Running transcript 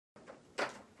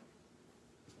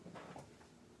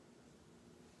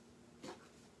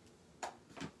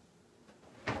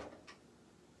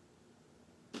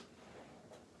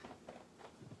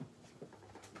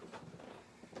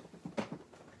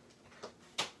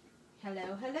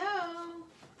Hello, hello.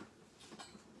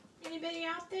 Anybody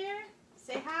out there?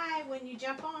 Say hi when you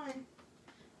jump on.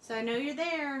 So I know you're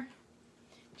there.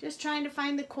 Just trying to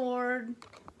find the cord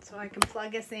so I can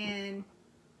plug us in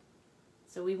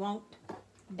so we won't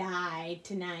die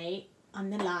tonight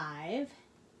on the live.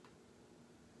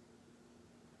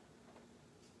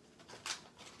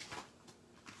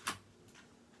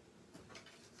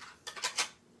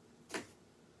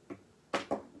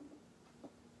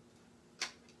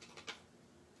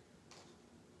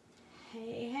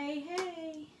 Hey, hey,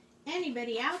 hey.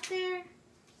 Anybody out there?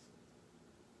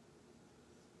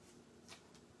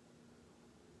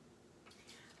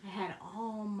 I had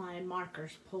all my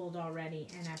markers pulled already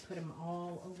and I put them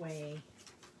all away.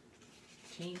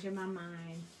 Changing my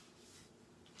mind.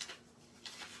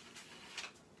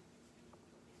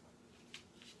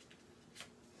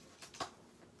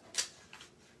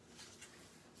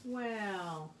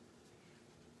 Well,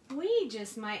 we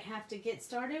just might have to get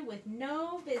started with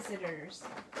no visitors.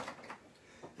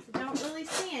 So don't really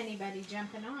see anybody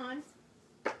jumping on.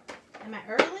 Am I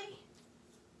early?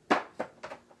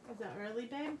 Is that early,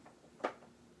 babe?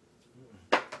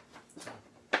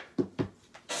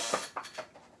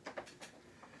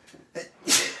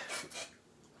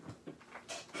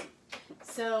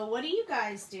 So what are you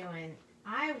guys doing?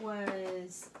 I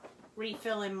was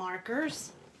refilling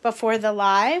markers before the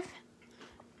live.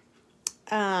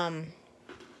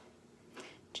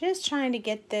 Just trying to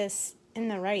get this in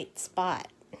the right spot.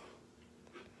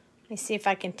 Let me see if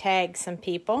I can tag some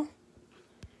people.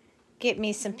 Get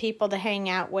me some people to hang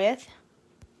out with.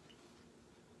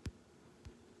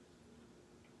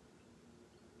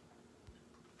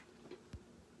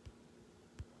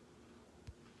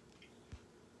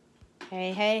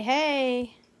 Hey, hey,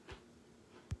 hey.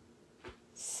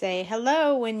 Say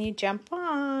hello when you jump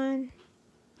on.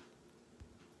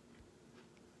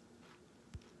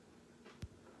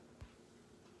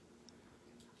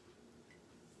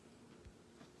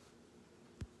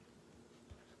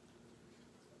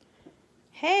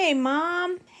 Hey,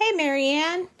 Mom. Hey,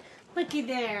 Marianne. Looky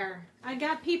there. I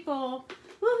got people.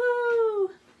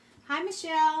 Woohoo! Hi,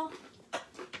 Michelle.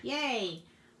 Yay.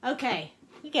 Okay.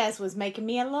 You guys was making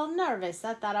me a little nervous.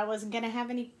 I thought I wasn't going to have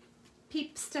any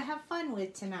peeps to have fun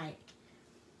with tonight.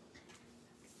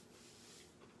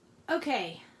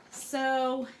 Okay.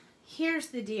 So, here's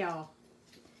the deal.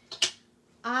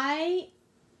 I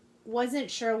wasn't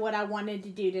sure what I wanted to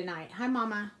do tonight. Hi,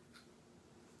 Mama.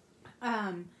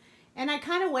 And I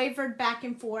kind of wavered back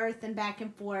and forth and back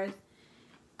and forth.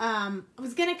 I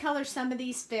was going to color some of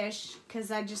these fish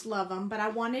because I just love them. But I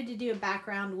wanted to do a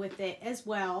background with it as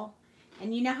well.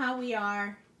 And you know how we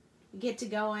are. We get to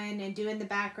going and doing the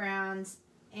backgrounds.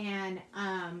 And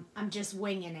I'm just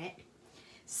winging it.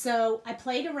 So I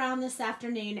played around this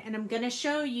afternoon. And I'm going to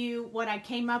show you what I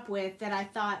came up with that I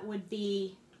thought would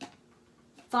be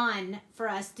fun for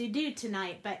us to do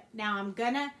tonight. But now I'm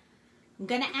gonna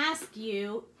ask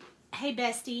you, hey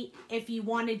bestie, if you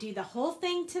want to do the whole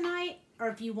thing tonight or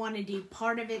if you want to do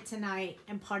part of it tonight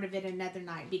and part of it another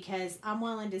night, because I'm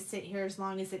willing to sit here as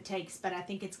long as it takes, but I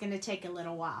think it's going to take a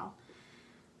little while.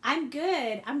 I'm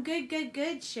good,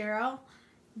 good, Cheryl.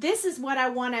 This is what I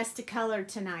want us to color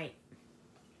tonight.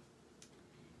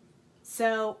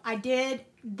 So I did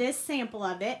this sample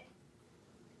of it.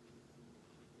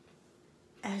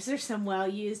 Those are some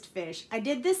well-used fish. I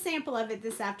did this sample of it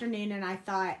this afternoon and I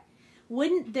thought,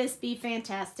 wouldn't this be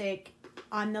fantastic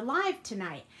on the live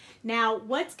tonight? Now,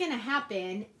 what's going to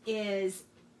happen is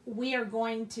we are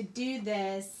going to do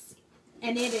this,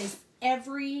 and it is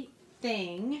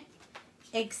everything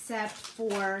except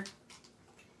for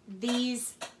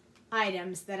these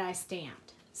items that I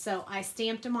stamped. So I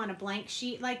stamped them on a blank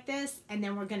sheet like this, and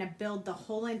then we're going to build the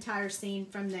whole entire scene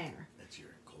from there. That's your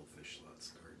goldfish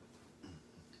lots card.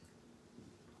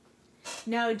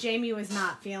 No, Jamie was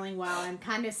not feeling well. I'm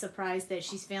kind of surprised that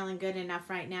she's feeling good enough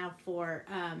right now for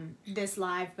this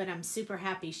live, but I'm super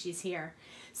happy she's here.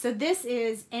 So this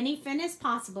is Any Fin Is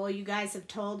Possible. You guys have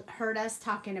heard us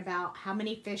talking about how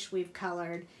many fish we've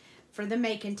colored for the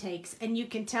make and takes, and you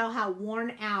can tell how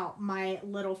worn out my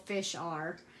little fish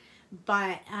are.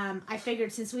 But I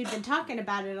figured since we've been talking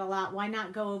about it a lot, why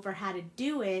not go over how to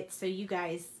do it so you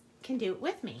guys can do it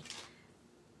with me.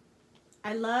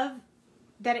 I love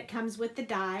that it comes with the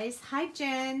dies. Hi,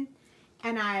 Jen.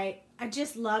 And I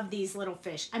just love these little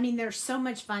fish. I mean, they're so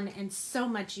much fun and so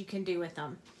much you can do with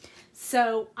them.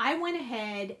 So I went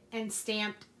ahead and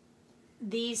stamped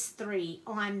these 3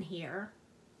 on here.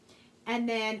 And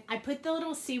then I put the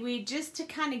little seaweed just to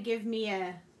kind of give me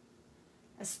a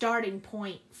starting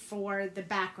point for the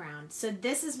background. So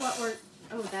this is what we're,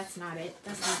 oh, that's not it.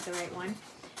 That's not the right one.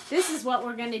 this is what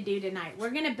we're going to do tonight. We're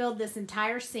going to build this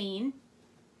entire scene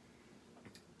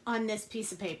on this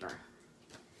piece of paper.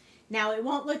 Now, it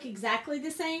won't look exactly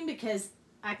the same because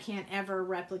I can't ever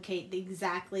replicate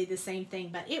exactly the same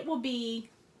thing, but it will be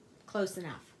close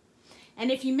enough.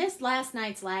 And if you missed last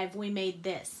night's live, we made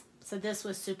this. So this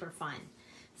was super fun.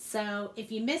 So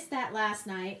if you missed that last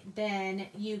night, then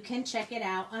you can check it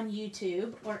out on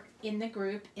YouTube or in the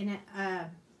group in a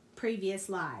previous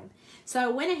live. So I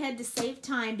went ahead to save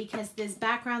time because this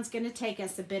background's going to take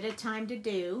us a bit of time to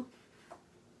do.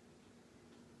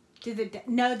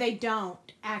 No, they don't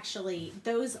actually.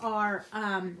 Those are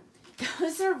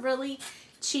really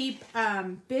cheap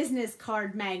business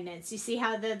card magnets. You see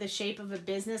how they're the shape of a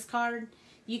business card?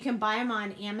 You can buy them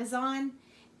on Amazon,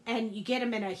 and you get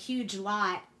them in a huge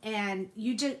lot, and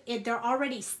they're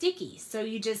already sticky. So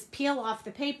you just peel off the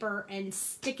paper and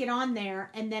stick it on there,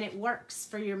 and then it works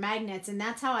for your magnets. And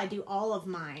that's how I do all of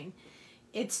mine.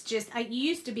 It's just, I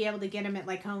used to be able to get them at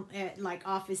like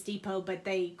Office Depot, but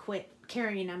they quit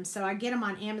carrying them. So I get them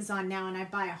on Amazon now, and I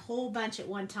buy a whole bunch at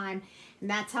one time, and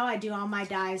that's how I do all my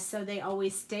dies. So they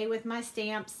always stay with my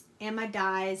stamps and my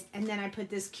dies, and then I put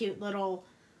this cute little,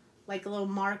 like a little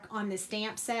mark on the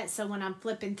stamp set, so when I'm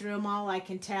flipping through them all, I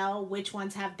can tell which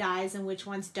ones have dies and which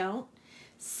ones don't.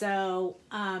 So,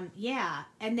 yeah,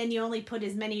 and then you only put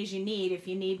as many as you need. If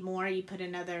you need more, you put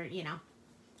another, you know.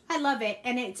 I love it,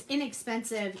 and it's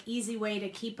inexpensive, easy way to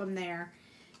keep them there.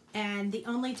 And the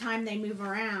only time they move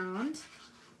around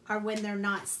are when they're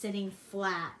not sitting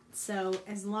flat. So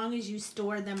as long as you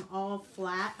store them all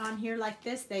flat on here like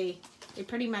this, they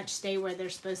pretty much stay where they're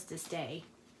supposed to stay.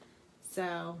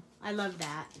 So I love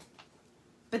that.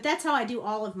 But that's how I do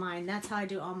all of mine. That's how I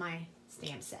do all my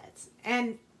stamp sets.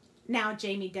 And now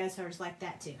Jamie does hers like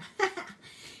that too.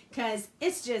 Because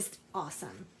it's just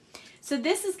awesome. So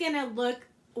this is going to look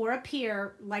or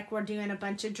appear like we're doing a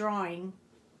bunch of drawing.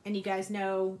 And you guys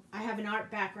know I have an art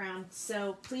background,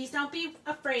 so please don't be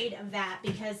afraid of that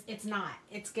because it's not.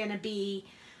 It's gonna be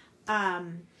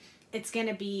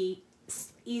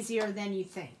easier than you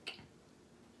think.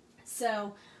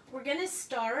 So we're gonna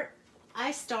start.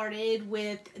 I started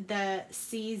with the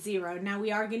C0. Now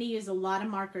we are gonna use a lot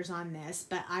of markers on this,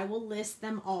 but I will list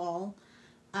them all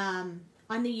on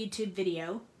the YouTube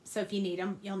video. So if you need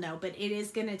them, you'll know. But it is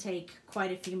gonna take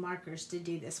quite a few markers to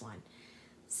do this one.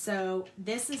 So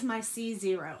this is my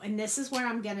C0, and this is where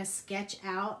I'm going to sketch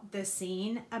out the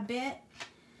scene a bit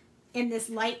in this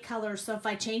light color. So if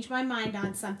I change my mind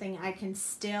on something, I can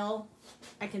still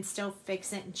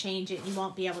fix it and change it, and you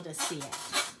won't be able to see it.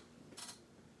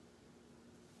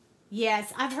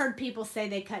 Yes, I've heard people say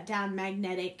they cut down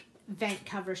magnetic vent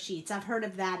cover sheets. I've heard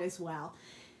of that as well.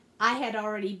 I had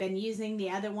already been using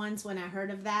the other ones when I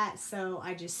heard of that, so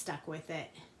I just stuck with it.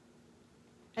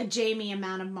 A Jamie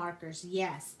amount of markers.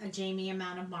 Yes, a Jamie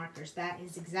amount of markers. That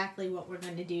is exactly what we're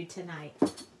going to do tonight.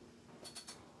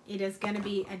 It is going to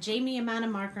be a Jamie amount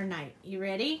of marker night. You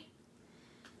ready?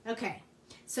 Okay.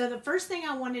 So the first thing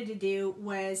I wanted to do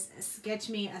was sketch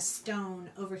me a stone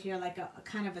over here, like a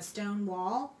kind of a stone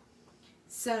wall.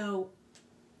 So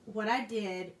what I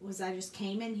did was I just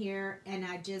came in here and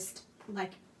I just,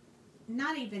 like,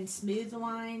 not even smooth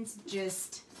lines,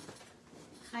 just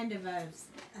kind of a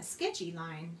sketchy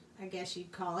line, I guess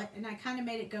you'd call it. And I kind of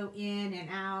made it go in and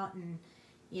out, and,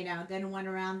 you know, then went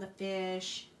around the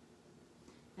fish.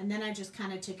 And then I just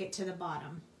kind of took it to the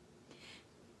bottom.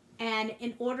 And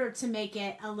in order to make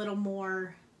it a little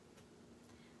more,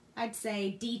 I'd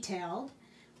say, detailed,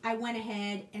 I went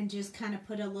ahead and just kind of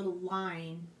put a little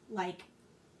line, like,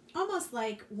 almost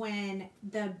like when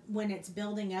it's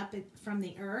building up from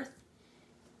the earth.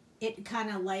 It kind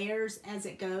of layers as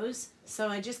it goes. So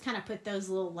I just kind of put those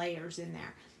little layers in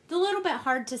there. It's a little bit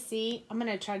hard to see. I'm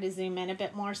going to try to zoom in a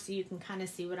bit more so you can kind of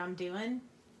see what I'm doing.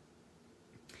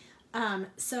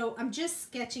 So I'm just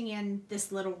sketching in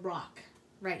this little rock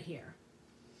right here.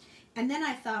 And then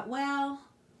I thought, well,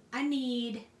 I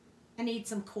need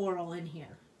some coral in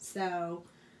here. So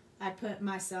I put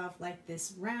myself like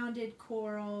this rounded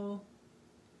coral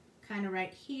kind of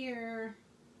right here.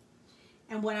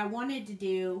 And what I wanted to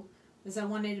do was I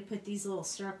wanted to put these little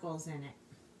circles in it.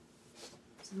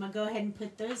 So I'm going to go ahead and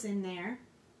put those in there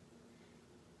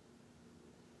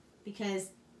because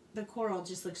the coral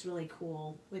just looks really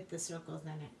cool with the circles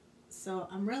in it. So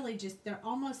I'm really just, they're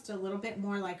almost a little bit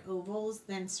more like ovals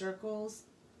than circles.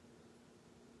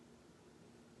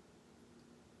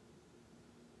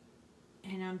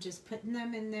 And I'm just putting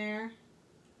them in there.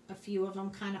 A few of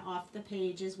them kind of off the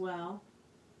page as well.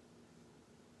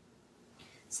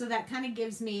 So that kind of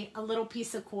gives me a little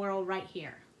piece of coral right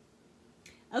here.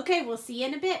 Okay, we'll see you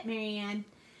in a bit, Marianne.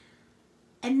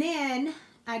 And then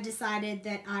I decided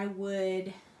that I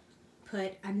would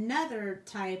put another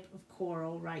type of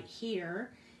coral right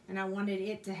here, and I wanted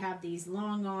it to have these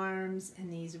long arms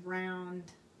and these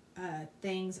round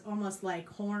things, almost like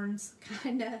horns,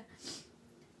 kind of.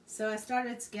 So I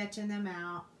started sketching them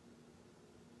out.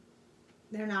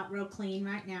 They're not real clean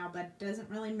right now, but it doesn't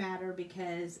really matter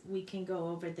because we can go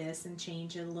over this and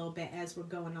change it a little bit as we're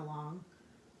going along.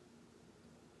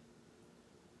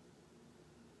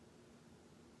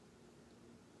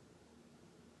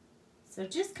 So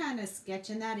just kind of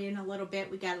sketching that in a little bit.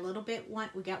 We got a little bit,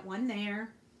 we got one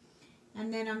there.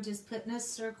 And then I'm just putting us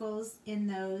circles in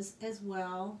those as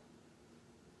well.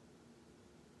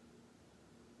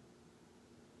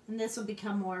 And this will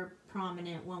become more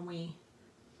prominent when we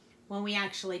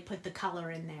actually put the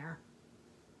color in there.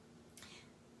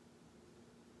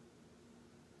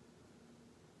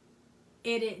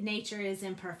 Nature is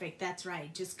imperfect. That's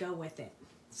right. Just go with it.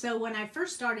 So when I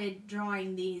first started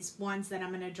drawing these ones that I'm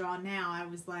going to draw now, I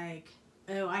was like,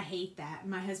 oh, I hate that. And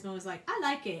my husband was like, I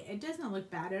like it. It doesn't look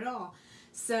bad at all.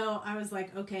 So I was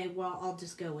like, okay, well, I'll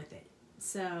just go with it.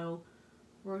 So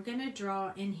we're going to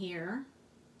draw in here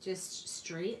just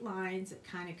straight lines that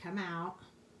kind of come out,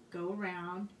 go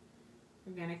around.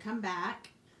 We're going to come back.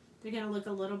 They're going to look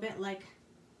a little bit like,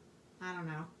 I don't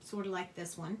know, sort of like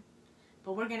this one.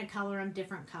 But we're going to color them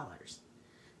different colors.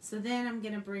 So then I'm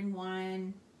going to bring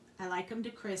one, I like them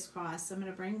to crisscross, so I'm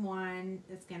going to bring one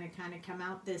that's going to kind of come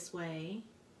out this way.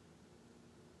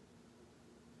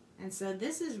 And so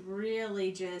this is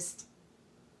really just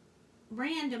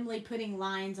randomly putting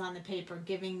lines on the paper,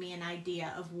 giving me an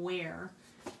idea of where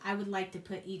I would like to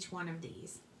put each one of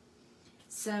these.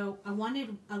 So I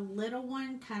wanted a little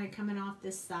one kind of coming off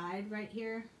this side right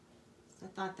here. So I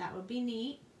thought that would be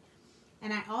neat.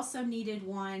 And I also needed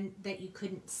one that you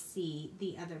couldn't see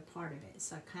the other part of it.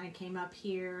 So I kind of came up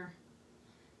here.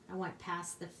 I went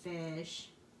past the fish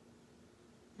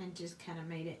and just kind of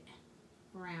made it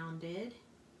rounded.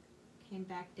 Came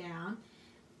back down.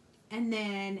 And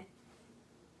then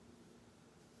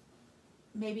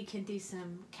maybe can do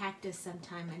some cactus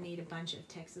sometime. I need a bunch of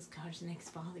Texas cosmetics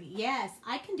quality. Yes,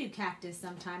 I can do cactus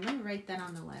sometime. Let me write that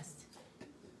on the list.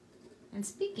 And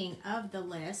speaking of the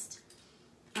list,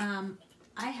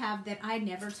 I have that I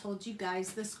never told you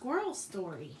guys the squirrel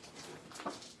story.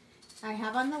 I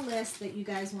have on the list that you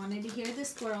guys wanted to hear the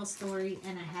squirrel story,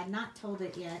 and I had not told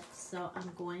it yet, so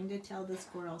I'm going to tell the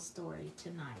squirrel story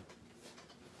tonight.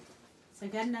 So I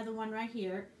got another one right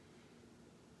here.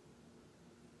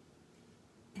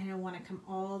 And I want to come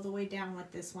all the way down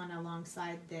with this one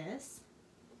alongside this.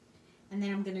 And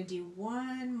then I'm going to do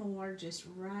one more just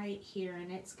right here,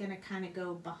 and it's going to kind of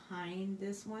go behind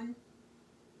this one.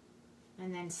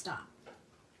 And then stop.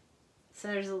 So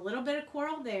there's a little bit of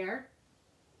coral there.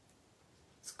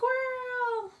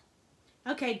 Squirrel!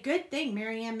 Okay, good thing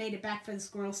Marianne made it back for the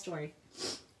squirrel story.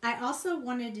 I also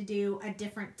wanted to do a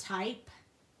different type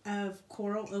of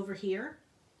coral over here.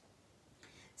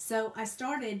 So I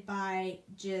started by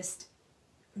just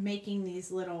making these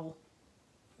little,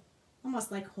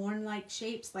 almost like horn-like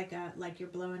shapes, like you're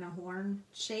blowing a horn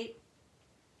shape.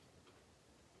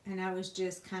 And I was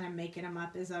just kind of making them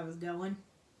up as I was going.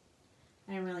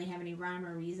 I didn't really have any rhyme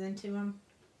or reason to them.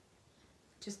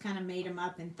 Just kind of made them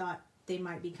up and thought they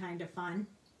might be kind of fun.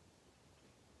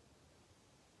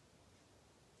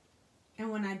 And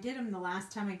when I did them the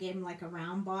last time, I gave them like a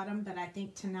round bottom. But I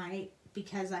think tonight,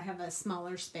 because I have a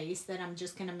smaller space, that I'm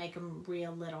just going to make them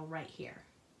real little right here.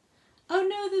 Oh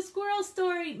no, the squirrel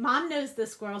story. Mom knows the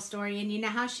squirrel story. And you know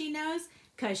how she knows?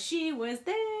 Because she was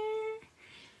there.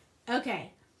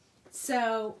 Okay.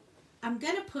 So I'm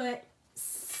going to put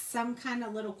some kind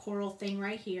of little coral thing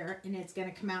right here, and it's going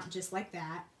to come out just like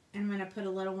that. And I'm going to put a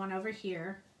little one over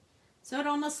here. So it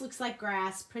almost looks like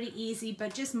grass, pretty easy,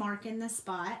 but just marking the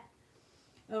spot.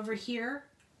 Over here,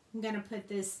 I'm going to put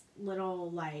this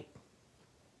little, like,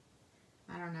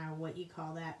 I don't know what you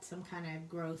call that, some kind of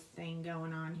growth thing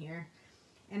going on here.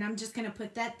 And I'm just going to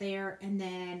put that there, and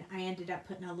then I ended up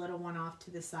putting a little one off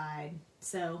to the side.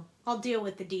 So I'll deal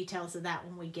with the details of that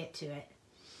when we get to it.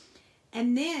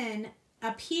 And then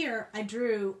up here, I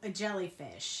drew a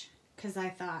jellyfish because I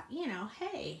thought, you know,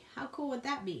 hey, how cool would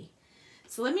that be?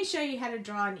 So let me show you how to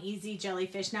draw an easy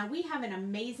jellyfish. Now, we have an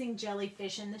amazing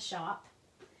jellyfish in the shop.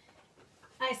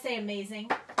 I say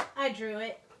amazing. I drew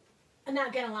it. I'm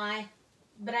not going to lie,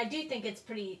 but I do think it's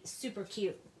pretty super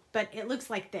cute. But it looks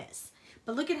like this.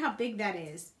 But look at how big that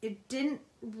is. It didn't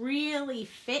really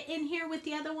fit in here with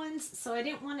the other ones, so I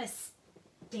didn't want to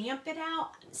stamp it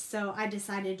out, so I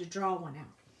decided to draw one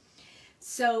out.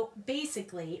 So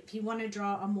basically, if you want to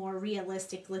draw a more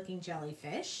realistic looking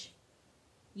jellyfish,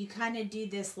 you kind of do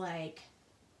this like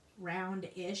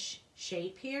round-ish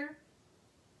shape here.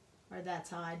 Or that's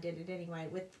how I did it anyway,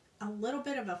 with a little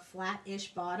bit of a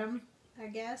flat-ish bottom, I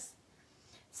guess.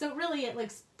 So really it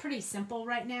looks pretty simple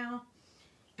right now.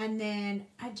 And then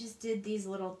I just did these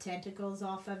little tentacles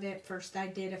off of it. First I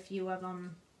did a few of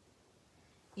them,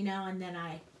 you know, and then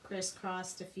I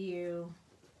crisscrossed a few,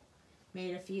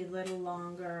 made a few little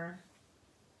longer.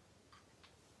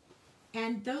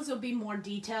 And those will be more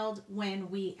detailed when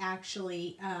we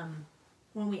actually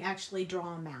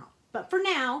draw them out. But for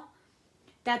now,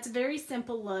 that's a very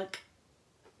simple look.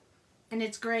 And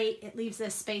it's great. It leaves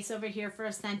us space over here for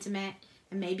a sentiment.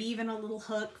 And maybe even a little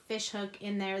hook, fish hook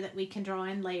in there that we can draw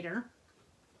in later.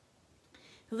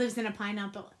 Who lives in a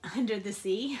pineapple under the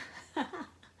sea?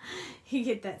 You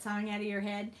get that song out of your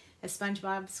head? A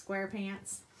SpongeBob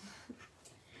SquarePants.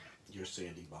 You're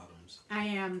Sandy Bottoms. I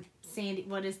am Sandy.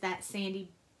 What is that? Sandy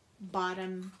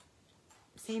Bottom.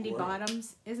 Sandy Squirrel.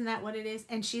 Bottoms. Isn't that what it is?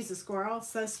 And she's a squirrel.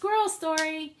 So squirrel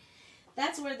story.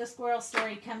 That's where the squirrel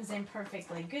story comes in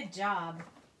perfectly. Good job.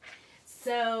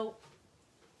 So,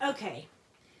 okay.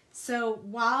 So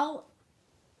while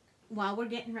we're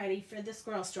getting ready for the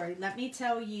squirrel story, let me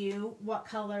tell you what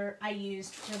color I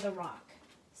used for the rock.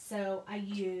 So I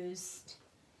used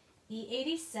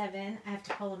E87. I have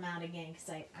to pull them out again because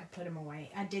I put them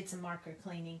away. I did some marker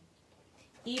cleaning.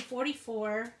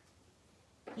 E44,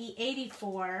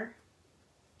 E84,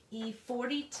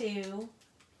 E42,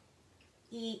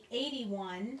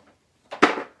 E81,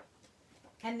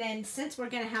 and then since we're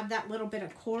going to have that little bit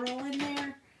of coral in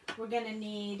there, we're going to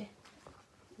need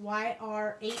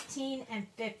YR18 and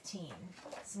 15.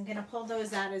 So I'm going to pull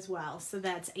those out as well. So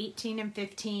that's 18 and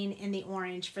 15 in the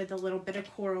orange for the little bit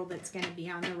of coral that's going to be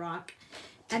on the rock.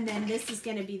 And then this is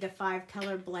going to be the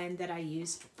 5-color blend that I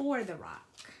used for the rock.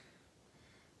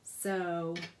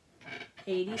 So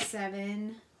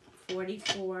 87,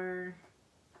 44,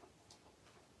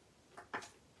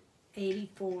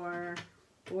 84,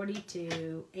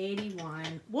 42,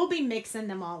 81. We'll be mixing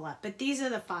them all up, but these are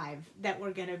the 5 that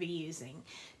we're going to be using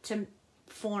to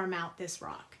form out this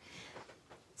rock.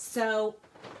 So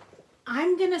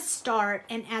I'm going to start,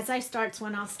 and as I start's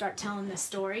when I'll start telling the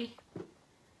story.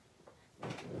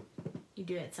 You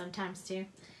do it sometimes too.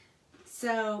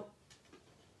 So,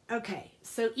 okay,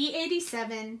 so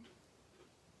E87,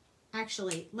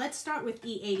 actually, let's start with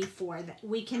E84. That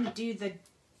we can do the,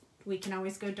 we can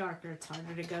always go darker. It's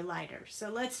harder to go lighter. So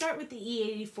let's start with the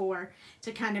E84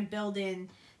 to kind of build in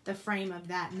the frame of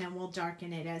that, and then we'll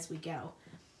darken it as we go.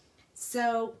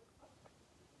 So,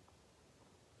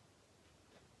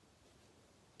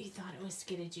 you thought it was to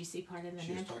get a juicy part in the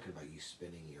She was nib? talking about you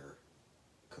spinning your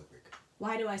Copic.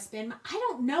 Why do I spin? I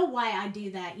don't know why I do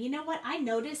that. You know what? I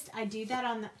noticed I do that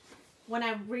on the, when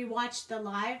I rewatched the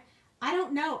live. I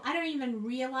don't know. I don't even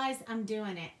realize I'm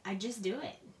doing it. I just do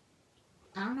it.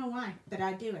 I don't know why, but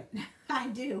I do it. I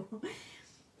do.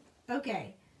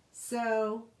 Okay,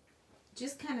 so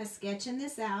just kind of sketching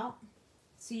this out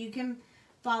so you can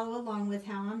follow along with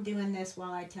how I'm doing this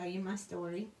while I tell you my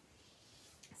story.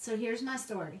 So here's my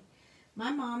story.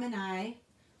 My mom and I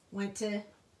went to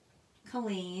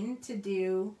Colleen to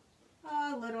do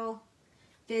a little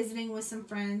visiting with some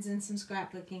friends and some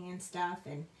scrapbooking and stuff,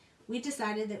 and we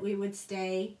decided that we would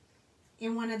stay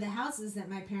in one of the houses that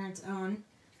my parents own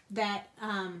that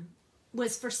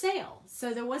was for sale.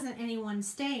 So there wasn't anyone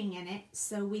staying in it,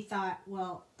 so we thought,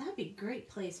 well, that'd be a great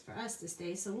place for us to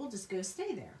stay, so we'll just go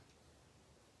stay there.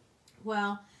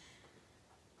 Well,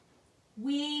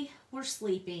 we were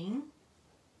sleeping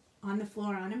on the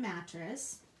floor on a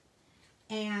mattress,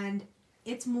 and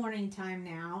it's morning time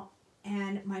now,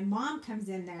 and my mom comes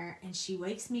in there and she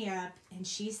wakes me up and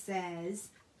she says,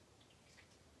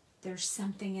 there's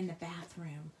something in the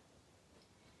bathroom.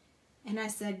 And I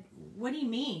said, what do you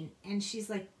mean? And she's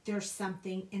like, there's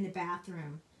something in the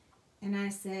bathroom. And I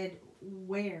said,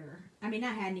 where? I mean,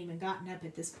 I hadn't even gotten up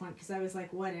at this point because I was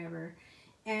like, whatever.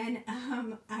 And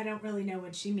I don't really know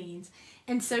what she means.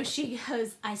 And so she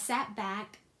goes, I sat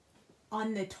back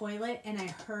on the toilet and I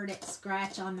heard it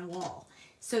scratch on the wall.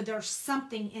 So there's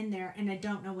something in there and I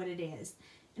don't know what it is.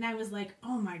 And I was like,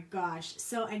 oh my gosh.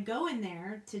 So I go in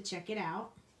there to check it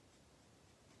out.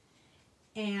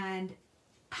 And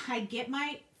I get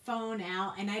my phone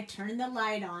out and I turn the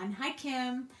light on. Hi,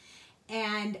 Kim.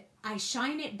 And I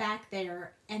shine it back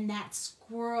there, and that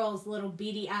squirrel's little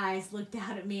beady eyes looked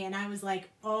out at me, and I was like,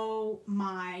 oh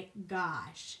my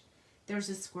gosh, there's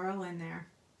a squirrel in there.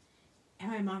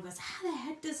 And my mom goes, how the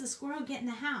heck does a squirrel get in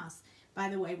the house? By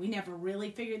the way, we never really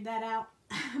figured that out,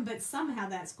 but somehow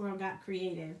that squirrel got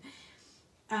creative.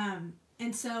 And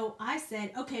so I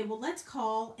said, okay, well, let's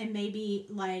call and maybe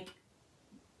like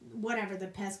whatever the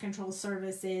pest control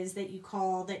service is that you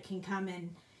call that can come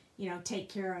and, take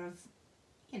care of,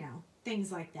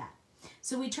 things like that.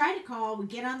 So we try to call, we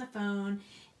get on the phone,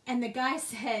 and the guy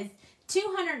says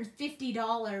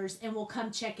 $250 and we'll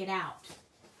come check it out.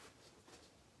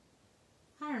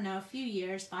 I don't know, a few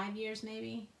years, 5 years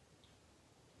maybe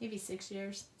 6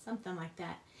 years, something like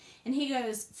that. And he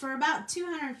goes, for about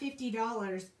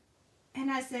 $250.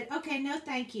 And I said, okay, no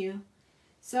thank you.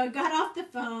 So I got off the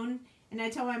phone and I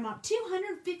told my mom,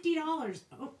 $250.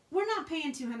 Oh, we're not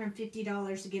paying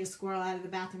 $250 to get a squirrel out of the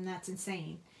bathroom. That's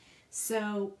insane.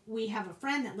 So we have a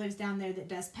friend that lives down there that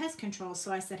does pest control.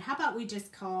 So I said, how about we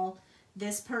just call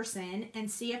this person and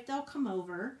see if they'll come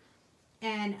over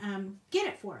and get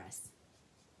it for us.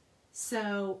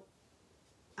 So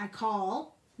I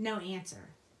call, no answer.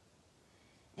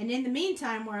 And in the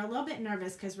meantime, we're a little bit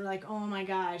nervous because we're like, oh my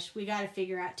gosh, we got to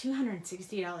figure out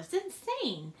 $260. It's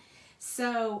insane.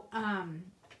 So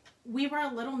we were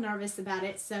a little nervous about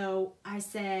it. So I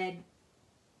said,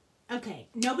 okay,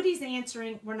 nobody's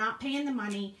answering. We're not paying the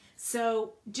money.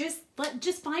 So just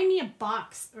find me a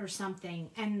box or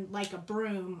something and like a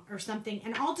broom or something,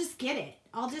 and I'll just get it.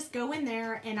 I'll just go in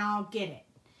there and I'll get it.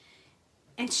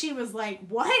 And she was like,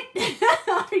 what?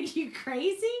 Are you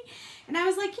crazy? And I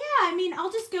was like, yeah, I mean,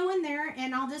 I'll just go in there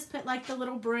and I'll just put like the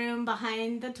little broom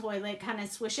behind the toilet, kind of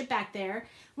swish it back there.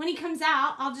 When he comes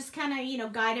out, I'll just kind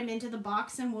of, guide him into the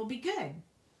box and we'll be good.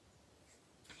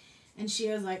 And she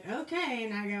was like, okay.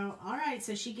 And I go, all right.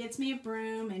 So she gets me a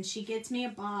broom and she gets me a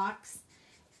box.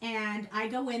 And I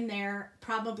go in there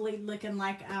probably looking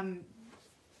like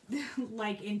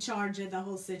like in charge of the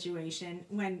whole situation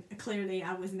when clearly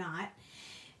I was not.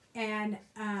 And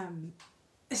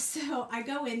so I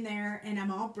go in there and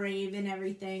I'm all brave and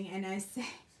everything, and I say,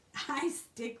 I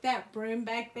stick that broom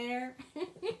back there.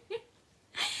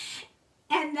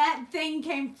 And that thing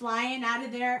came flying out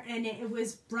of there, and it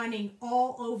was running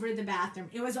all over the bathroom.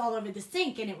 It was all over the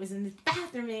sink, and it was in the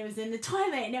bathroom, and it was in the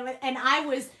toilet, and I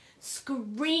was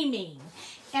screaming.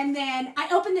 And then I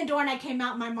opened the door and I came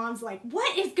out, and my mom's like,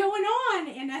 what is going on?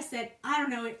 And I said, I don't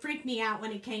know, it freaked me out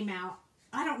when it came out.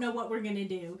 I don't know what we're going to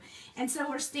do. And so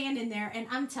we're standing there, and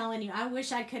I'm telling you, I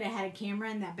wish I could have had a camera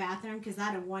in that bathroom because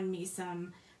that'd have won me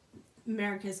some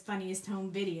America's Funniest Home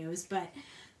Videos. But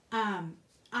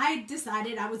I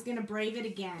decided I was going to brave it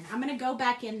again. I'm going to go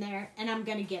back in there, and I'm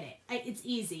going to get it. It's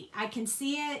easy. I can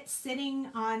see it sitting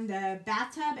on the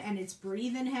bathtub, and it's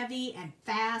breathing heavy and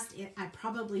fast. I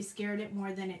probably scared it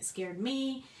more than it scared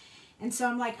me. And so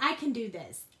I'm like, I can do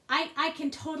this. I can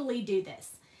totally do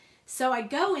this. So I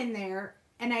go in there,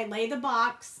 and I lay the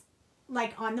box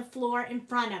like on the floor in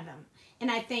front of him.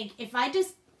 And I think if I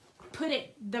just put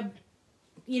it,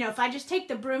 if I just take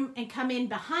the broom and come in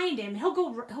behind him, he'll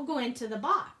go into the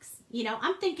box.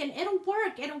 I'm thinking it'll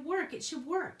work, it should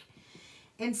work.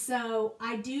 And so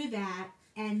I do that,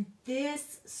 and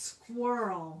this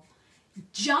squirrel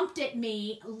jumped at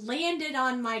me, landed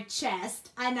on my chest,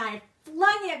 and I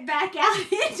flung it back out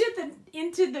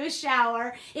into the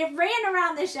shower. It ran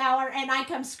around the shower, and I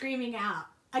come screaming out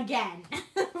again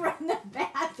from the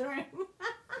bathroom.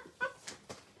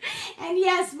 And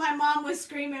yes, my mom was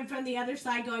screaming from the other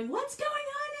side going, what's going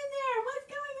on in there? What's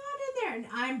going on in there? And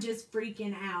I'm just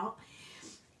freaking out.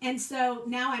 And so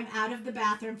now I'm out of the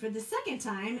bathroom for the second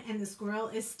time, and the squirrel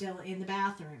is still in the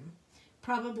bathroom,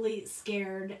 probably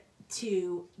scared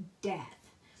to death.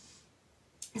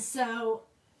 So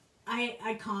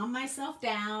I calm myself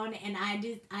down, and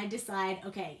I decide,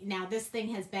 okay, now this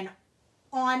thing has been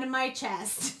on my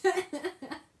chest.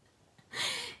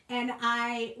 And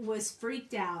I was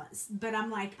freaked out, but I'm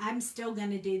like, I'm still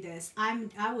going to do this.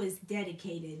 I was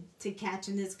dedicated to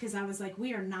catching this because I was like,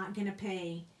 we are not going to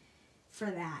pay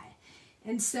for that.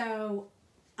 And so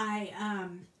I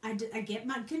get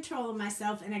my control of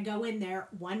myself, and I go in there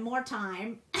one more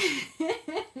time.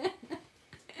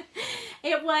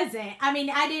 It wasn't. I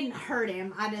mean, I didn't hurt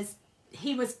him.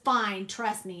 He was fine.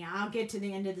 Trust me. I'll get to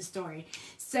the end of the story.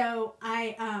 So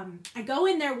I go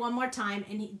in there one more time,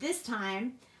 and this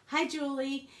time, hi,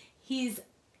 Julie.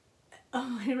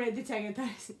 I read the tag. I thought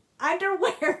it was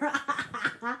underwear.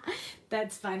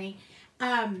 That's funny.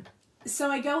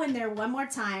 So I go in there one more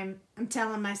time. I'm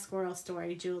telling my squirrel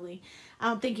story, Julie. I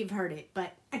don't think you've heard it,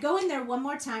 but I go in there one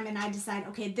more time, and I decide,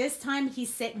 okay, this time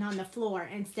he's sitting on the floor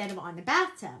instead of on the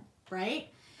bathtub, right?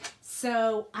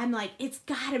 So I'm like, it's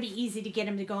got to be easy to get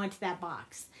him to go into that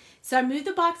box. So I move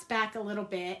the box back a little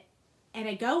bit, and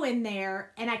I go in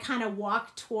there, and I kind of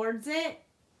walk towards it,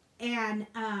 and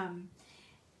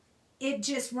it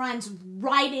just runs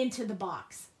right into the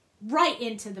box. Right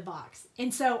into the box.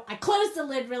 And so I close the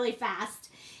lid really fast,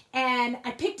 And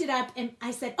I picked it up and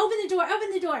I said, open the door,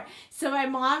 open the door. So my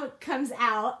mom comes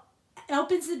out,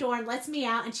 opens the door and lets me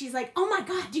out. And she's like, oh my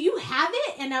God, do you have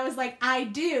it? And I was like, I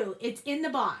do. It's in the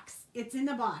box. It's in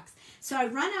the box. So I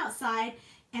run outside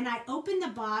and I open the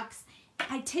box.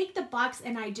 I take the box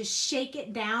and I just shake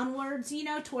it downwards, you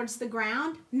know, towards the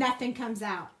ground. Nothing comes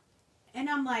out. And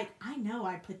I'm like, I know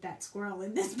I put that squirrel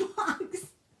in this box.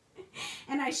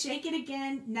 And I shake it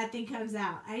again, nothing comes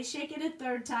out. I shake it a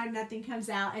third time, nothing comes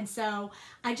out. And so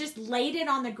I just laid it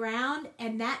on the ground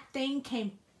and that thing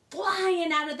came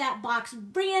flying out of that box,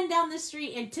 ran down the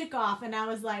street and took off. And I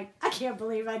was like, I can't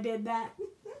believe I did that.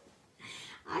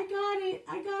 I got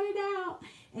it out.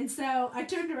 And so I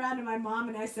turned around to my mom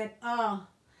and I said, oh,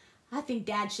 I think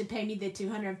Dad should pay me the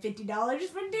 $250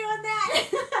 for doing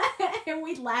that. And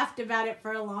we laughed about it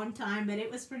for a long time, but it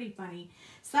was pretty funny.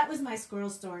 So that was my squirrel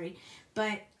story.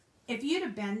 But if you'd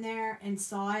have been there and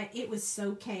saw it, it was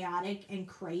so chaotic and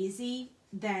crazy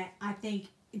that I think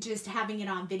just having it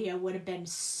on video would have been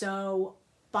so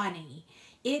funny.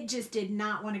 It just did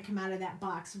not want to come out of that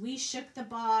box. We shook the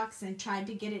box and tried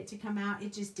to get it to come out.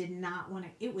 It just did not want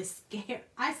to. It was scared.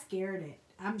 I scared it.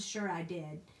 I'm sure I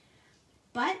did.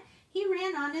 But he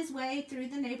ran on his way through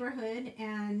the neighborhood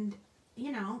and,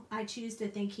 you know, I choose to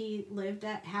think he lived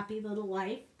a happy little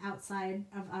life outside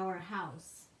of our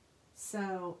house.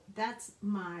 So that's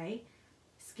my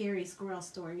scary squirrel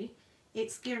story.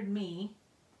 It scared me,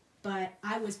 but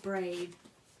I was brave.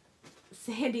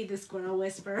 Sandy the squirrel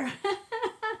whisperer.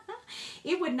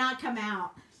 It would not come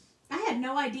out. I had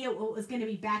no idea what was going to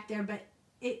be back there, but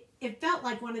it felt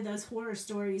like one of those horror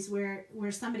stories where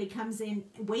somebody comes in,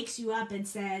 wakes you up and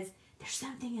says, there's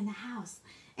something in the house.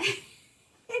 And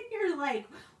you're like,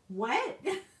 what?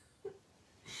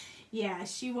 Yeah,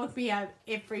 she woke me up.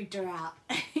 It freaked her out.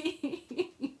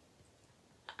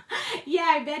 Yeah,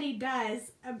 I bet he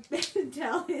does.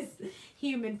 Tell his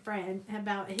human friend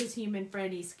about his human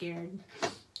friend he's scared.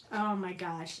 Oh my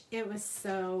gosh, it was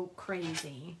so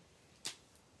crazy.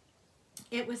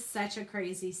 It was such a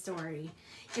crazy story.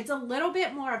 It's a little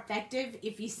bit more effective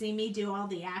if you see me do all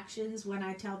the actions when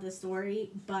I tell the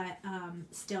story, but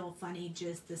still funny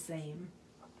just the same.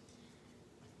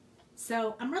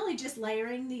 So I'm really just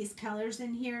layering these colors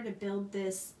in here to build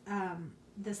this,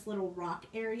 this little rock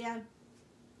area.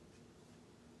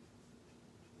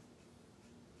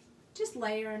 Just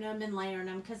layering them and layering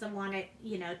them because I want it,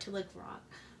 you know, to look rock.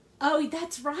 Oh,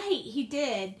 that's right. He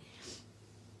did.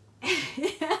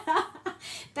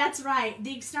 That's right.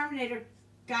 The exterminator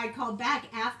guy called back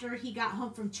after he got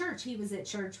home from church. He was at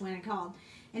church when I called.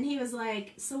 And he was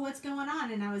like, so what's going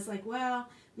on? And I was like, well,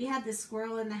 we had this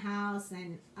squirrel in the house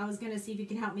and I was going to see if you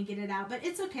can help me get it out. But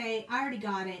it's okay. I already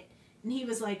got it. And he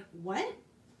was like, what?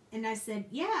 And I said,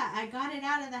 yeah, I got it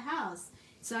out of the house.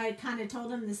 So I kind of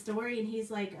told him the story and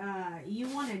he's like, you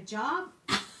want a job?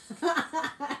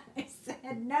 I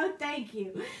said, no, thank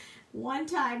you. One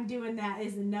time doing that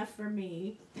is enough for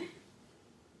me.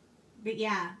 But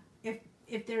yeah,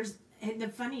 if there's, and the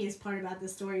funniest part about the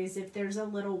story is if there's a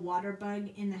little water bug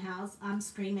in the house, I'm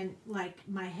screaming like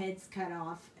my head's cut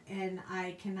off and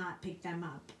I cannot pick them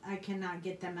up. I cannot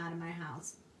get them out of my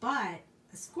house. But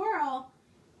a squirrel,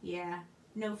 yeah,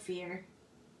 no fear.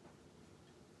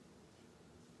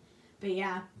 But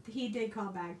yeah, he did call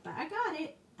back, but I got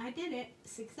it. I did it.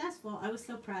 Successful. I was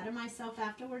so proud of myself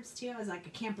afterwards, too. I was like, I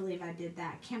can't believe I did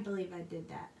that. I can't believe I did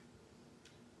that.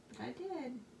 But I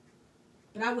did.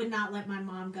 But I would not let my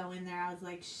mom go in there. I was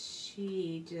like,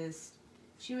 she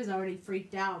was already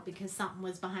freaked out because something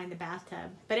was behind the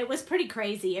bathtub. But it was pretty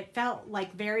crazy. It felt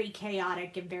like very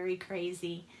chaotic and very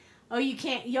crazy. Oh,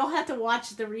 you'll have to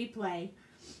watch the replay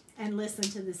and listen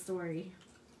to the story.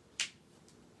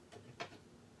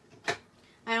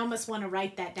 I almost want to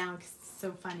write that down because it's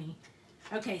so funny.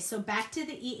 Okay, so back to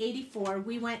the E84.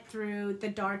 We went through the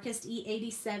darkest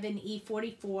E87,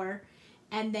 E44,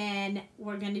 and then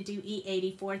we're going to do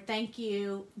E84. Thank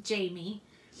you, Jamie.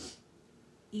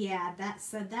 Yeah,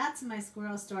 that's my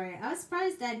squirrel story. I was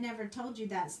surprised I'd never told you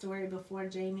that story before,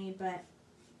 Jamie, but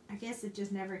I guess it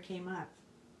just never came up.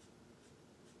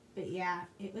 But yeah,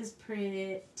 it was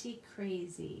pretty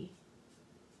crazy.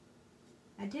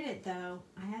 I did it, though.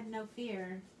 I had no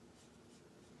fear.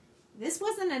 This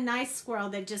wasn't a nice squirrel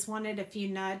that just wanted a few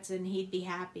nuts and he'd be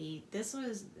happy. This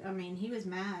was, I mean, he was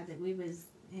mad that we was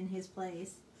in his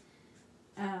place.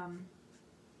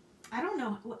 I don't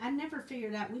know. I never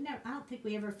figured out. I don't think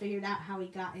we ever figured out how he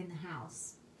got in the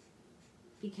house.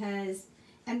 Because,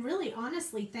 and really,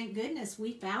 honestly, thank goodness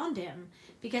we found him.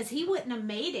 Because he wouldn't have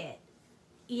made it,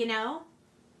 you know?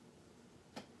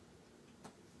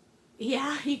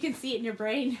 Yeah, you can see it in your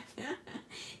brain.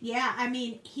 Yeah, I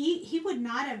mean, he would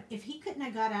not have, if he couldn't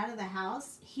have got out of the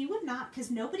house, he would not, because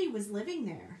nobody was living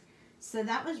there. So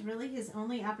that was really his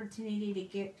only opportunity to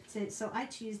get to, so I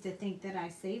choose to think that I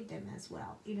saved him as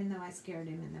well, even though I scared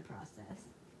him in the process.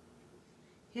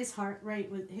 His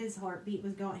heartbeat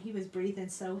was going, he was breathing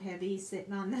so heavy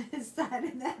sitting on the side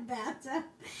of that bathtub.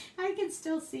 I can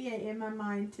still see it in my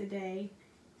mind today.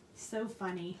 So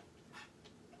funny.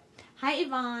 Hi,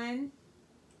 Yvonne.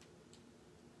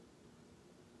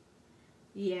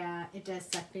 Yeah, it does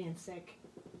suck being sick.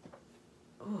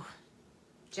 Oh,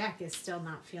 Jack is still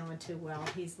not feeling too well.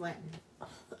 He's letting...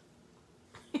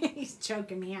 He's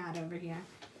choking me out over here.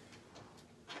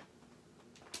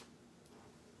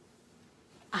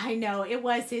 I know, it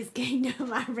was his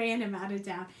kingdom. I ran him out of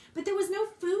town. But there was no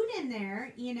food in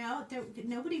there, you know.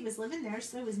 Nobody was living there,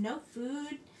 so there was no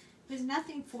food. There was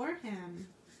nothing for him.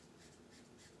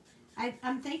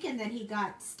 I'm thinking that he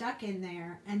got stuck in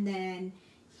there, and then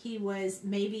he was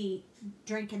maybe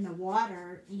drinking the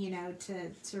water, you know, to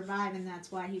survive, and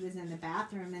that's why he was in the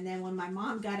bathroom. And then when my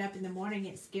mom got up in the morning,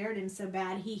 it scared him so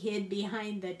bad he hid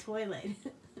behind the toilet.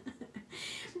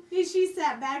 She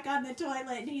sat back on the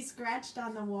toilet, and he scratched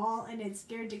on the wall, and it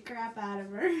scared the crap out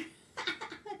of her.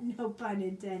 No pun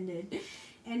intended.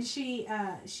 And she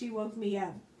woke me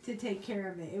up to take care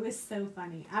of it. It was so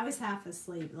funny. I was half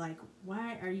asleep, like,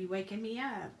 why are you waking me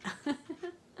up?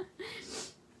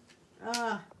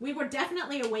 We were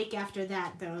definitely awake after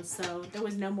that, though, so there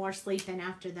was no more sleeping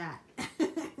after that.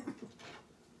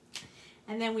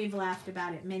 And then we've laughed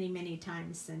about it many, many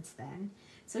times since then.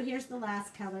 So here's the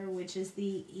last color, which is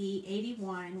the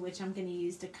E81, which I'm going to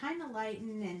use to kind of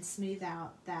lighten and smooth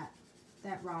out that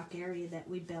rock area that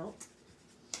we built.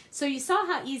 So you saw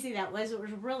how easy that was. It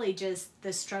was really just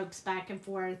the strokes back and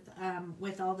forth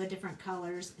with all the different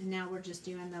colors. And now we're just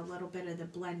doing a little bit of the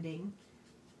blending.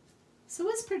 So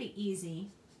it's pretty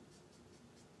easy.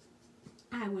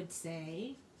 I would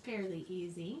say fairly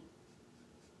easy.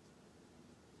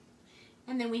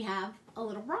 And then we have a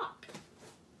little rock.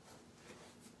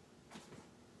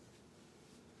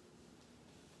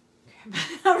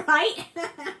 Right?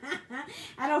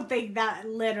 I don't think that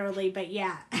literally, but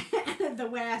yeah. The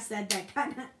way I said that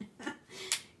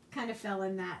kind of fell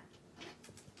in that.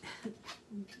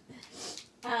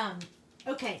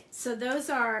 Okay, so that's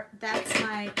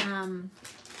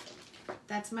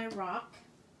my rock.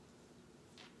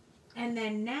 And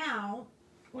then now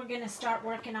we're going to start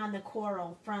working on the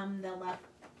coral from the left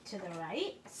to the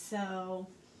right. So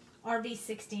RV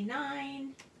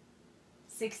 69,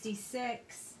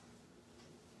 66,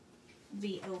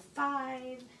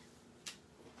 V05,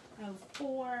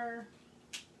 04,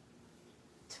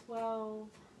 12,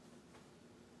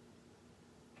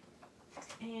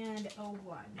 and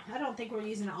 01. I don't think we're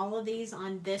using all of these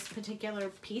on this particular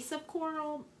piece of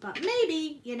coral, but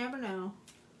maybe, you never know.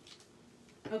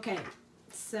 Okay,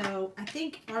 so I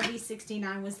think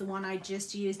RV69 was the one I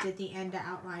just used at the end to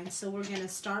outline. So we're going to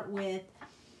start with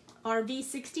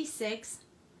RV66.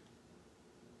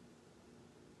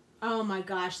 Oh my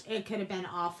gosh, it could have been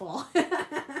awful.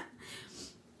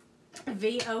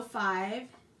 V05,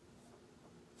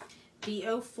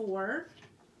 V04,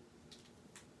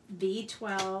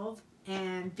 V12,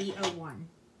 and V01.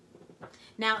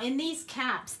 Now in these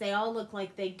caps, they all look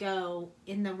like they go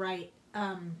in the right,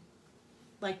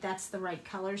 like that's the right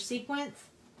color sequence.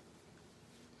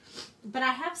 But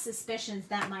I have suspicions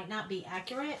that might not be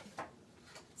accurate.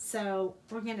 So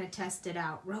we're going to test it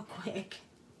out real quick.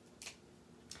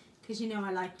 Because you know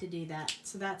I like to do that.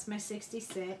 So that's my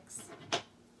 66.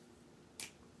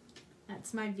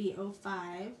 That's my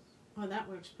V05. Oh, that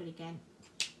works pretty good.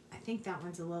 I think that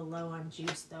one's a little low on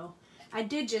juice though. I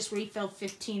did just refill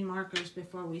 15 markers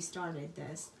before we started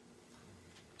this.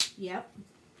 Yep,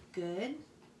 good.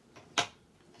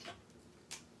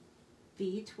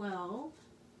 V12.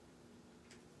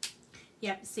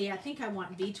 Yep, see, I think I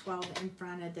want V12 in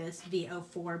front of this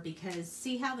V04 because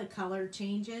see how the color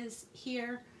changes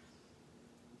here?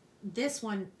 This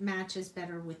one matches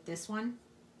better with this one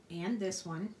and this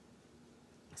one.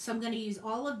 So I'm going to use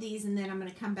all of these and then I'm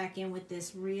going to come back in with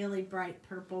this really bright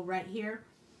purple right here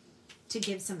to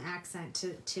give some accent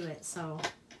to it. So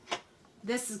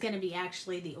this is going to be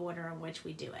actually the order in which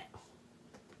we do it.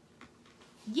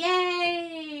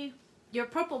 Yay! Your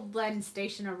purple blend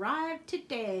station arrived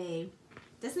today.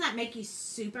 Doesn't that make you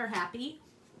super happy?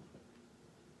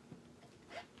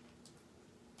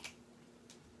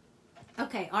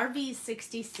 Okay,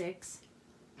 RV66.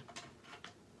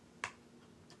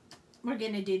 We're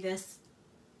going to do this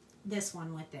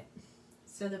one with it.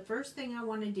 So the first thing I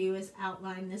want to do is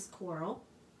outline this coral.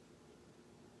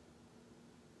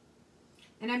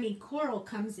 And I mean, coral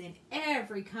comes in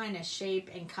every kind of shape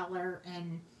and color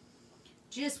and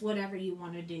just whatever you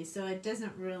want to do. So it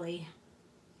doesn't really,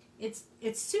 it's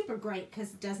super great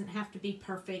because it doesn't have to be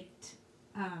perfect,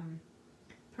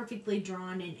 perfectly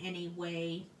drawn in any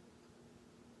way.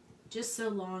 Just so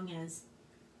long as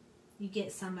you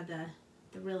get some of the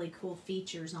really cool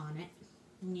features on it,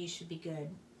 and you should be good.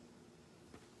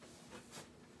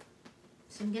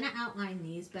 So I'm going to outline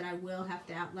these, but I will have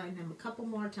to outline them a couple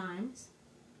more times.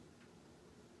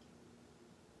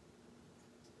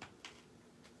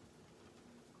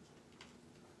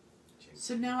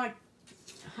 So now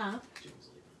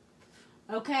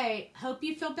Okay, hope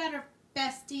you feel better,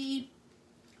 bestie.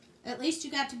 At least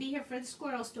you got to be here for the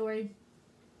squirrel story.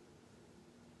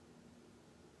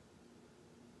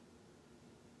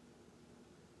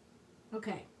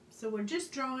 Okay, so we're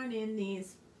just drawing in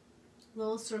these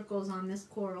little circles on this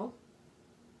coral.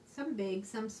 Some big,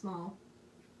 some small.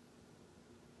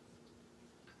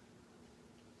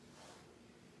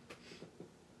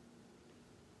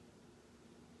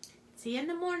 See you in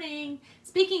the morning.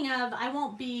 Speaking of, I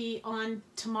won't be on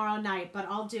tomorrow night, but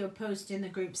I'll do a post in the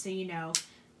group so you know.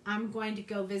 I'm going to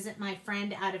go visit my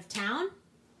friend out of town.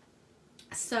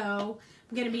 So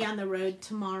I'm going to be on the road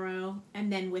tomorrow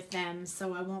and then with them.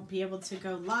 So I won't be able to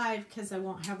go live because I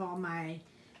won't have all my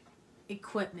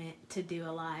equipment to do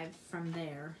a live from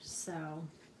there. So,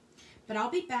 but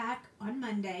I'll be back on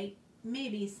Monday,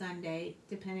 maybe Sunday,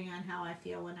 depending on how I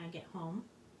feel when I get home.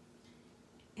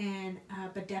 And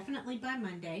but definitely by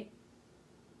Monday.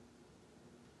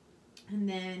 And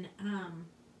then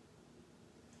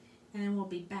we'll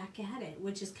be back at it,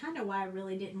 which is kind of why I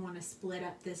really didn't want to split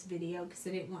up this video, because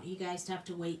I didn't want you guys to have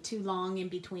to wait too long in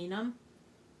between them.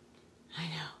 I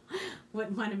know.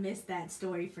 Wouldn't want to miss that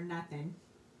story for nothing.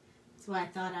 That's why I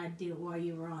thought I'd do it while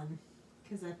you were on,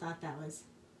 because I thought that was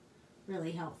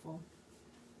really helpful.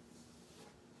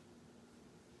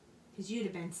 Because you'd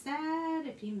have been sad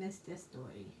if you missed this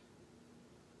story.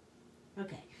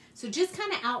 Okay, so just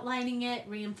kind of outlining it,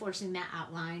 reinforcing that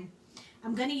outline.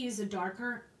 I'm going to use a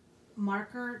darker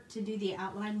marker to do the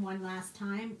outline one last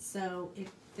time, so it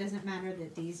doesn't matter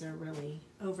that these are really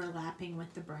overlapping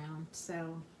with the brown,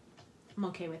 so I'm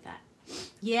okay with that.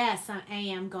 Yes, I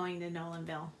am going to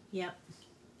Nolanville. Yep,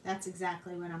 that's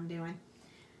exactly what I'm doing.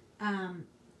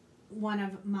 One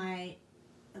of my,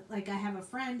 I have a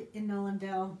friend in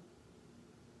Nolanville,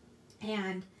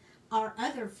 and our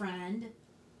other friend,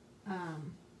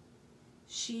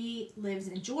 she lives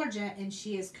in Georgia, and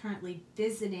she is currently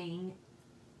visiting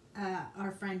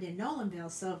our friend in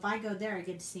Nolanville. So if I go there, I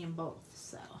get to see them both.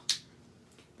 So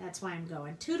that's why I'm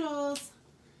going. Toodles.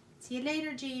 See you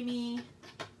later, Jamie.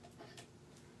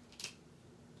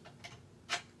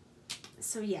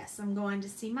 So yes, I'm going to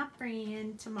see my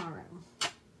friend tomorrow.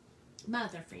 My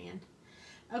other friend.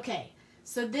 Okay.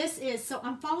 So this is, so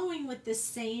I'm following with the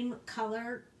same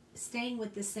color, staying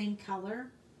with the same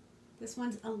color. This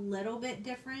one's a little bit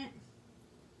different,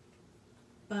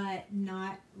 but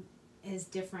not as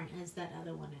different as that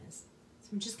other one is. So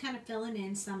I'm just kind of filling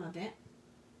in some of it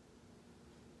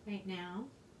right now.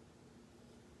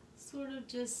 Sort of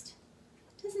just,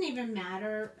 doesn't even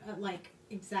matter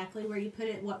exactly where you put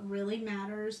it. What really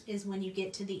matters is when you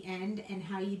get to the end and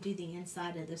how you do the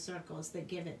inside of the circles that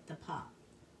give it the pop.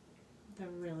 The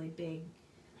really big,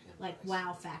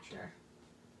 wow factor.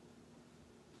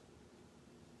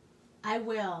 I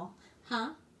will.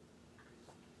 Huh?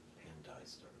 Pam Dye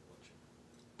started watching.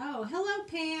 Oh, hello,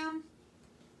 Pam.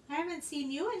 I haven't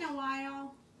seen you in a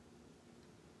while.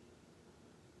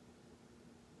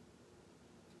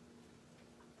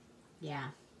 Yeah,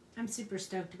 I'm super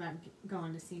stoked about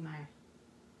going to see my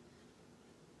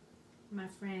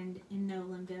friend in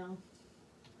Nolanville.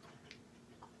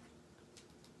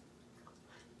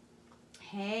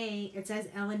 Hey, it says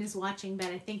Ellen is watching, but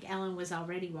I think Ellen was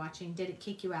already watching. Did it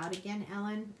kick you out again,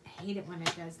 Ellen? I hate it when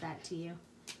it does that to you.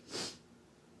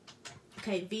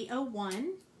 Okay,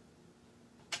 VO1.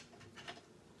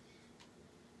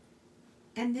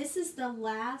 And this is the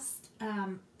last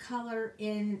color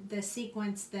in the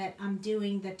sequence that I'm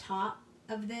doing the top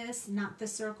of this. Not the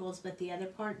circles, but the other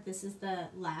part. This is the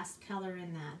last color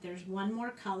in that. There's one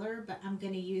more color, but I'm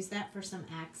going to use that for some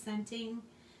accenting.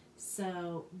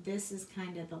 So this is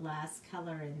kind of the last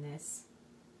color in this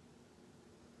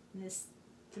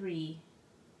 3-4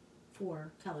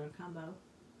 color combo.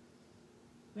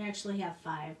 We actually have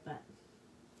 5, but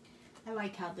I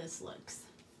like how this looks.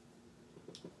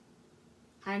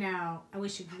 I know. I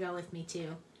wish you could go with me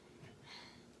too.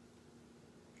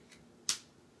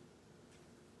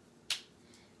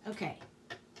 Okay.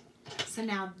 So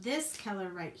now this color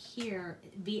right here,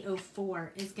 VO4,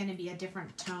 is going to be a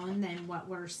different tone than what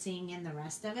we're seeing in the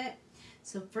rest of it.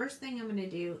 So first thing I'm going to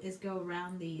do is go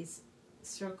around these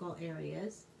circle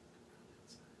areas.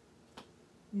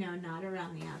 No, not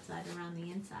around the outside, around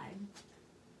the inside.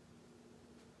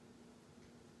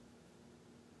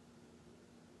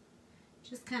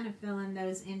 Just kind of filling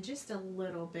those in just a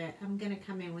little bit. I'm going to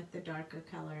come in with the darker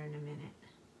color in a minute.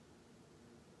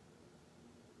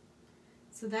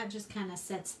 So that just kind of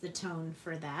sets the tone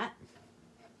for that.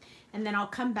 And then I'll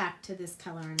come back to this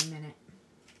color in a minute.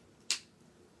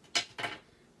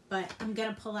 But I'm going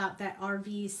to pull out that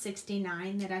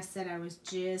RV69 that I said I was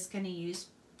just going to use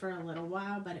for a little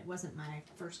while, but it wasn't my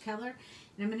first color.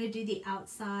 And I'm going to do the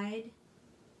outside.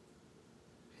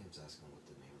 Pam's asking what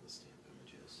the name of the stamp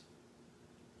image is.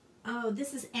 Oh,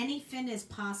 this is Any Fin is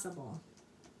Possible.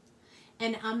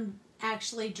 And I'm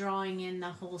actually drawing in the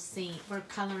whole scene, or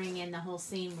coloring in the whole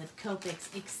scene with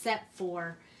Copics, except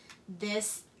for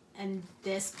this and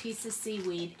this piece of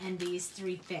seaweed and these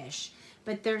 3 fish.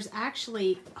 But there's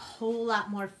actually a whole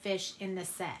lot more fish in the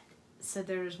set. So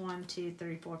there's 1, 2,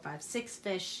 3, 4, 5, 6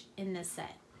 fish in the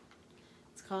set.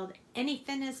 It's called Any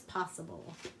Fin is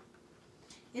Possible.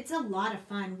 It's a lot of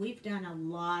fun. We've done a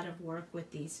lot of work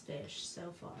with these fish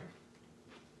so far.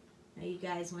 Now you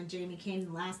guys, when Jamie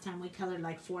came last time, we colored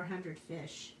like 400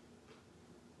 fish.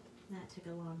 That took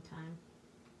a long time,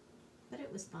 but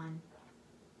it was fun.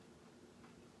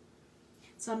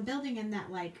 So I'm building in that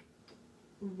like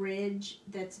ridge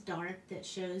that's dark that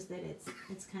shows that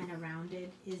it's kind of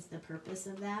rounded is the purpose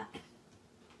of that.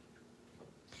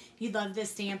 You love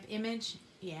this stamp image?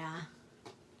 Yeah.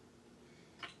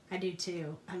 I do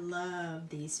too. I love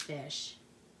these fish.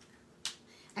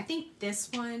 I think this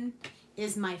one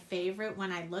is my favorite.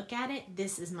 When I look at it,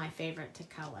 this is my favorite to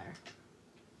color.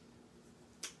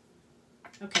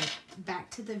 Okay,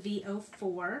 back to the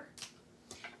VO4.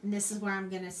 And this is where I'm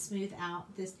going to smooth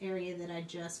out this area that I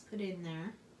just put in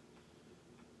there.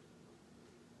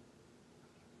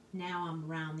 Now I'm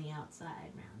round the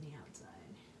outside, round the outside.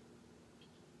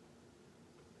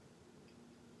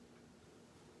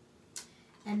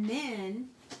 And then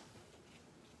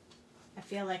I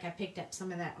feel like I picked up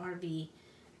some of that RV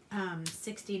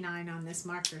 69 on this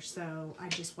marker, so I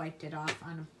just wiped it off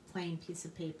on a plain piece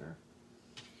of paper.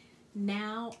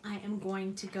 Now I am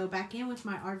going to go back in with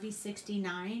my RV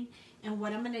 69, and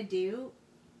what I'm going to do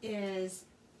is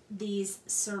these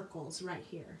circles right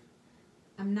here.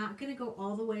 I'm not going to go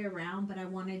all the way around, but I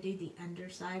want to do the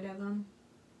underside of them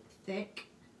thick.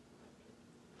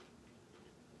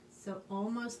 So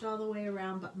almost all the way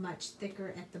around, but much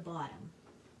thicker at the bottom.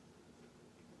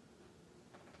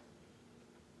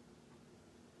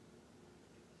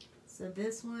 So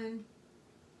this one,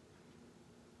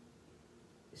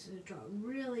 just going to draw a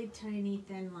really tiny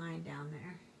thin line down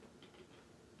there.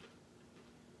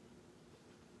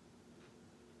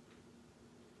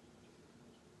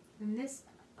 And this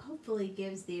hopefully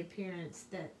gives the appearance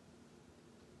that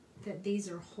these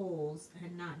are holes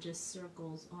and not just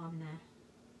circles on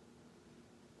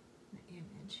the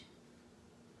image.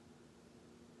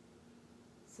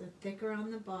 So thicker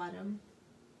on the bottom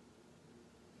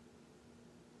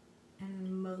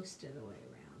and most of the way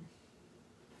around.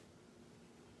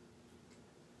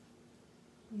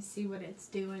 You see what it's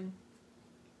doing?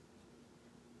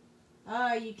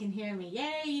 Oh, you can hear me.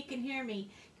 Yay, you can hear me.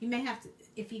 You may have to,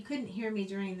 if you couldn't hear me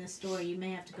during the story, you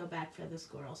may have to go back for the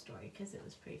squirrel story because it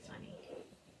was pretty funny.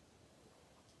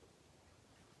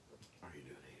 Are you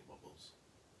doing any bubbles?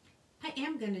 I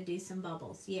am going to do some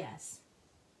bubbles, yes.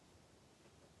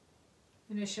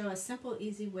 I'm going to show a simple,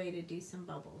 easy way to do some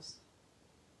bubbles.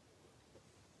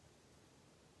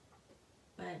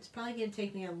 But it's probably going to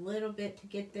take me a little bit to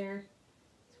get there.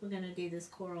 So we're going to do this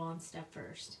coral on step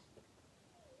first.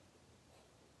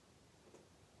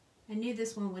 I knew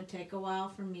this one would take a while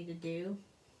for me to do.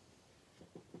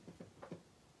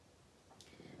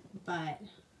 But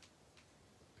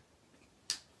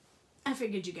I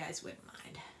figured you guys wouldn't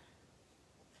mind.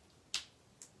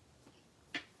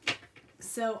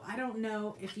 So I don't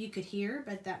know if you could hear,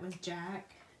 but that was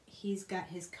Jack. He's got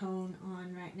his cone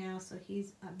on right now, so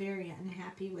he's very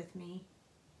unhappy with me.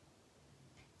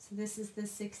 So this is the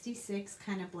 66,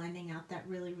 kind of blending out that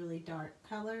really, really dark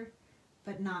color,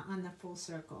 but not on the full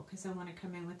circle because I want to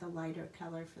come in with a lighter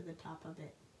color for the top of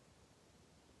it.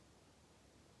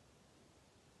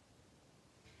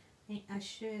 I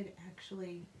should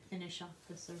actually finish off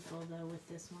the circle though with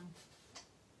this one.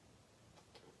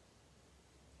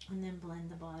 And then blend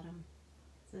the bottom.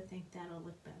 So I think that'll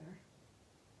look better.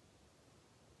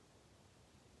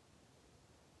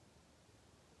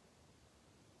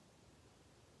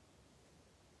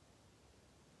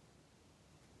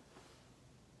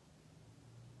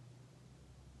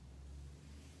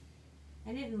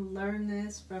 I didn't learn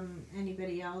this from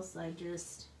anybody else. I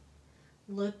just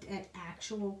looked at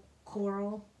actual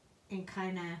coral and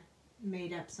kind of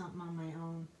made up something on my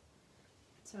own.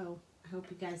 So I hope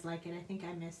you guys like it. I think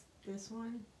I missed this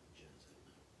one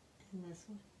and this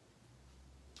one.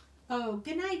 Oh,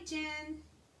 good night, Jen.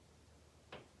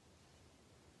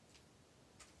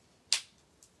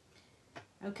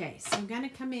 Okay, so I'm going to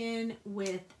come in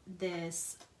with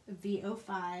this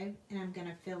VO5 and I'm going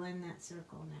to fill in that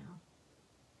circle now.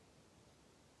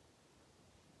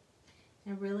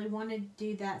 I really want to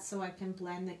do that so I can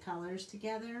blend the colors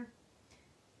together.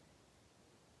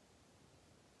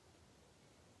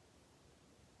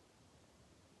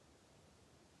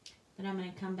 But I'm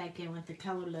going to come back in with the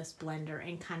colorless blender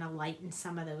and kind of lighten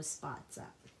some of those spots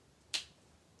up.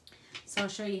 So I'll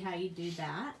show you how you do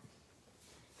that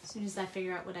as soon as I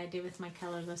figure out what I do with my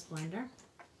colorless blender.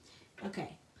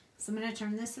 Okay, so I'm going to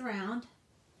turn this around,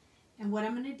 and what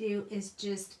I'm going to do is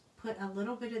just put a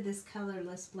little bit of this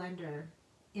colorless blender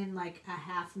in like a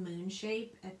half moon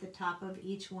shape at the top of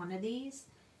each one of these,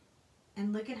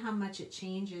 and look at how much it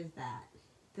changes that.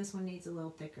 This one needs a little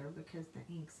thicker because the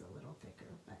ink's a little thicker,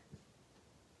 but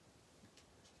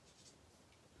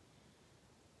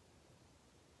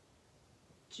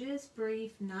just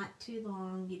brief, not too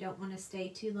long. You don't want to stay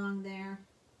too long there,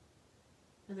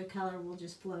 or the color will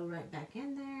just flow right back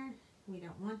in there. We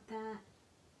don't want that.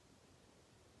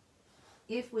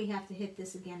 If we have to hit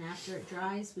this again after it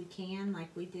dries, we can, like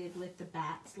we did with the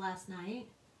bats last night.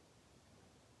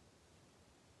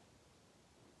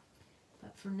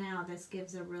 But for now, this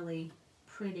gives a really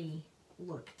pretty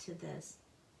look to this.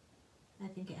 I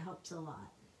think it helps a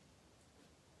lot.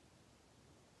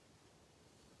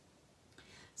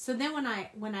 So then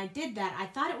when I did that, I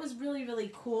thought it was really,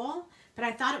 really cool, but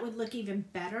I thought it would look even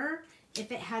better if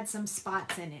it had some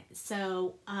spots in it.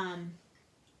 So,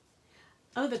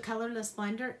 oh, the colorless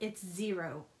blender, it's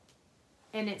 0.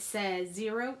 And it says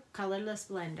 0 colorless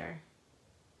blender.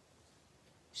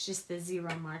 It's just the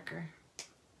 0 marker.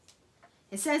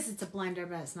 It says it's a blender,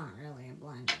 but it's not really a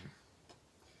blender.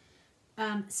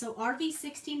 So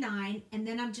RV69, and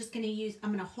then I'm just going to use,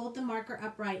 I'm going to hold the marker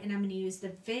upright, and I'm going to use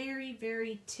the very,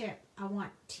 very tip. I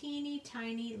want teeny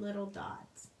tiny little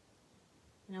dots.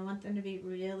 And I want them to be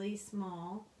really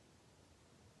small,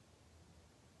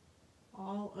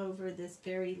 all over this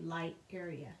very light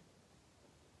area.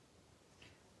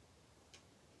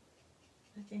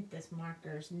 I think this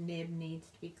marker's nib needs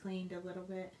to be cleaned a little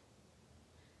bit.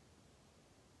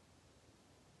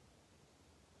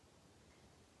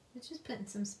 It's just putting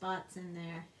some spots in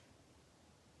there.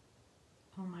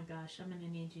 Oh my gosh, I'm going to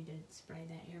need you to spray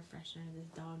that air freshener. This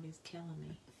dog is killing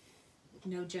me.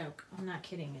 No joke. I'm not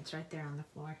kidding. It's right there on the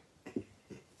floor.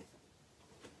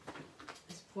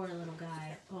 This poor little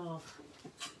guy. Oh.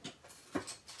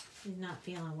 He's not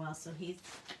feeling well, so he's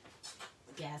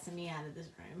gassing me out of this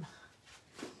room.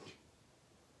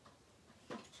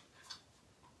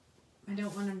 I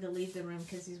don't want him to leave the room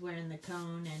because he's wearing the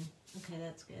cone, and okay,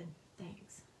 that's good.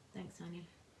 Thanks. Thanks, honey.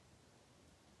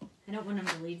 I don't want him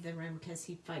to leave the room because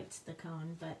he fights the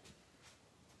cone, but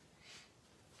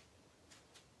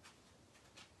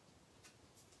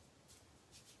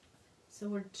so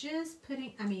we're just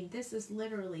putting, I mean, this is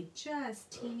literally just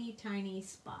teeny tiny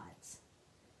spots,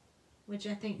 which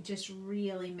I think just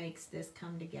really makes this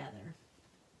come together.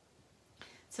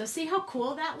 So see how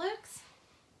cool that looks?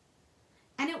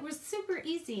 And it was super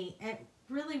easy. It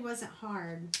really wasn't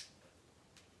hard.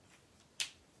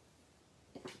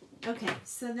 Okay,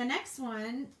 so the next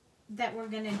one that we're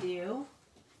going to do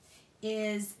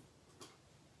is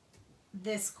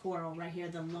this coral right here,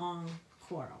 the long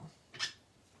coral.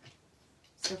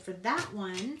 So for that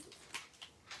one,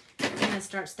 I'm going to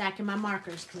start stacking my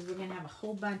markers because we're going to have a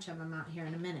whole bunch of them out here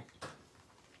in a minute.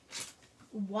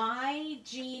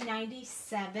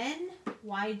 YG97,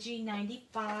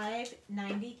 YG95,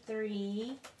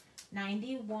 93,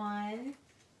 91,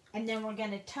 and then we're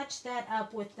going to touch that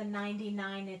up with the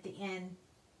 99 at the end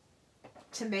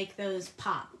to make those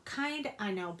pop.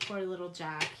 I know, poor little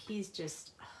Jack. He's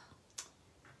just,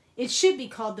 it should be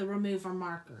called the remover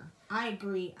marker. I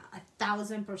agree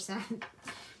 1000%.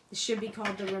 It should be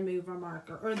called the remover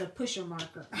marker or the pusher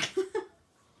marker.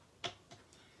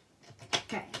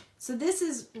 Okay, so this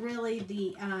is really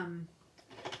the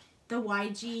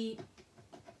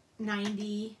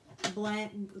YG90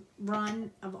 blend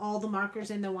run of all the markers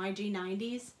in the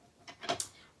YG90s.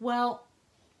 Well,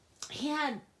 he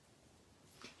had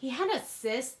a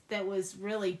cyst that was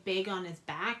really big on his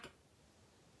back,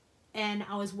 and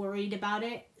I was worried about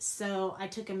it, so I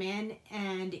took him in,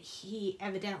 and he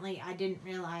evidently, I didn't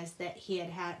realize that he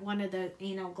had one of the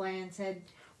anal glands had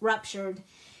ruptured,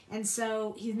 And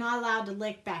so he's not allowed to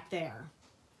lick back there.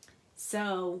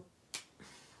 So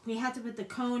we have to put the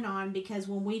cone on because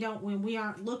when we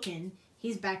aren't looking,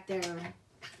 he's back there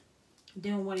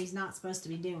doing what he's not supposed to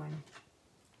be doing.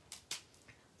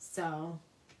 So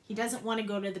he doesn't want to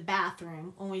go to the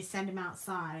bathroom when we send him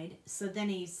outside. So then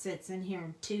he sits in here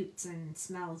and toots and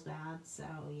smells bad. So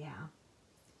yeah,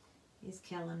 he's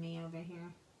killing me over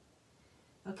here.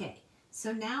 Okay,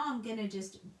 so now I'm gonna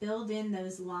just build in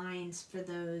those lines for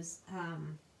those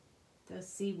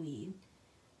seaweed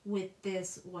with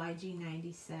this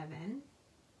YG97.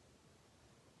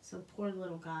 So poor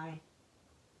little guy.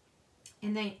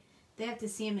 And they have to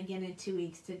see him again in 2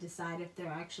 weeks to decide if they're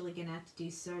actually going to have to do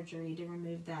surgery to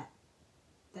remove that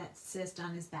cyst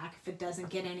on his back if it doesn't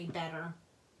get any better.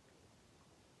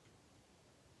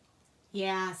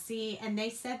 Yeah, see, and they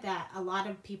said that a lot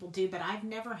of people do, but I've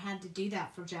never had to do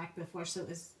that for Jack before, so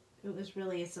it was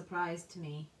really a surprise to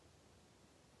me.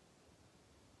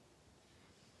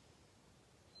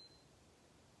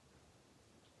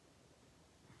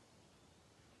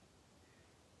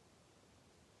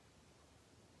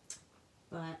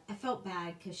 But I felt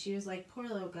bad because she was like, poor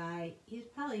little guy, he's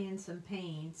probably in some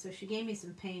pain. So she gave me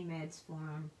some pain meds for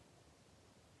him.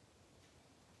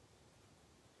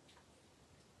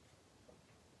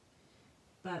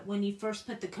 But when you first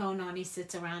put the cone on, he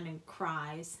sits around and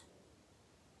cries.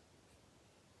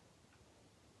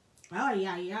 Oh,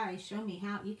 yeah, show me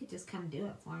how. You could just come do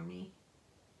it for me.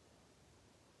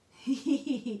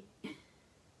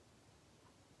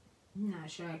 I'm not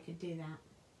sure I could do that.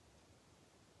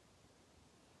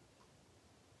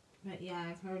 But yeah,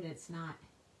 I've heard it's not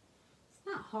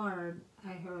hard,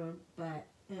 I heard, but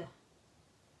ugh.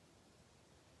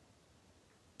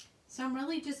 So I'm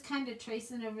really just kind of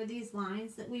tracing over these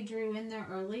lines that we drew in there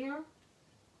earlier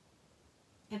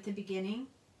at the beginning.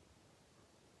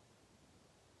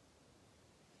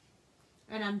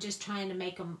 And I'm just trying to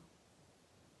make them,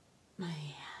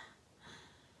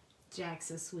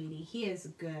 Jack's a sweetie. He is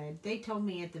good. They told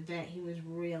me at the vet he was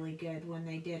really good when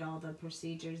they did all the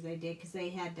procedures they did, because they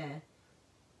had to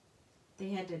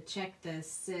check the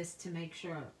cyst to make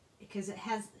sure, because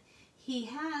he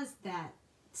has that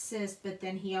cyst, but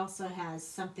then he also has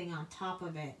something on top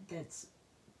of it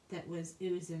that was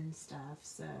oozing stuff.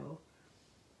 So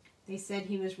they said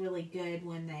he was really good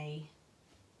when they,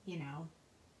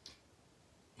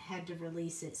 had to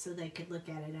release it so they could look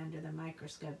at it under the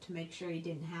microscope to make sure he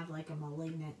didn't have like a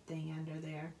malignant thing under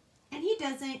there. And he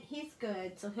doesn't. He's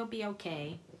good, so he'll be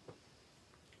okay.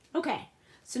 Okay,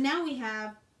 so now we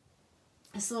have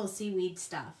this little seaweed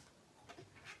stuff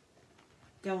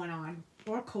going on,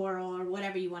 or coral, or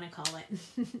whatever you want to call it.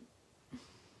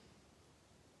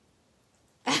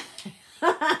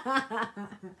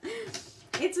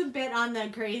 It's a bit on the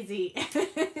crazy.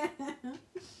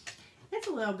 It's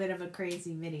a little bit of a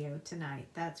crazy video tonight,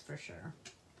 that's for sure.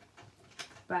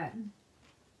 But,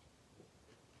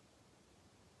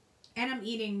 and I'm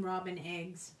eating robin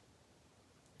eggs.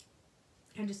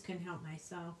 I just couldn't help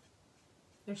myself.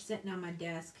 They're sitting on my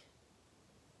desk.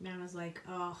 And I was like,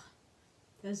 oh,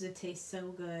 those would taste so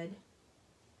good.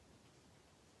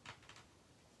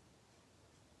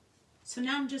 So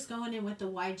now I'm just going in with the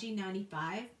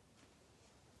YG95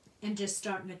 and just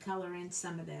starting to color in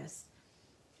some of this.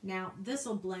 Now, this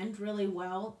will blend really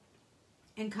well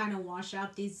and kind of wash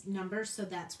out these numbers, so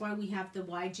that's why we have the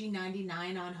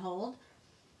YG99 on hold,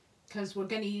 because we're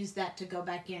going to use that to go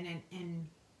back in and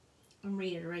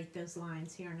reiterate those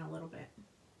lines here in a little bit.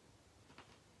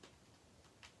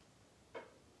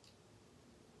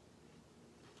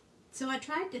 So I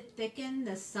tried to thicken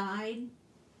the side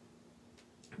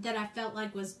that I felt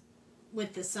like was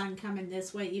with the sun coming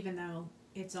this way, even though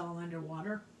it's all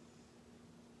underwater.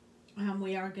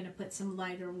 We are going to put some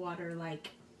lighter water,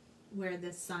 like where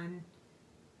the sun,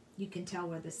 you can tell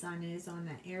where the sun is on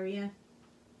that area.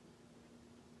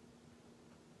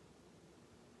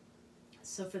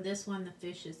 So for this one, the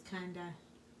fish is kind of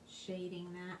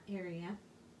shading that area.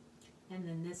 And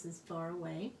then this is far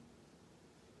away.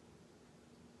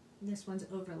 This one's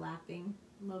overlapping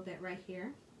a little bit right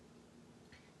here.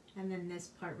 And then this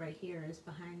part right here is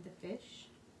behind the fish.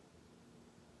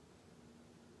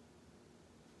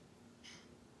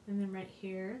 And then right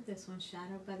here, this one's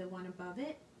shadowed by the one above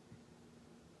it.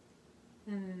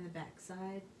 And then the back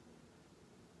side.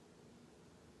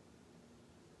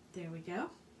 There we go.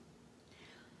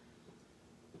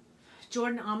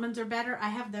 Jordan almonds are better. I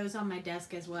have those on my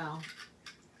desk as well.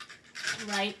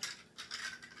 Right?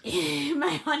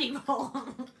 My honey bowl.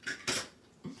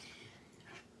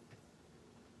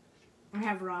 I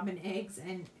have robin eggs,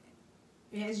 and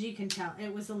as you can tell,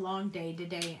 it was a long day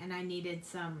today, and I needed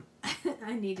some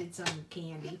I needed some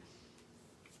candy.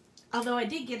 Although I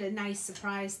did get a nice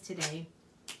surprise today.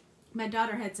 My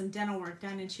daughter had some dental work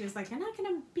done, and she was like, I'm not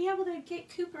going to be able to get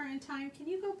Cooper in time. Can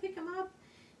you go pick him up?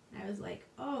 And I was like,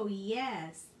 oh,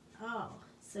 yes. Oh.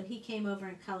 So he came over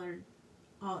and colored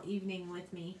all evening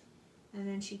with me. And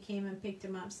then she came and picked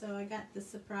him up. So I got the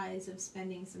surprise of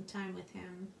spending some time with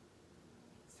him.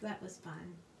 So that was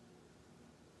fun.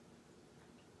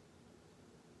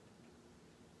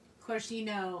 Of course, you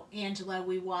know, Angela,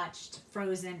 we watched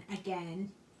Frozen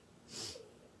again.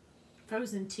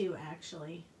 Frozen 2,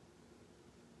 actually.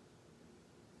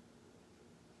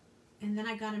 And then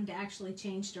I got him to actually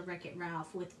change to Wreck-It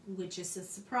Ralph, which is a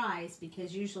surprise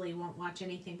because usually he won't watch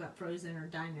anything but Frozen or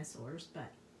dinosaurs.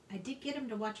 But I did get him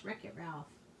to watch Wreck-It Ralph.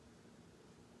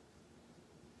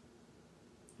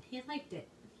 He liked it.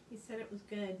 He said it was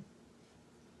good.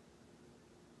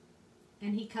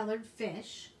 And he colored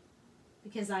fish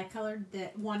because I colored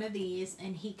one of these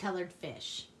and he colored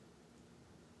fish.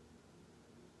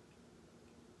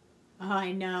 Oh,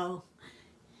 I know.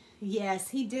 Yes,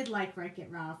 he did like Wreck-It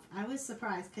Ralph. I was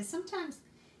surprised because sometimes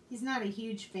he's not a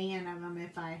huge fan of them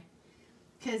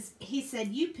because he said,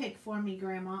 you pick for me,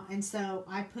 Grandma. And so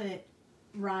I put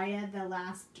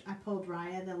I pulled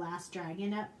Raya the Last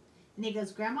Dragon up. And he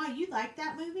goes, Grandma, you like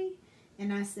that movie?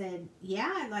 And I said,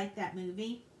 yeah, I like that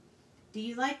movie. Do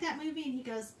you like that movie? And he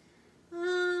goes,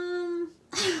 I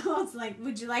was like,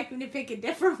 would you like me to pick a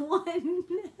different one?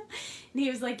 And he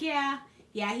was like, yeah.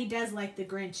 Yeah, he does like the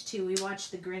Grinch, too. We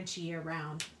watch the Grinch year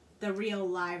round. The real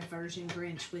live version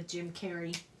Grinch with Jim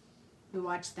Carrey. We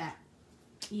watch that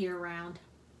year round.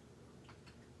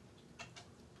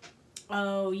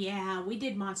 Oh, yeah. We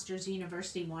did Monsters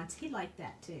University once. He liked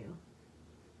that, too.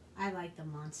 I like the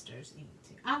Monsters,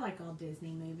 too. I like all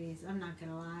Disney movies. I'm not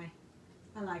going to lie.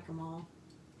 I like them all.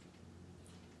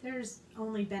 There's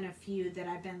only been a few that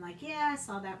I've been like, yeah, I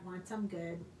saw that once. I'm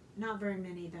good. Not very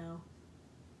many, though.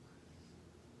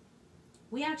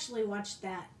 We actually watched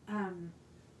that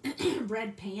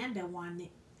Red Panda one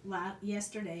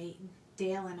yesterday.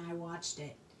 Dale and I watched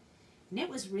it. And it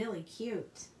was really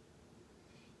cute.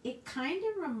 It kind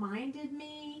of reminded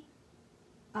me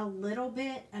a little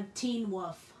bit of Teen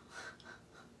Wolf.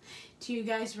 Do you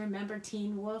guys remember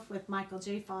Teen Wolf with Michael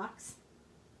J. Fox?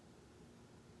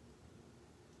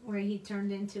 Where he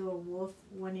turned into a wolf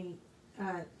when he,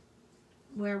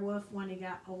 werewolf when he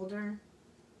got older.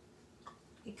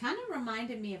 It kind of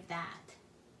reminded me of that.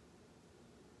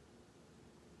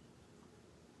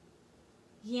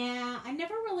 Yeah, I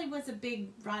never really was a big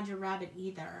Roger Rabbit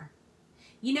either.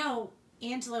 You know,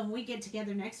 Angela, when we get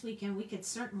together next weekend, we could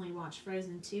certainly watch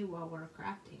Frozen 2 while we're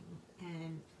crafting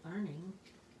and learning.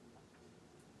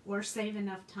 Or save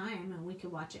enough time and we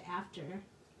could watch it after.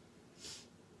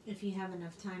 If you have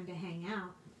enough time to hang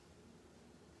out.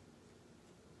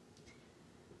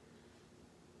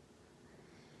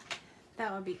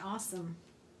 That would be awesome.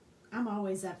 I'm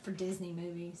always up for Disney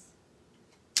movies.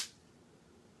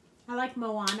 I like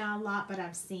Moana a lot, but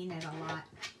I've seen it a lot.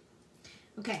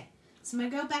 Okay, so I'm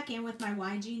going to go back in with my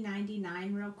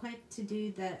YG99 real quick to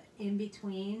do the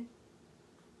in-between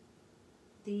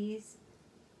these,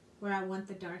 where I want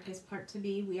the darkest part to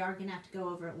be. We are going to have to go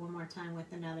over it one more time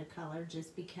with another color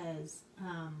just because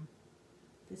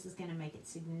this is going to make it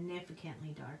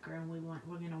significantly darker, and we're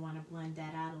going to want to blend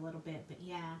that out a little bit. But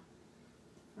yeah,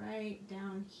 right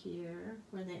down here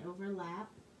where they overlap.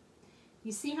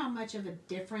 You see how much of a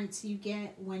difference you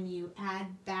get when you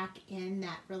add back in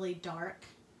that really dark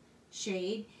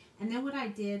shade. And then what I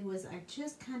did was I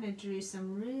just kind of drew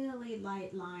some really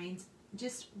light lines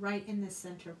just right in the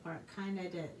center part, kind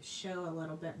of to show a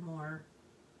little bit more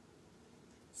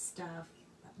stuff,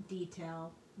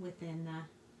 detail within the,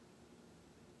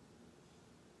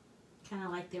 kind of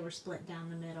like they were split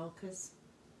down the middle, because,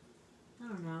 I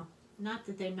don't know, not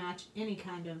that they match any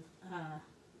kind of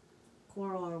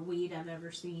coral or weed I've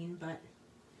ever seen, but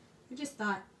I just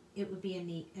thought it would be a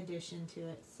neat addition to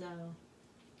it. So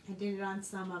I did it on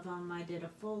some of them. I did a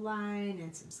full line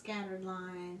and some scattered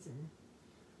lines, and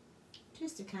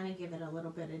just to kind of give it a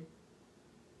little bit of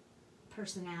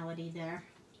personality there.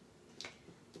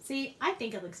 See, I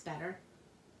think it looks better.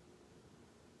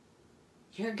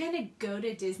 You're gonna go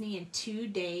to Disney in 2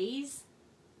 days?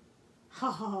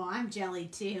 Oh, I'm jelly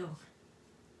too.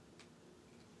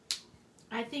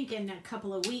 I think in a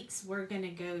couple of weeks we're going to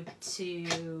go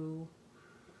to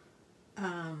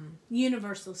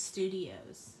Universal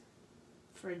Studios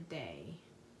for a day.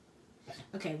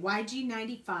 Okay,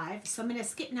 YG95. So I'm going to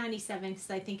skip 97 because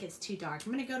I think it's too dark.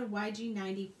 I'm going to go to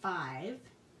YG95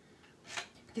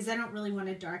 because I don't really want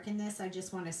to darken this. I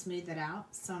just want to smooth it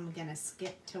out. So I'm going to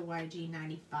skip to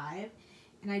YG95.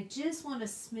 And I just want to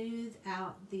smooth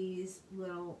out these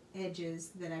little edges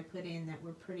that I put in that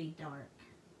were pretty dark.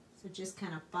 So just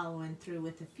kind of following through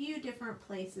with a few different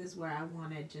places where I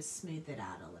want to just smooth it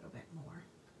out a little bit more.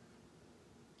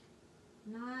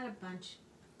 Not a bunch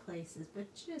of places,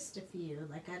 but just a few.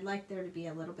 Like I'd like there to be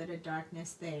a little bit of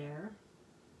darkness there.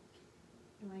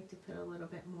 I like to put a little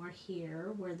bit more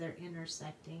here where they're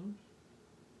intersecting.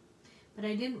 But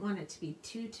I didn't want it to be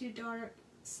too dark,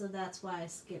 so that's why I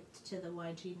skipped to the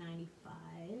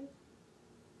YG95.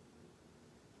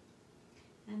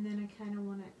 And then I kind of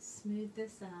want to smooth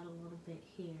this out a little bit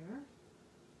here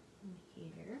and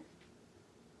here.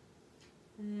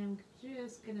 And then I'm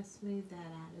just going to smooth that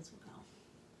out as well.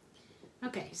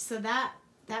 Okay, so that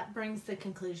brings the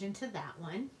conclusion to that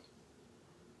one.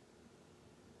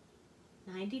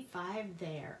 95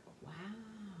 there. Wow.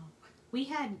 We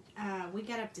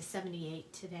got up to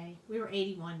 78 today. We were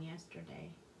 81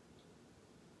 yesterday.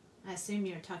 I assume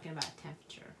you're talking about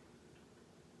temperature.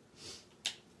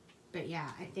 But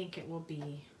yeah, I think it will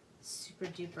be super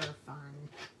duper fun.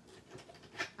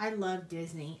 I love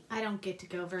Disney. I don't get to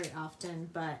go very often,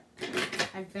 but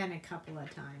I've been a couple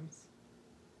of times.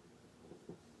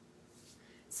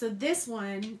 So this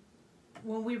one,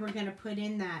 when we were going to put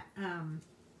in that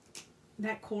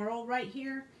that coral right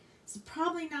here, it's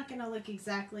probably not going to look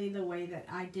exactly the way that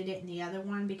I did it in the other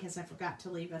one because I forgot to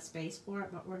leave a space for it,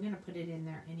 but we're going to put it in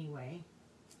there anyway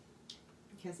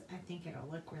because I think it'll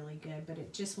look really good, but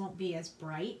it just won't be as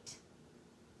bright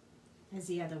as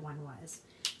the other one was.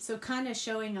 So kind of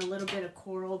showing a little bit of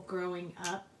coral growing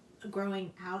out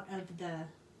of the,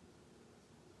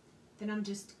 then I'm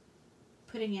just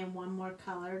putting in one more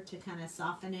color to kind of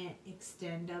soften it,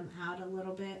 extend them out a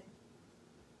little bit.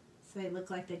 So they look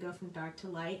like they go from dark to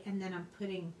light. And then I'm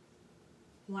putting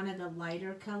one of the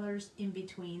lighter colors in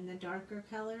between the darker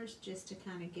colors just to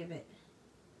kind of give it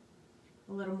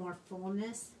a little more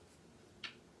fullness.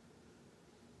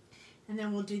 And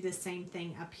then we'll do the same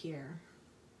thing up here.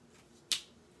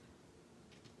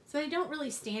 So they don't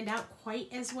really stand out quite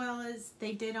as well as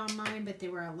they did on mine, but they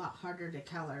were a lot harder to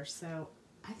color. So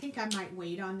I think I might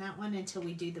wait on that one until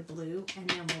we do the blue, and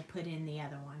then we'll put in the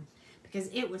other one. Because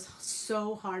it was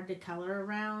so hard to color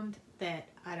around that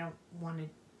I don't want to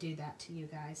do that to you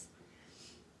guys.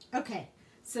 Okay,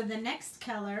 so the next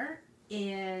color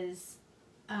is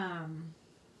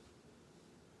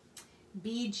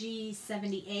BG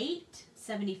 78,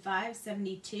 75,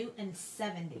 72, and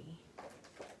 70.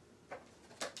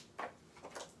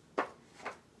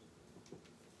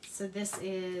 So this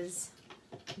is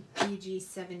BG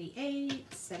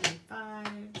 78, 75,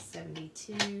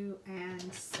 72,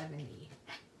 and 70.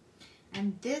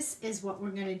 And this is what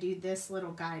we're going to do this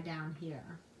little guy down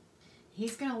here.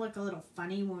 He's going to look a little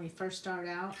funny when we first start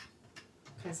out.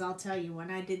 Because I'll tell you, when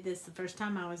I did this the first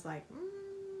time, I was like,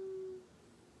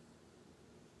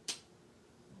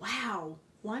 wow,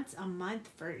 once a month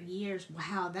for years.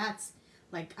 Wow, that's,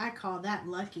 like, I call that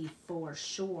lucky for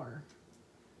sure.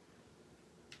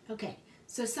 Okay,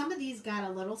 so some of these got a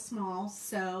little small,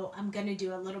 so I'm going to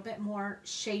do a little bit more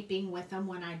shaping with them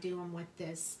when I do them with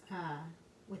this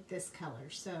color.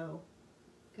 So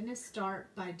I'm going to start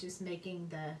by just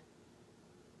making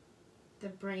the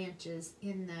branches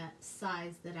in the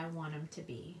size that I want them to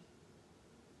be.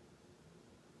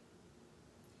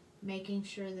 Making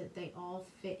sure that they all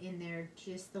fit in there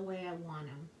just the way I want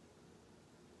them.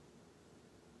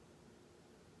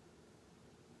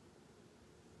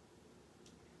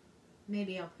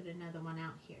 Maybe I'll put another one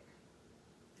out here.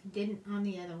 I didn't on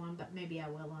the other one, but maybe I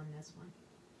will on this one.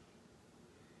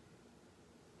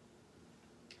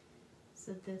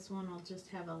 So this one will just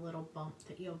have a little bump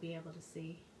that you'll be able to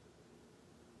see.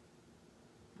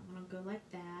 I'm going to go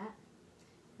like that.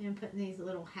 And I'm putting these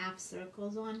little half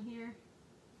circles on here.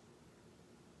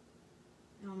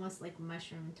 Almost like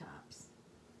mushroom tops.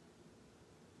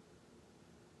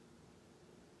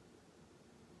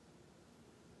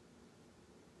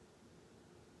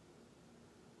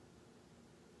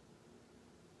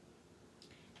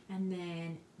 And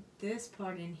then this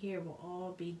part in here will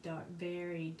all be dark,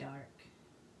 very dark.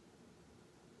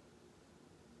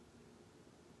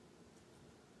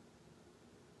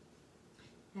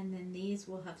 And then these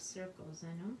will have circles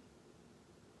in them.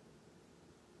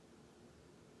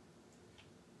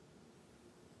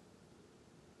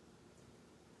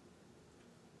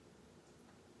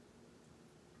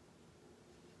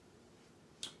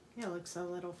 It looks a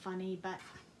little funny, but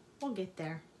we'll get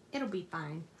there. It'll be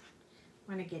fine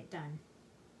when I get done.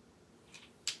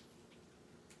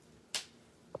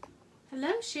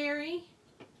 Hello, Sherry.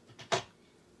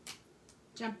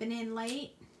 Jumping in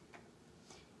late.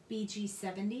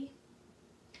 BG70.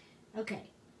 Okay,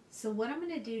 so what I'm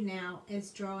going to do now is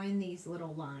draw in these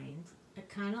little lines. I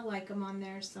kind of like them on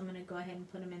there, so I'm going to go ahead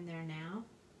and put them in there now.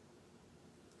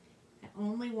 I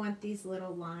only want these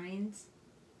little lines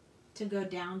to go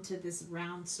down to this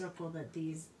round circle that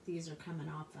these are coming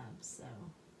off of, so.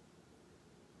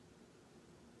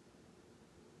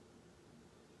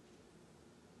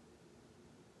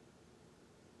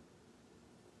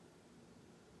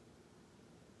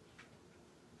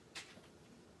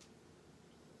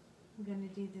 I'm going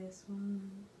to do this one.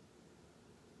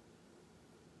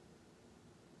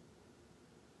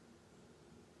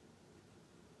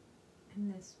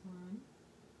 And this one.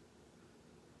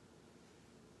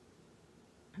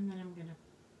 And then I'm going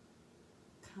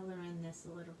to color in this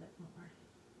a little bit more.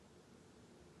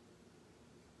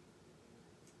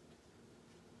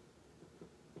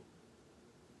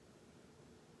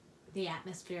 The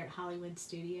atmosphere at Hollywood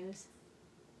Studios.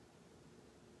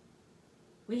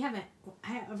 I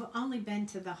have only been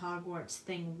to the Hogwarts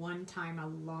thing one time a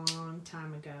long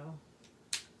time ago.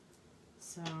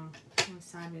 So I'm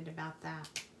excited about that.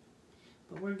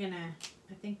 But I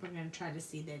think we're gonna try to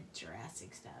see the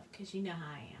Jurassic stuff, because you know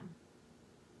how I am.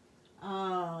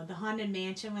 Oh, the Haunted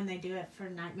Mansion when they do it for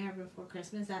Nightmare Before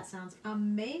Christmas, that sounds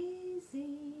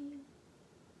amazing.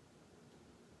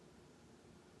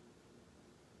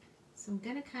 So I'm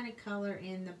gonna kind of color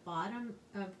in the bottom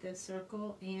of the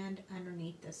circle and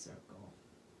underneath the circle.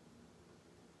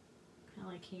 Kind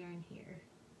of like here and here.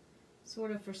 Sort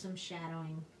of for some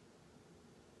shadowing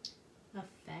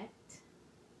effect.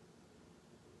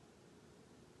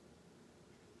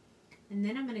 And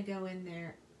then I'm going to go in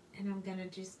there and I'm going to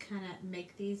just kind of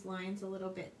make these lines a little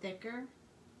bit thicker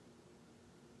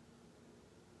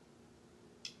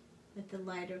with the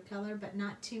lighter color, but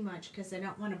not too much because I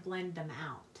don't want to blend them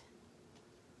out.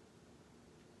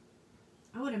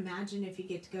 I would imagine if you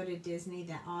get to go to Disney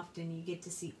that often, you get to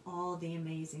see all the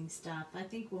amazing stuff. I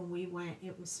think when we went,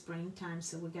 it was springtime,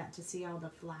 so we got to see all the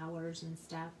flowers and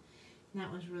stuff. And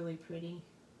that was really pretty.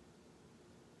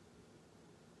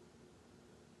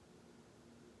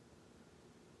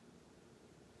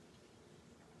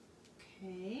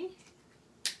 Okay.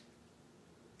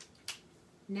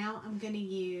 Now I'm going to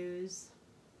use,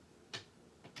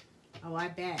 oh, I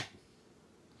bet.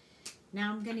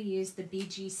 Now I'm going to use the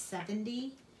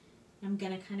BG70. I'm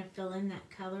going to kind of fill in that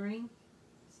coloring.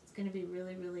 It's going to be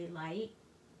really, really light.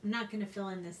 I'm not going to fill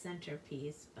in the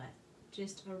centerpiece, but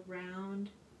just around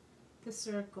the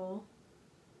circle.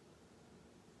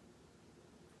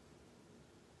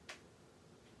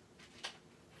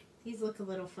 These look a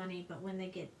little funny, but when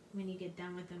you get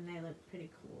done with them, they look pretty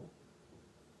cool.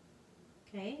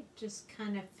 Okay, just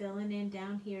kind of filling in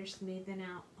down here, smoothing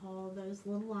out all those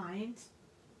little lines.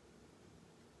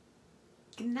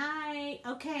 Good night.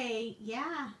 Okay,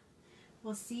 yeah.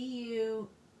 We'll see you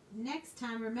next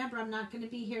time. Remember, I'm not going to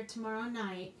be here tomorrow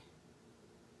night.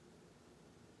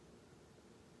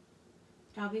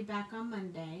 I'll be back on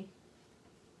Monday.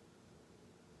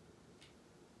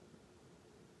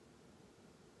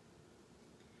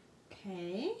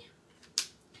 Okay.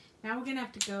 Now we're going to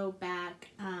have to go back.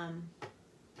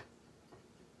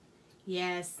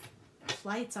 Yes,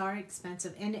 flights are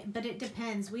expensive, but it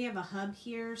depends. We have a hub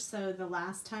here, so the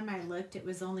last time I looked, it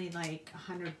was only like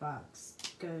 $100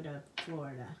 to go to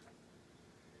Florida.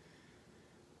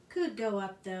 Could go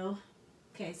up though.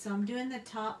 Okay, so I'm doing the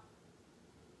top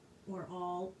or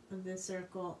all of the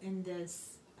circle in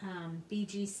this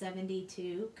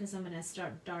BG72 because I'm going to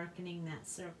start darkening that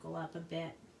circle up a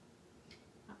bit.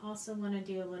 I also want to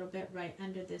do a little bit right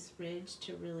under this ridge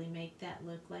to really make that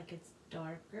look like it's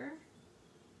darker.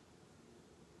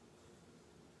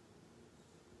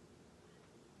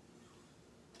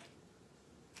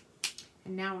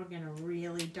 And now we're going to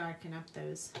really darken up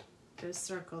those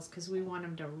circles because we want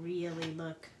them to really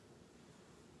look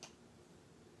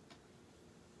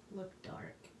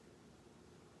dark.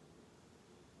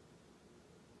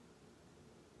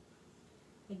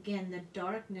 Again, the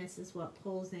darkness is what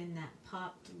pulls in that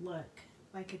popped look,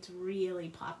 like it's really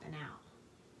popping out.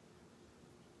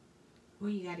 Well,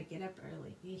 you got to get up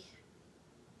early. Eesh.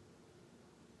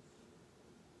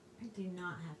 I do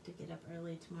not have to get up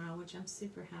early tomorrow, which I'm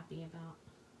super happy about.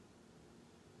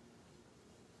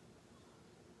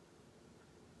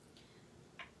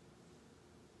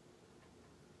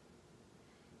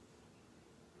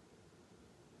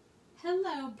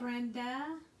 Hello,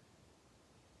 Brenda.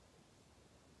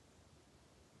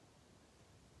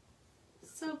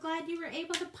 So glad you were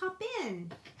able to pop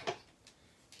in.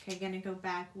 Okay, gonna go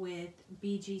back with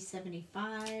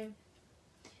BG75.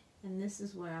 And this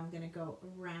is where I'm going to go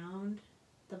around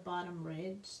the bottom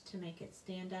ridge to make it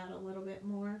stand out a little bit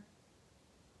more.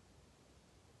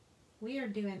 We are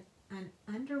doing an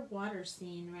underwater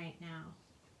scene right now.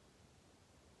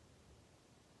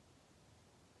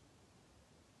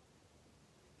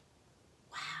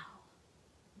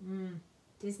 Wow.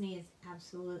 Disney is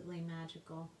absolutely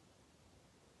magical.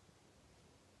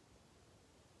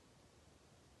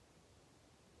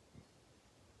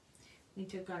 We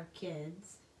took our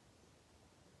kids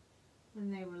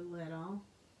when they were little,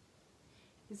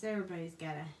 because everybody's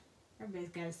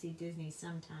gotta see Disney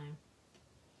sometime.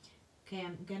 Okay,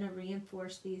 I'm gonna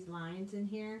reinforce these lines in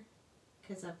here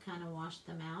because I've kind of washed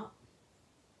them out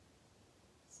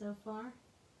so far.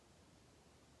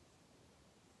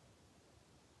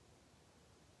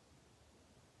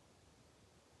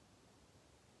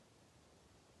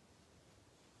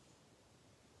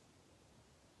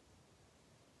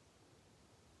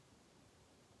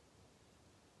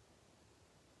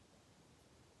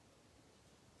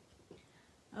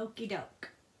 Okie doke.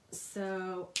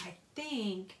 So I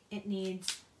think it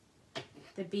needs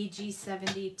the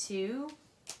BG72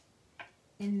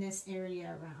 in this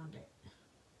area around it,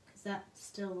 because that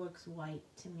still looks white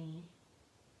to me.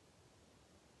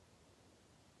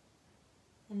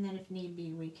 And then if need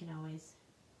be, we can always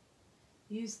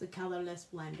use the colorless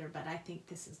blender, but I think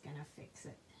this is going to fix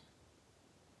it.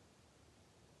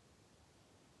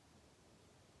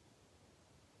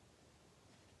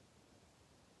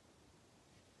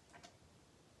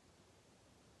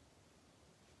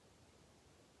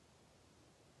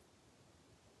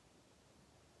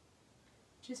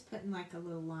 Just putting like a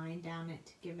little line down it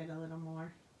to give it a little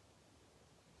more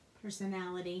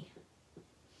personality.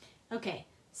 Okay,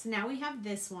 so now we have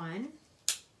this one.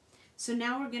 So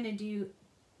now we're going to do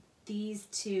these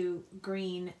two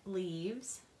green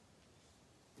leaves.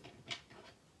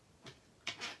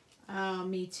 Oh,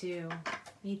 me too.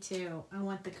 Me too. I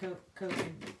want the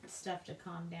COVID stuff to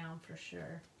calm down for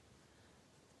sure.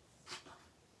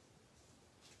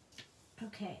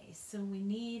 Okay, so we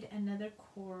need another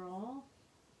coral.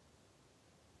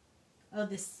 Oh,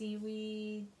 the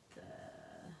seaweed.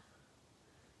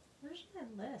 Where's my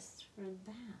list for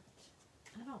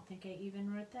that? I don't think I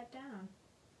even wrote that down.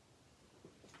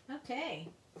 Okay.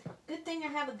 Good thing I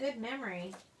have a good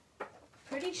memory.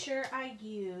 Pretty sure I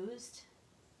used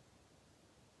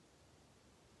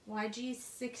YG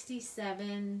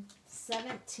 67,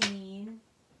 17.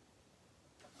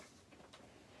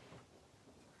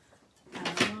 Oh,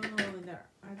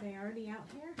 are they already out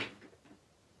here?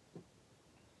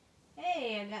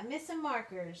 Hey, I got missing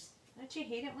markers. Don't you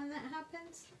hate it when that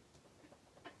happens?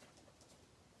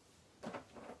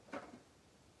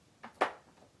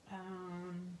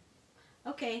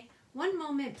 Okay, one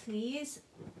moment please.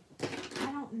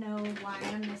 I don't know why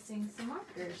I'm missing some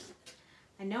markers.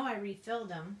 I know I refilled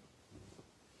them.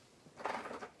 Oh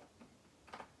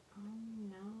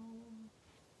no.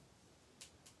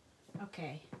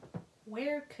 Okay,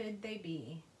 where could they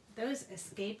be? Those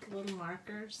escaped little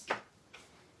markers.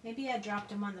 Maybe I dropped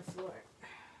them on the floor.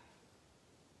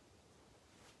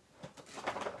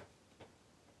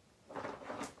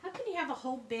 How can you have a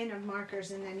whole bin of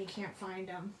markers and then you can't find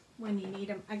them when you need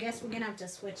them? I guess we're going to have to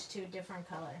switch to a different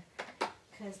color,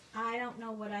 because I don't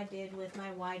know what I did with my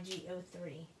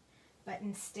YG03. But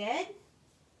instead,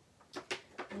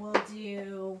 we'll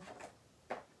do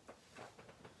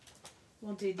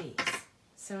these.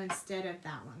 So instead of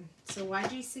that one. So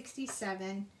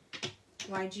YG67,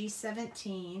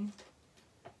 YG17,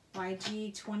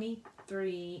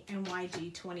 YG23, and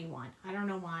YG21. I don't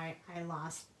know why I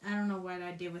lost. I don't know what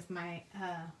I did with my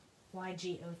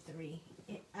YG03.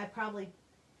 I probably...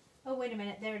 Oh, wait a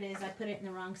minute. There it is. I put it in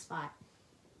the wrong spot.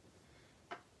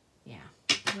 Yeah.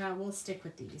 Well, we'll stick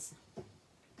with these.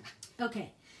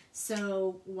 Okay.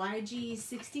 So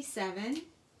YG67.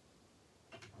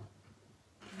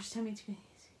 First time he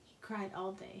cried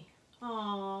all day.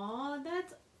 Aww,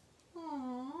 that's...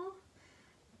 Aww.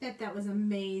 Bet that was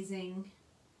amazing.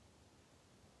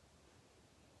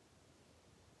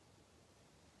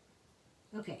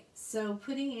 Okay, so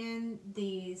putting in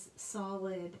these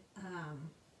solid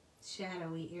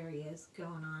shadowy areas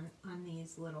going on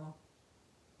these little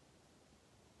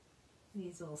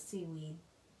seaweed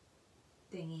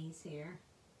thingies here.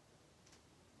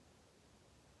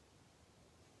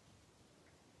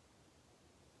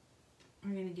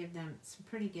 We're going to give them some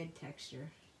pretty good texture.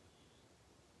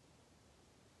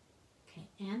 Okay,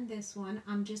 and this one,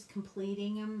 I'm just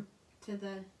completing them to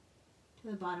the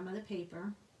bottom of the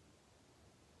paper.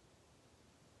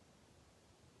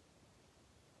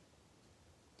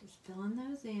 Just filling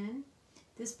those in.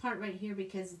 This part right here,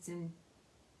 because it's in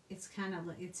it's kind of,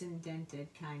 it's indented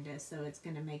kind of, so it's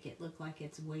going to make it look like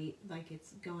it's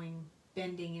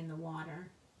bending in the water.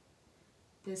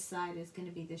 This side is going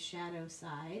to be the shadow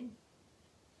side.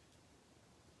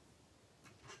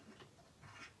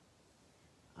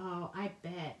 Oh, I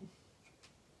bet.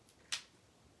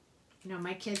 You know,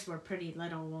 my kids were pretty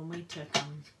little when we took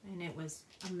them, and it was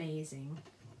amazing.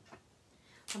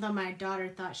 Although my daughter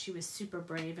thought she was super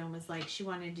brave and was like, she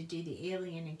wanted to do the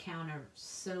alien encounter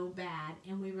so bad.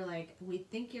 And we were like, we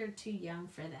think you're too young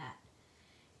for that.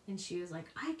 And she was like,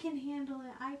 I can handle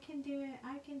it. I can do it.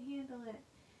 I can handle it.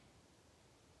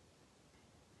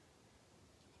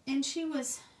 And she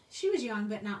was young,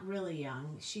 but not really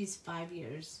young. She's 5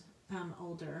 years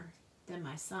older than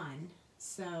my son.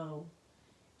 So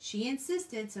she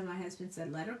insisted. So my husband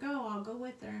said, let her go. I'll go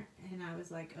with her. And I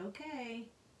was like, okay.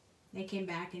 They came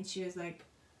back and she was like,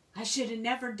 I should have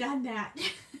never done that.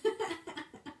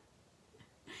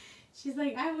 She's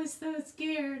like, I was so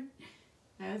scared.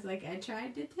 I was like, I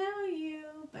tried to tell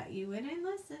you, but you wouldn't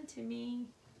listen to me.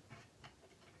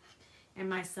 And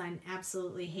my son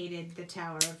absolutely hated the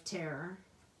Tower of Terror.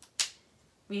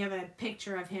 We have a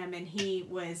picture of him and he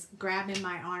was grabbing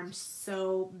my arm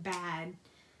so bad.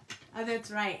 Oh,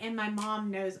 that's right. And my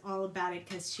mom knows all about it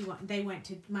because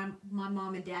my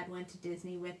mom and dad went to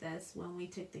Disney with us when we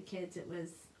took the kids. It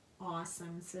was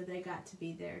awesome. So they got to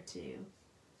be there too.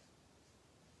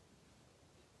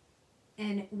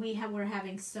 And we're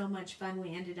having so much fun.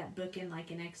 We ended up booking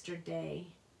like an extra day.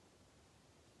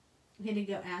 We had to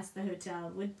go ask the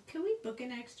hotel, could we book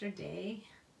an extra day?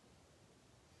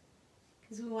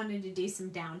 Because we wanted to do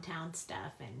some downtown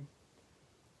stuff. And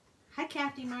hi,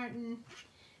 Kathy Martin.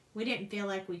 We didn't feel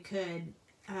like we could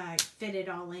fit it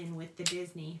all in with the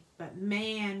Disney. But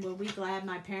man, were we glad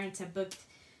my parents had booked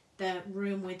the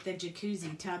room with the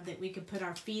jacuzzi tub that we could put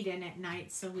our feet in at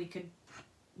night so we could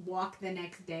walk the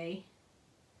next day.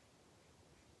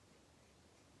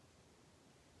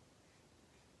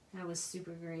 That was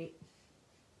super great.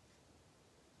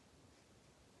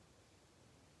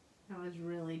 That was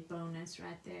really bonus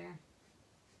right there.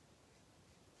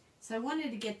 So I wanted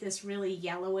to get this really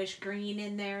yellowish green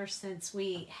in there since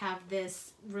we have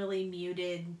this really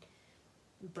muted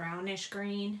brownish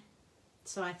green.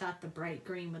 So I thought the bright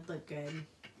green would look good.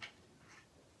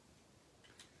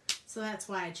 So that's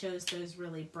why I chose those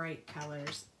really bright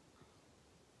colors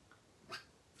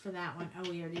for that one. Oh,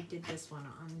 we already did this one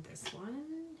on this one.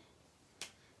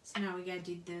 So now we got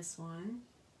to do this one.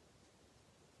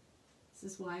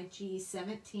 This is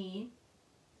YG17.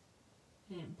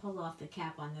 I didn't pull off the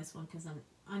cap on this one because I'm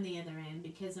on the other end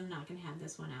because I'm not going to have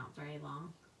this one out very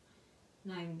long.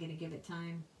 I'm not even going to give it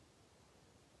time.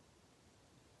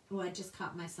 Oh, I just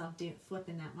caught myself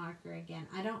flipping that marker again.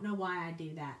 I don't know why I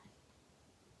do that.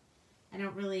 I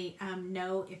don't really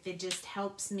know if it just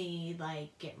helps me like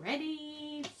get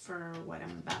ready for what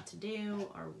I'm about to do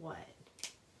or what.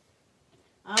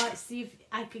 Oh, see if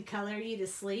I could color you to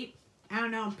sleep. I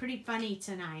don't know, I'm pretty funny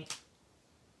tonight.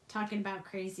 Talking about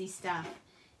crazy stuff.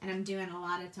 And I'm doing a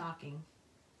lot of talking.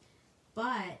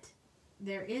 But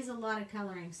there is a lot of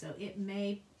coloring, so it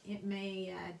may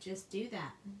just do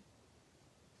that.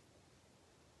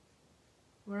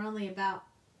 We're only about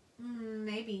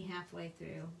maybe halfway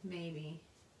through, maybe.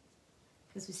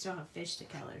 Because we still have fish to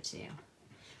color too.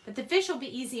 But the fish will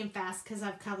be easy and fast because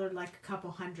I've colored like a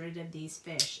couple hundred of these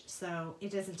fish. So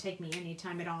it doesn't take me any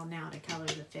time at all now to color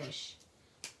the fish.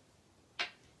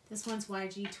 This one's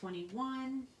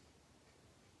YG21.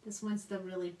 This one's the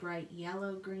really bright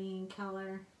yellow-green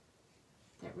color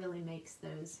that really makes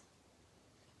those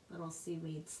little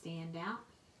seaweeds stand out.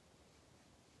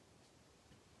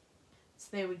 So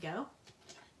there we go.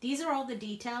 These are all the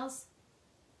details.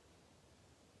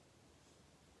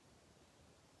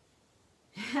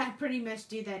 I pretty much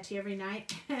do that to you every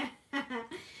night.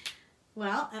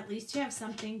 Well, at least you have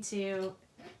something to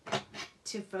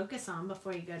focus on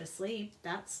before you go to sleep.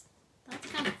 That's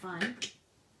kind of fun.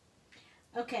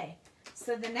 Okay,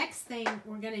 so the next thing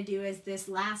we're going to do is this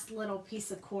last little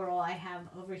piece of coral I have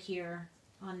over here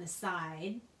on the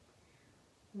side,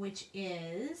 which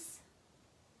is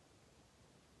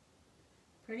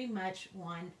pretty much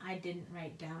one I didn't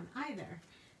write down either.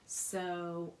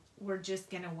 So we're just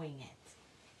going to wing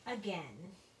it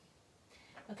again.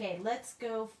 Okay, let's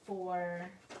go for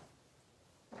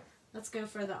the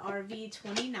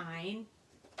RV29,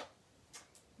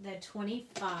 the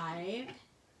 25,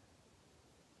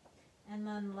 and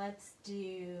then let's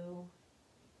do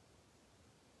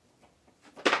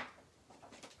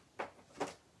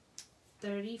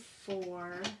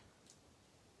 34,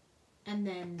 and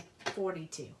then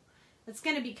 42. It's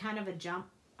going to be kind of a jump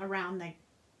around the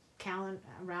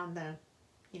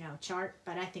chart,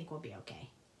 but I think we'll be okay.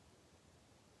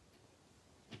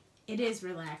 It is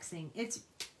relaxing.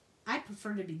 I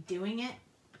prefer to be doing it,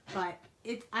 but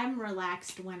I'm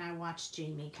relaxed when I watch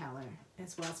Jamie color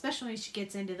as well, especially when she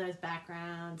gets into those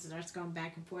backgrounds and starts going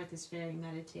back and forth. It's very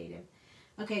meditative.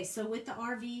 Okay, so with the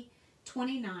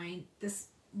RV29, this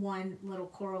one little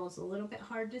coral is a little bit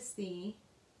hard to see,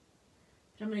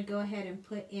 but I'm going to go ahead and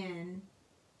put in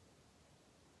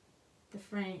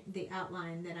the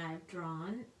outline that I've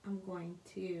drawn. I'm going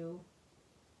to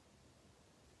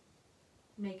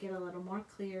make it a little more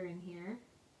clear in here.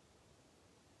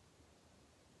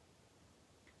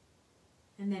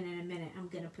 And then in a minute, I'm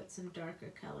going to put some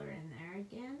darker color in there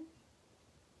again.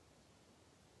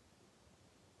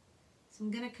 So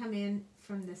I'm going to come in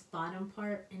from this bottom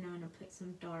part and I'm going to put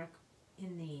some dark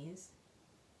in these.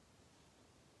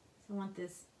 So I want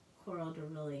this coral to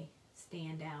really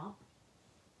stand out.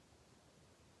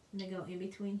 I'm going to go in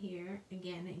between here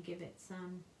again and give it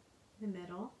some in the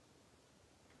middle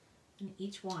in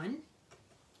each one.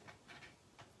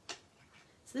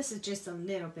 So this is just a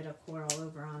little bit of coral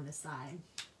over on the side.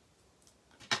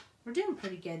 We're doing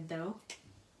pretty good though.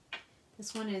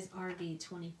 This one is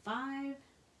RV25.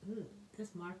 Ooh,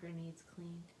 this marker needs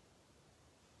cleaned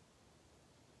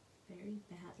very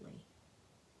badly.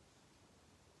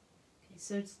 Okay,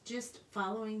 so it's just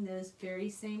following those very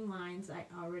same lines I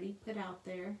already put out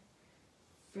there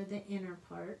for the inner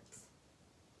parts.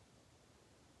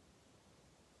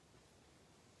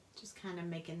 Just kind of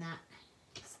making that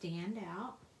stand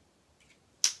out.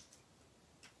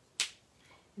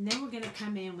 And then we're going to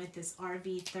come in with this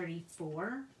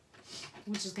RV34,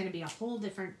 which is going to be a whole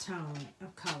different tone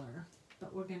of color,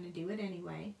 but we're going to do it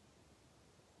anyway.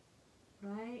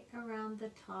 Right around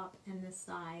the top and the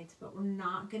sides, but we're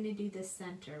not going to do the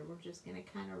center. We're just going to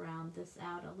kind of round this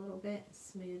out a little bit,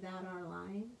 smooth out our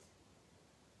lines.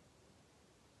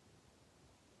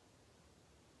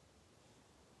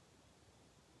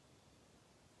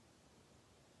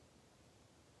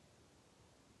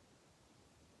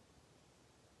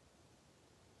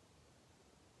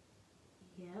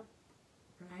 Yep,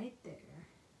 right there.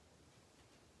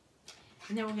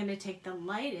 And then we're going to take the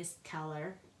lightest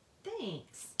color.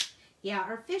 Thanks. Yeah,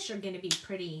 our fish are going to be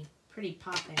pretty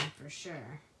popping for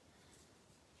sure,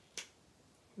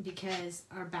 because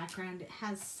our background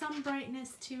has some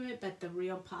brightness to it, but the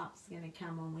real pop's going to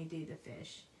come when we do the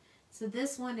fish. So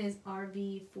this one is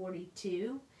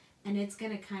RV42, and it's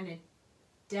going to kind of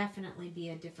definitely be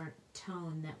a different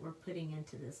tone that we're putting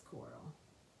into this coral.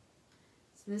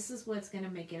 So this is what's going to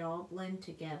make it all blend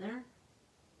together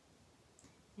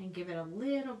and give it a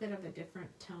little bit of a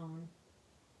different tone.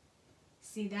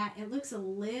 See that? It looks a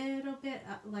little bit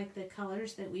like the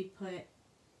colors that we put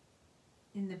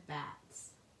in the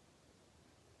bats.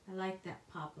 I like that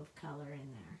pop of color in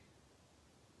there.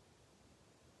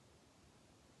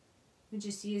 We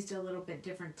just used a little bit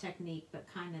different technique, but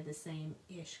kind of the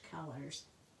same-ish colors.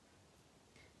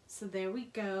 So there we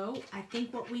go. I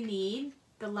think what we need,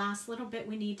 the last little bit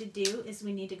we need to do is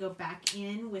we need to go back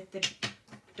in with the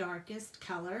darkest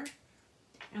color,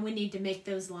 and we need to make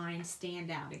those lines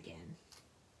stand out again.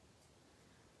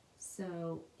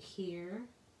 So here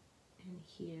and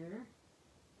here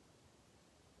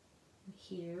and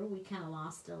here, we kind of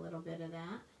lost a little bit of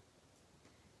that.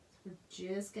 So we're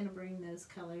just going to bring those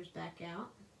colors back out.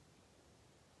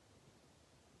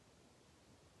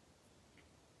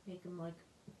 Make them look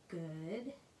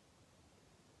good,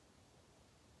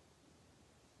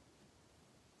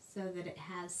 so that it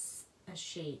has a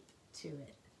shape to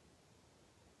it.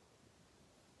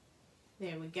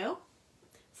 There we go.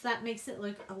 So that makes it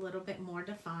look a little bit more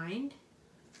defined.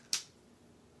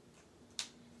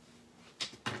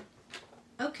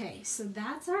 Okay, so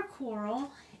that's our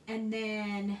coral. And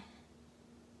then,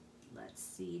 let's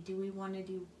see, do we want to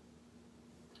do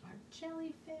our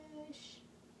jellyfish,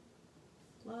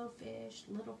 blowfish,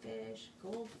 little fish,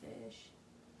 goldfish?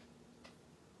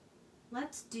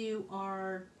 Let's do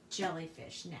our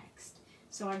jellyfish next.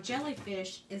 So our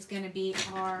jellyfish is going to be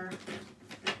our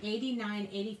 89,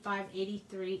 85,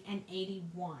 83, and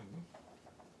 81.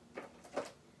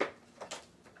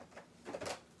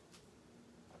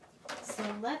 So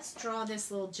let's draw this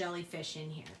little jellyfish in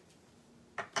here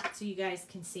so you guys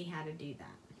can see how to do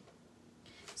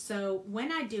that. So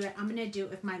when I do it, I'm going to do it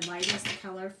with my lightest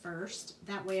color first.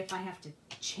 That way if I have to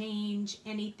change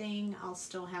anything, I'll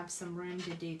still have some room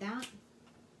to do that.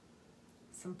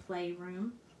 Some play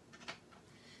room.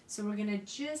 So we're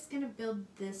just gonna build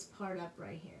this part up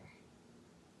right here.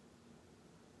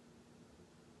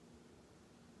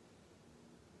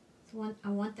 So I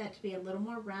want that to be a little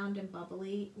more round and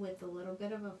bubbly with a little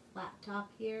bit of a flat top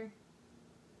here.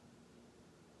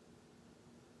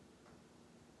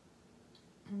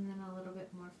 and then a little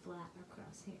bit more flat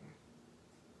across here.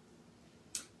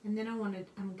 And then I'm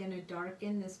going to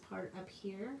darken this part up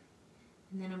here,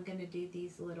 and then I'm going to do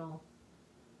these little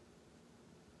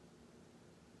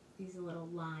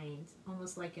lines,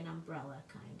 almost like an umbrella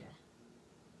kind of.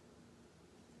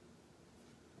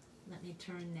 Let me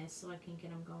turn this so I can get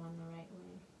them going the right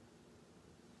way.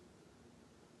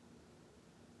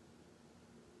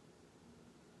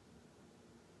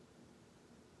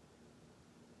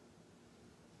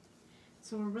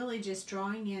 So we're really just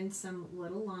drawing in some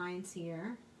little lines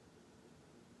here.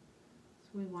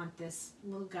 So we want this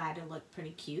little guy to look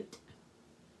pretty cute.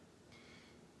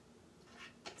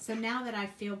 So now that I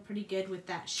feel pretty good with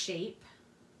that shape,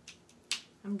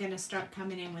 I'm going to start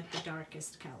coming in with the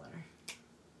darkest color,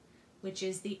 which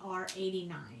is the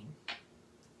R89.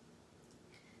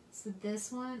 So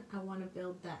this one, I want to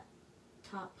build that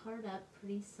top part up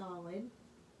pretty solid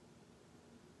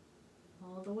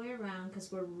all the way around,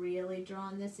 because we're really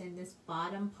drawing this in. This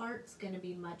bottom part's going to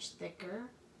be much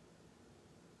thicker.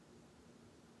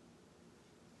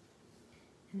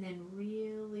 And then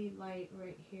really light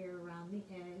right here around the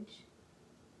edge.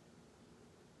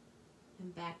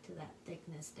 And back to that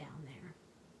thickness down there.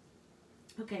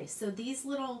 Okay, so these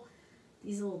little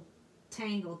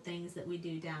tangled things that we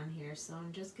do down here, so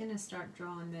I'm just going to start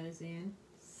drawing those in.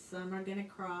 Some are going to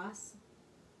cross,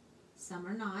 some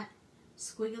are not.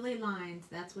 Squiggly lines,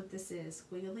 that's what this is.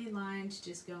 Squiggly lines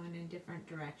just going in different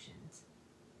directions.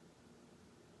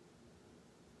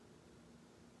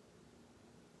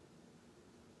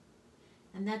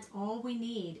 And that's all we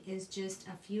need, is just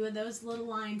a few of those little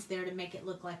lines there to make it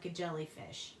look like a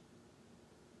jellyfish.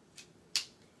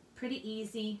 Pretty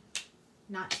easy,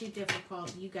 not too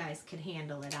difficult. You guys could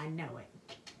handle it, I know it.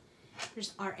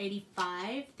 There's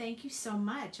R85. Thank you so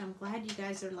much. I'm glad you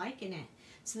guys are liking it.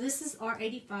 So this is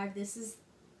R85. This is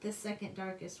the second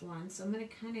darkest one. So I'm going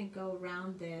to kind of go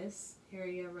around this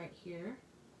area right here.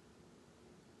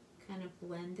 Kind of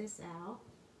blend this out.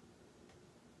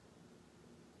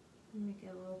 Make it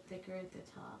a little thicker at the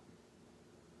top.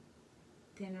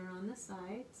 Thinner on the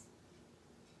sides.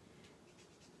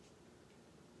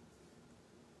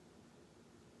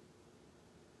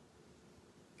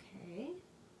 Okay.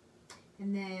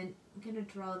 And then I'm going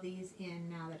to draw these in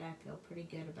now that I feel pretty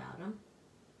good about them.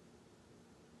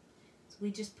 So we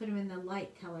just put them in the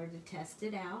light color to test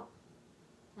it out.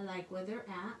 I like where they're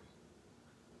at.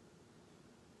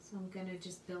 So I'm going to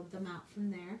just build them out from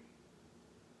there.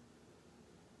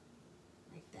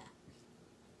 Like that.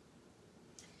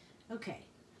 Okay.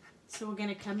 So we're going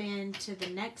to come into the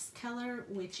next color,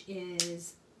 which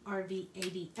is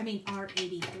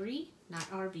R83. Not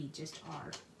RV, just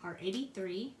R.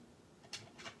 R83.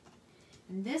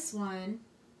 And this one,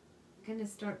 I'm going to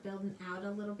start building out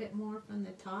a little bit more from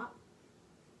the top.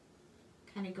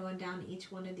 Kind of going down each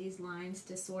one of these lines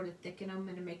to sort of thicken them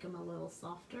and to make them a little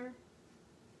softer.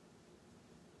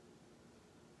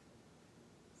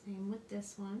 Same with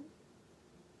this one.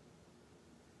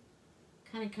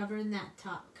 Kind of covering that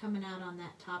top, coming out on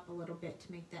that top a little bit to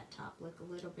make that top look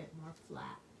a little bit more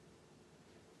flat.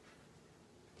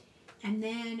 And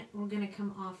then we're going to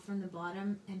come off from the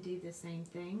bottom and do the same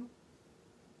thing.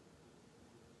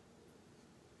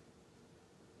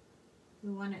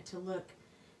 We want it to look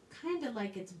kind of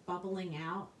like it's bubbling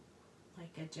out,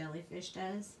 like a jellyfish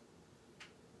does.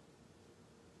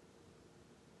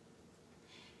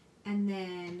 And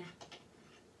then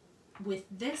with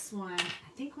this one,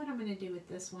 I think what I'm going to do with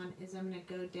this one is I'm going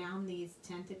to go down these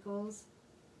tentacles,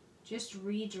 just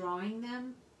redrawing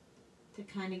them to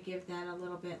kind of give that a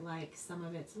little bit, like some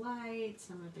of it's light,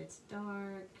 some of it's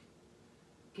dark,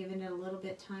 giving it a little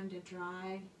bit time to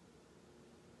dry.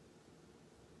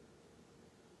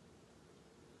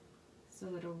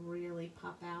 So it'll really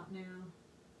pop out now.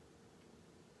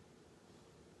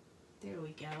 There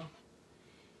we go.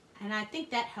 And I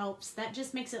think that helps. That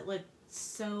just makes it look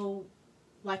so,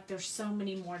 like there's so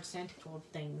many more tentacled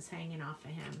things hanging off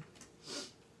of him.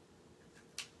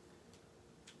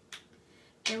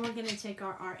 Then we're going to take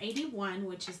our R81,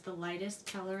 which is the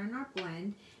lightest color in our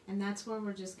blend, and that's where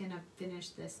we're just going to finish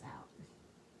this out.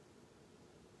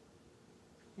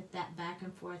 Hit that back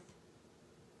and forth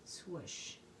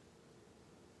swoosh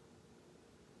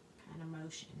kind of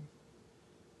motion.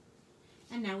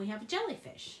 And now we have a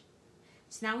jellyfish.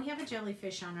 So now we have a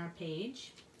jellyfish on our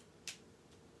page.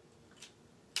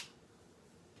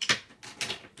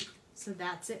 So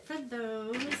that's it for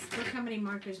those. Look how many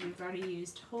markers we've already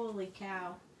used. Holy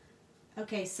cow.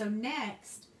 Okay, so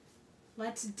next,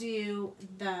 let's go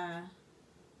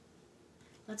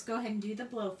ahead and do the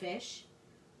blowfish.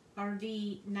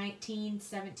 RV 19,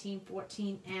 17,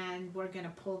 14, and we're going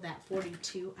to pull that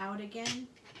 42 out again.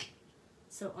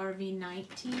 So RV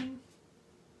 19,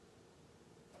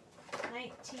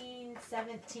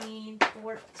 17,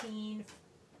 14,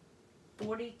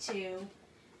 42.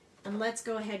 And let's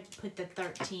go ahead and put the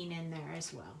 13 in there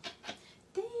as well.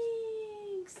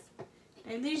 Thanks.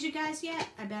 Did I lose you guys yet?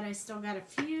 I bet I still got a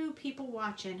few people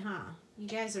watching, huh? You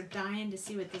guys are dying to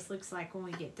see what this looks like when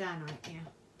we get done, aren't you?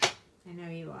 I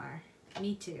know you are.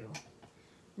 Me too.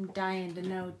 I'm dying to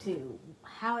know too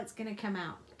how it's gonna come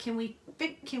out. Can we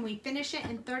finish it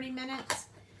in 30 minutes?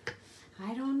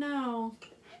 I don't know.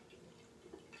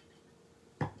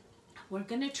 We're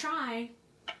gonna try.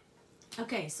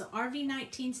 Okay, so RV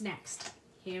 19's next.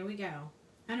 Here we go.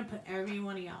 I'm gonna put every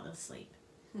one of y'all to sleep.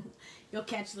 You'll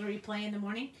catch the replay in the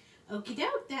morning. Okie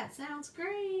doke, that sounds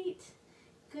great.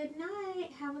 Good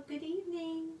night. Have a good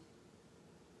evening.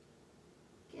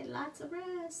 Get lots of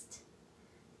rest.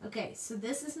 Okay, so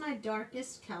this is my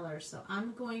darkest color. So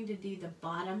I'm going to do the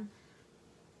bottom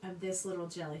of this little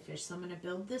jellyfish. So I'm going to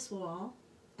build this wall.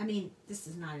 I mean, this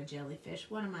is not a jellyfish.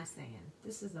 What am I saying?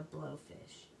 This is a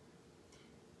blowfish.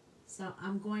 So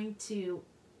I'm going to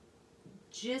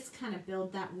just kind of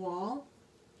build that wall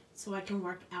so I can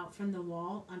work out from the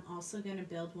wall. I'm also going to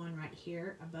build one right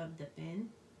here above the fin.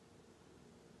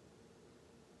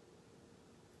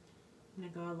 I'm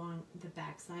going to go along the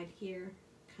back side here,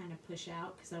 kind of push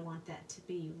out because I want that to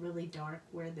be really dark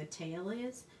where the tail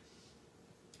is.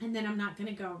 And then I'm not going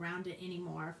to go around it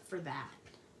anymore for that.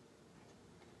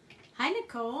 Hi,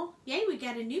 Nicole. Yay, we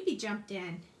got a newbie jumped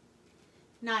in.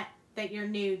 Not that you're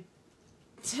new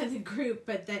to the group,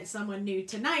 but that someone new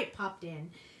tonight popped in.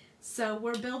 So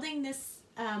we're building this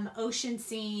ocean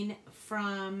scene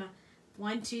from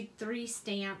 1, 2, 3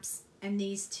 stamps. And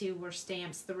these 2 were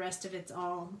stamps. The rest of it's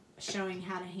all showing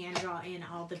how to hand draw in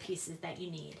all the pieces that you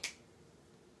need.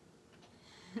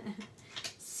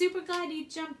 Super glad you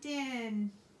jumped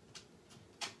in.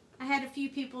 I had a few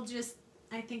people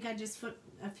I think I just put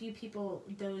a few people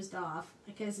dozed off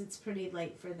because it's pretty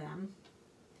late for them.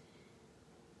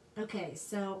 Okay,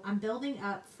 so I'm building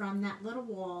up from that little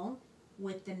wall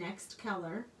with the next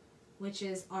color, which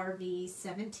is RV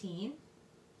 17.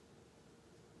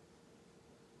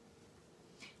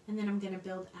 And then I'm going to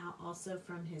build out also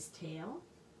from his tail.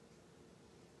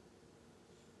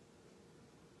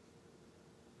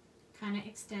 Kind of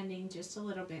extending just a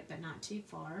little bit, but not too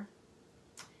far.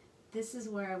 This is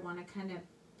where I want to kind of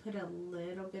put a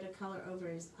little bit of color over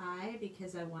his eye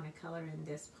because I want to color in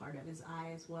this part of his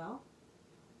eye as well.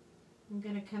 I'm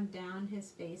going to come down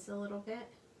his face a little bit.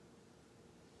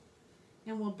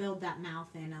 And we'll build that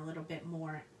mouth in a little bit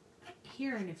more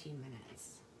here in a few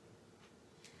minutes.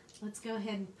 Let's go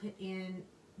ahead and put in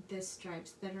the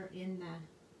stripes that are in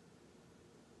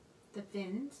the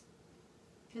fins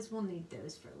because we'll need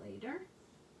those for later.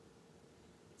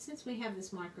 Since we have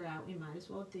this marker out, we might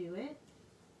as well do it.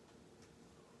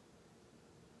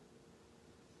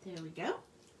 There we go.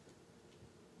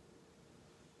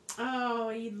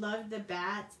 Oh, you love the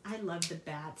bats. I love the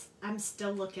bats. I'm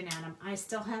still looking at them. I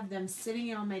still have them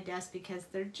sitting on my desk because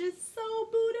they're just so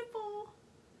beautiful.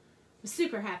 I'm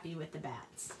super happy with the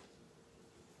bats.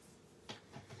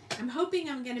 I'm hoping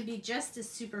I'm going to be just as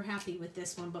super happy with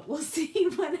this one, but we'll see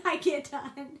when I get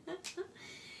done.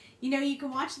 You know, you can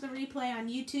watch the replay on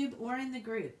YouTube or in the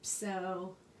group,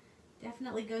 so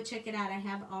definitely go check it out. I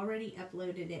have already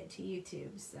uploaded it to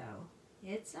YouTube, so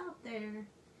it's out there.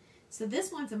 So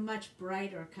this one's a much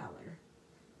brighter color.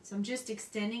 So I'm just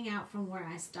extending out from where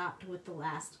I stopped with the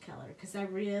last color because I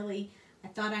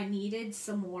thought I needed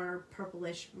some more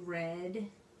purplish red,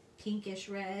 pinkish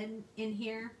red in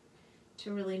here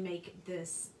to really make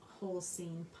this whole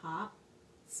scene pop.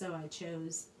 So I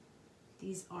chose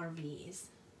these RVs.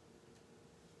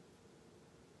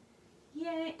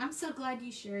 Yay! I'm so glad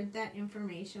you shared that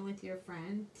information with your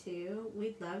friend too.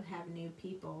 We love having new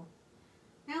people.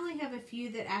 I only have a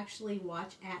few that actually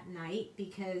watch at night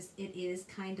because it is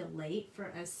kind of late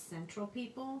for us central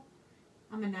people.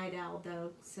 I'm a night owl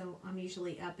though, so I'm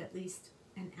usually up at least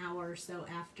an hour or so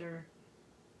after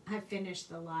I finished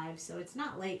the live, so it's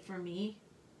not late for me.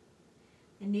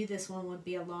 I knew this one would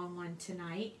be a long one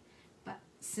tonight, but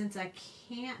since I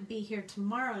can't be here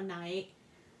tomorrow night,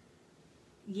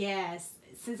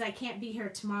 since I can't be here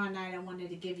tomorrow night, I wanted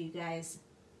to give you guys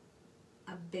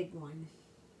a big one.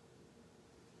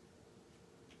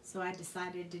 So I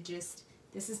decided to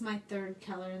this is my third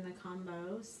color in the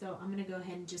combo, so I'm going to go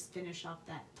ahead and just finish off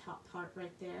that top part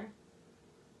right there.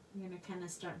 I'm going to kind of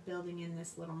start building in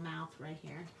this little mouth right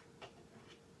here.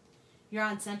 You're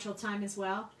on Central Time as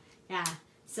well? Yeah,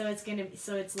 so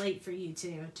it's late for you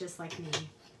too, just like me.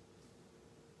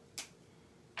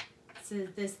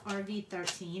 this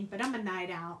RV13, but I'm a night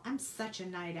owl. I'm such a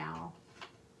night owl.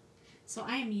 So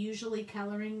I am usually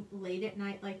coloring late at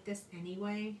night like this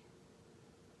anyway.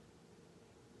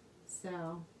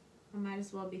 So I might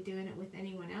as well be doing it with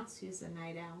anyone else who's a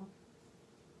night owl.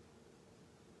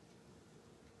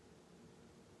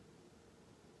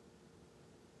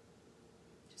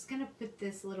 Just gonna put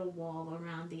this little wall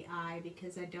around the eye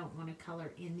because I don't want to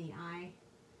color in the eye.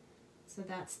 So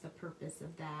that's the purpose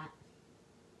of that.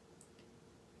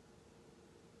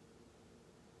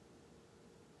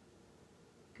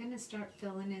 I'm gonna start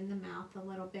filling in the mouth a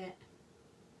little bit.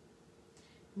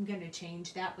 I'm going to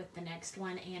change that with the next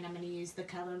one, and I'm going to use the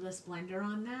colorless blender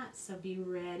on that, so be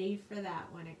ready for that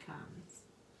when it comes.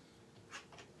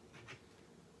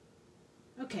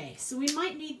 Okay, so we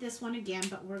might need this one again,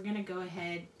 but we're going to go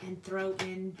ahead and throw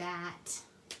in that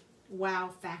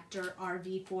Wow Factor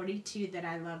RV42 that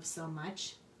I love so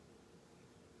much.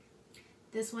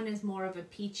 This one is more of a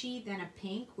peachy than a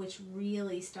pink, which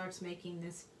really starts making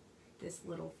this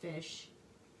little fish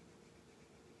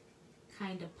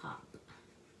kind of pop.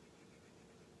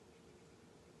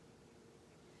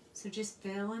 So just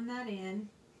filling that in,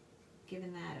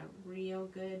 giving that a real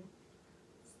good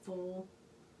full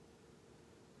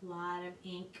lot of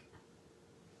ink.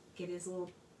 Get his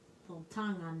little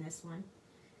tongue on this one.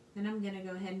 Then I'm going to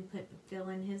go ahead and fill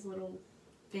in his little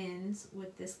fins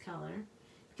with this color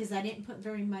because I didn't put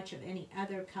very much of any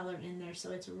other color in there,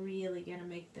 so it's really going to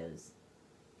make those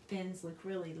fins look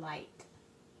really light.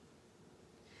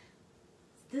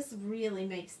 This really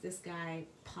makes this guy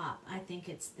pop. I think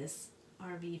it's this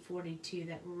RV42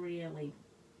 that really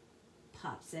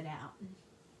pops it out.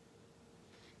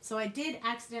 So I did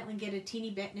accidentally get a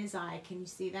teeny bit in his eye. Can you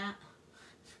see that?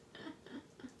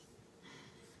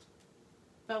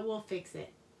 But we'll fix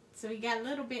it. So he got a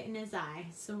little bit in his eye.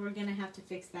 So we're going to have to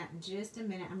fix that in just a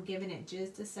minute. I'm giving it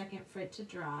just a second for it to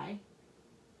dry.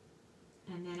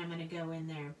 And then I'm going to go in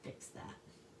there and fix that.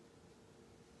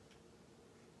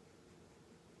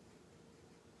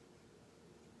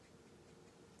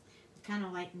 Kind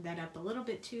of lightened that up a little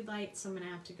bit too light, so I'm going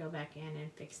to have to go back in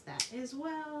and fix that as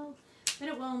well. But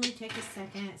it will only take a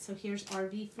second. So here's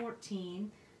RV14.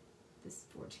 This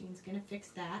 14 is going to fix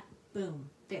that. Boom,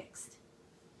 fixed.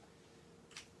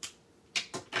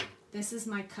 This is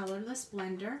my colorless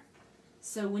blender.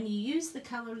 So when you use the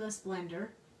colorless blender,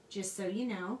 just so you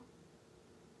know,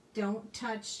 don't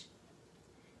touch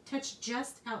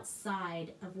just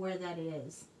outside of where that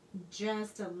is.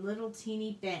 Just a little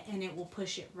teeny bit, and it will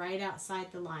push it right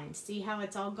outside the line. See how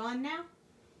it's all gone now?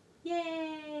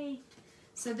 Yay!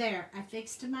 So there, I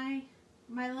fixed my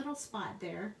little spot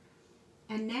there.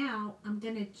 And now I'm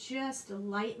going to just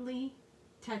lightly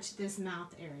touch this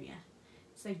mouth area.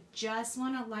 So I just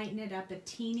want to lighten it up a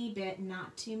teeny bit,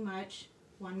 not too much.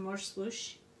 One more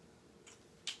swoosh.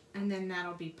 And then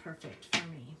that'll be perfect for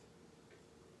me.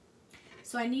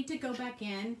 So I need to go back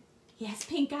in. He has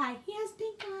pink eye. He has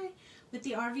pink eye with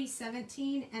the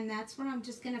RV17, and that's where I'm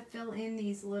just going to fill in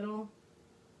these little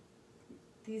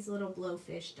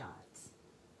blowfish dots.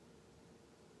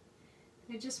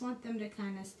 I just want them to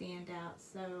kind of stand out,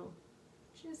 so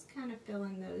just kind of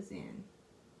filling those in.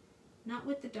 Not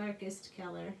with the darkest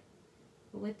color,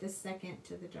 but with the second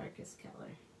to the darkest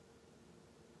color.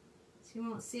 So you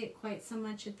won't see it quite so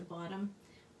much at the bottom,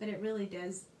 but it really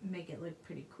does make it look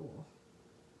pretty cool.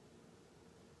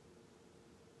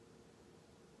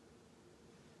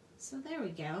 So there we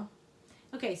go.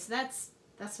 Okay, so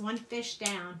that's one fish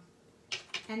down.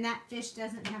 And that fish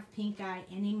doesn't have pink eye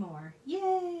anymore.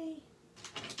 Yay!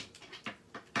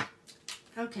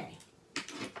 Okay.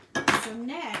 So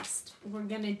next, we're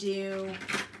going to do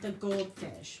the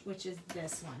goldfish, which is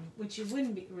this one. Which it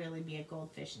wouldn't really be a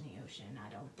goldfish in the ocean, I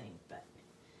don't think.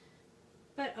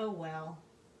 But oh well.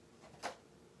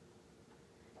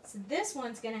 So this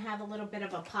one's going to have a little bit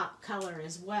of a pop color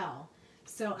as well.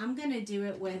 So I'm going to do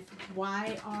it with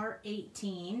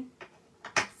YR18,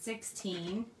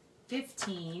 16,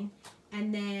 15,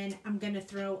 and then I'm going to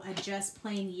throw a just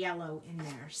plain yellow in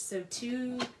there. So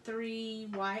 2, 3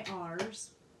 YRs,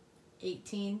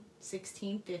 18,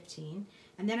 16, 15,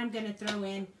 and then I'm going to throw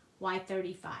in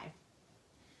Y35. And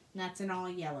that's an all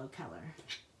yellow color.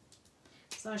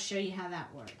 So I'll show you how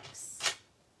that works.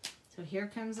 So here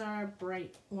comes our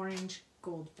bright orange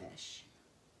goldfish.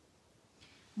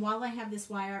 While I have this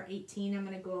YR18, I'm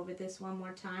going to go over this one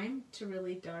more time to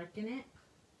really darken it.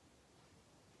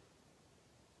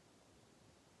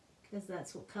 Because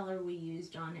that's what color we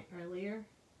used on it earlier.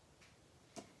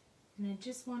 And I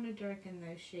just want to darken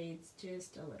those shades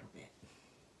just a little bit.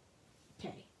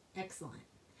 Okay, excellent.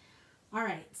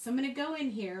 Alright, so I'm going to go in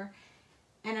here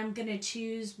And I'm going to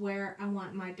choose where I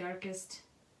want my darkest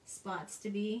spots to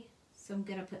be. So I'm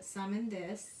going to put some in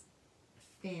this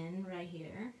fin right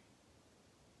here.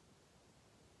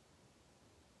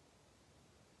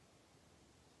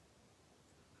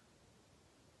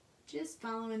 Just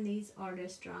following these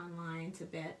artist drawn lines a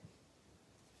bit.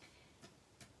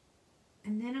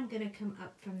 And then I'm going to come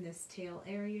up from this tail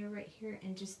area right here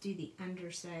and just do the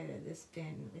underside of this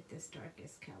fin with this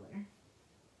darkest color.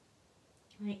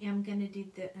 I am going to do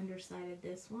the underside of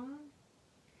this one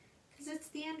because it's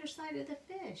the underside of the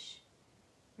fish.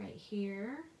 Right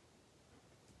here,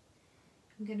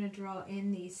 I'm going to draw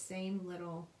in these same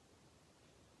little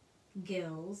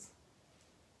gills.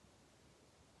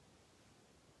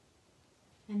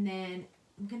 And then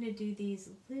I'm going to do these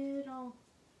little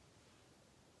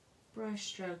brush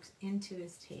strokes into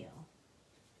his tail.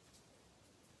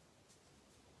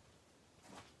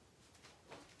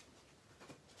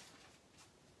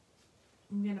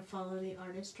 I'm going to follow the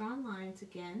artist drawn lines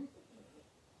again.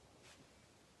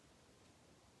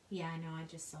 Yeah, I know, I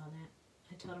just saw that.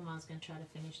 I told him I was going to try to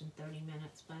finish in 30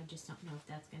 minutes, but I just don't know if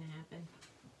that's going to happen.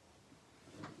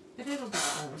 But it'll be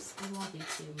close. It won't be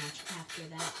too much after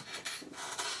that.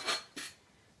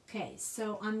 Okay,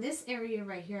 so on this area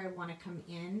right here, I want to come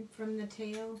in from the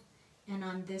tail. And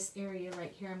on this area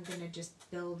right here, I'm going to just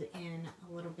build in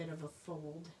a little bit of a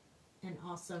fold. And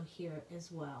also here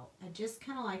as well. I just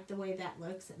kind of like the way that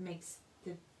looks. It makes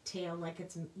the tail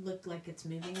look like it's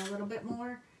moving a little bit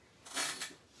more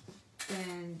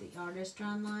than the artist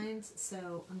drawn lines.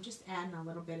 So I'm just adding a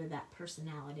little bit of that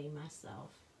personality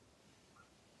myself.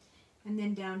 And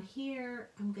then down here,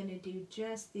 I'm going to do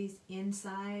just these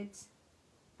insides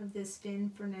of this fin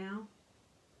for now.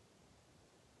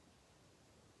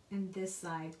 And this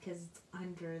side because it's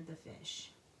under the fish.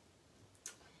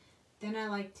 Then I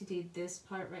like to do this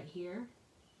part right here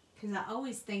because I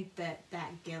always think that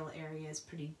that gill area is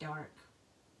pretty dark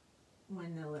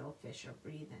when the little fish are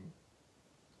breathing.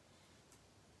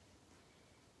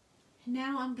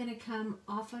 Now I'm going to come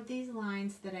off of these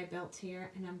lines that I built here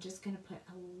and I'm just going to put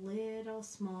a little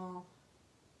small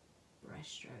brush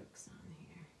strokes on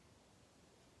here.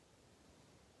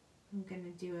 I'm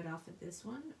going to do it off of this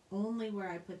one, only where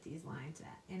I put these lines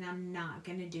at. And I'm not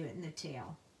going to do it in the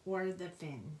tail or the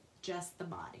fin, just the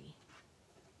body.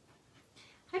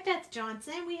 Hi Beth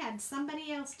Johnson, we had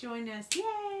somebody else join us.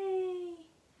 Yay!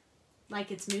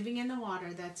 Like it's moving in the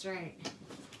water, that's right.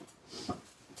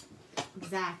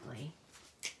 Exactly.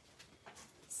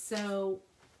 So,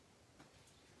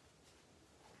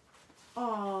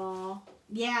 oh,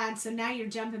 yeah, and so now you're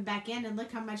jumping back in and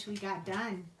look how much we got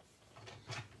done.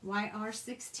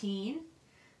 YR16.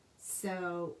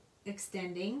 So,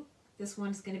 extending. This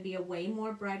one's going to be a way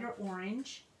more brighter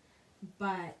orange,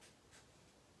 but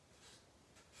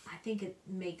I think it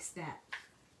makes that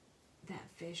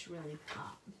fish really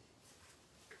pop.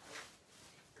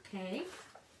 Okay,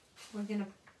 we're going to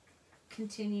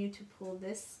continue to pull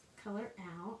this color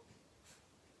out.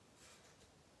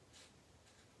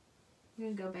 I'm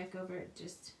going to go back over it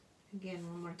just again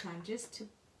one more time just to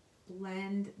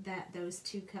blend those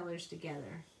two colors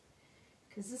together,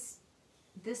 because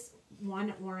this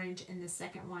one orange and the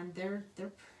second one, they're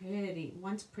pretty.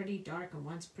 One's pretty dark and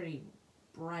one's pretty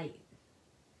bright.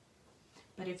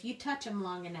 But if you touch them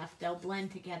long enough, they'll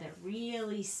blend together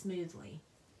really smoothly.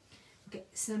 Okay,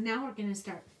 so now we're going to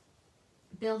start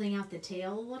building out the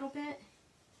tail a little bit.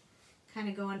 Kind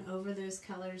of going over those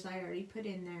colors I already put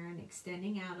in there and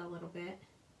extending out a little bit.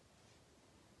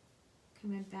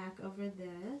 Coming back over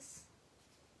this.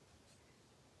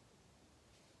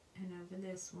 And over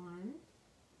this one.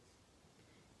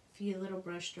 A few little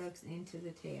brush strokes into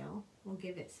the tail will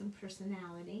give it some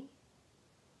personality.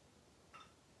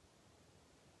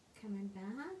 Coming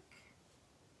back.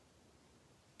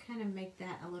 Kind of make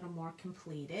that a little more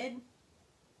completed.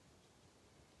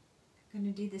 I'm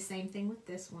going to do the same thing with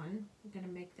this one. I'm going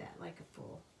to make that like a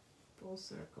full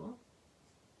circle.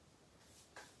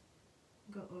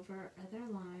 Go over our other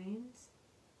lines.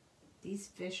 These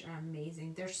fish are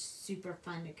amazing. They're super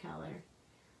fun to color.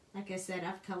 Like I said,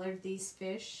 I've colored these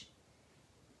fish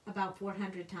about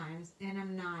 400 times, and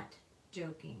I'm not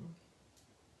joking.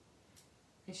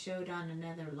 I showed on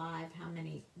another live how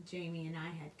many Jamie and I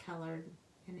had colored,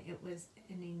 and it was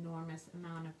an enormous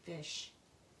amount of fish.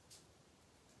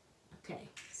 Okay,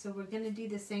 so we're going to do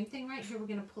the same thing right here. We're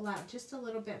going to pull out just a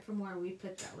little bit from where we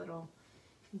put that little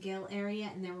gill area,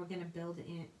 and then we're going to build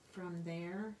it from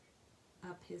there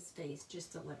up his face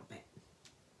just a little bit.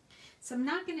 So I'm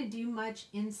not going to do much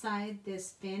inside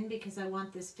this fin because I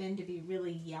want this fin to be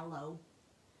really yellow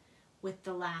with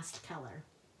the last color.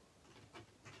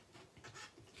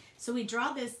 So we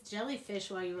draw this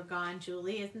jellyfish while you were gone,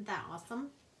 Julie. Isn't that awesome?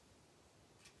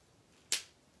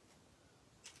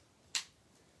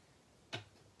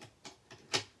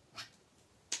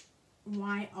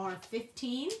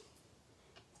 YR15 is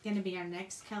going to be our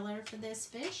next color for this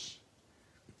fish.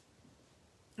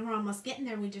 And we're almost getting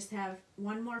there. We just have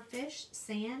one more fish,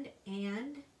 sand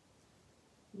and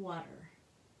water.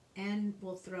 And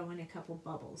we'll throw in a couple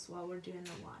bubbles while we're doing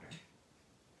the water.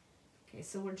 Okay,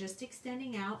 so we're just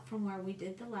extending out from where we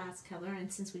did the last color,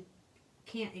 and since we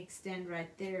can't extend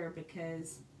right there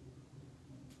because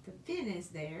the fin is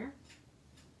there,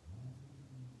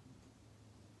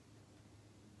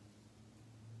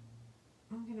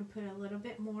 I'm going to put a little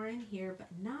bit more in here, but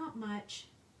not much.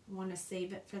 I want to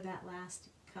save it for that last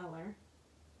color.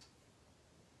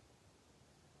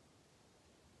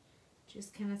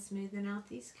 Just kind of smoothing out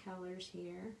these colors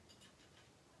here.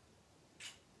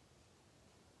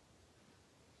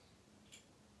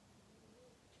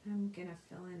 I'm going to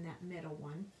fill in that middle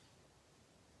one.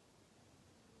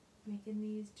 Making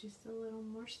these just a little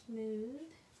more smooth.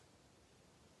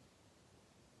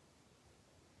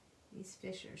 These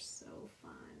fish are so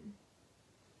fun.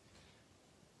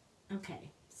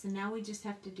 Okay, so now we just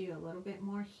have to do a little bit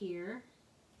more here.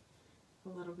 A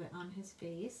little bit on his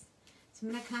face. So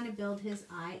I'm going to kind of build his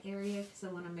eye area because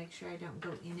I want to make sure I don't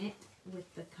go in it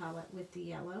with the color, with the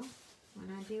yellow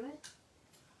when I do it.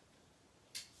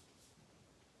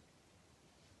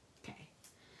 Okay,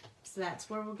 so that's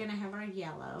where we're going to have our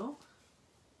yellow.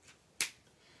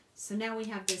 So now we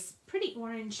have this pretty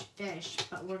orange fish,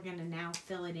 but we're going to now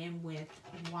fill it in with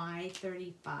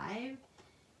Y35,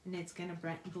 and it's going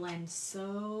to blend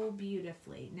so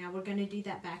beautifully. Now we're going to do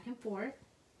that back and forth.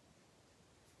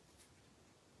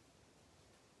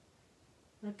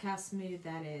 Look how smooth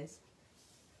that is.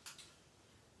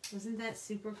 Wasn't that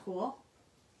super cool?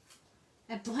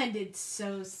 That blended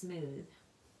so smooth.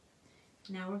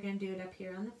 Now we're going to do it up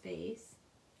here on the face.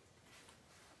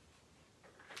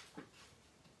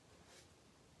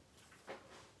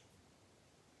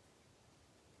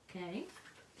 Okay,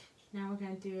 now we're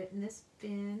going to do it in this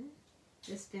fin.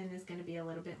 This fin is going to be a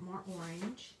little bit more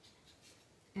orange,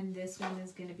 and this one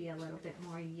is going to be a little bit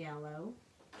more yellow.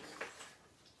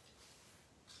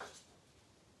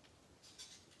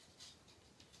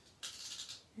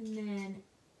 And then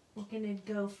we're going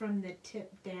to go from the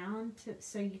tip down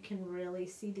so you can really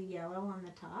see the yellow on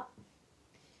the top.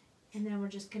 And then we're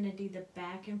just going to do the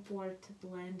back and forth to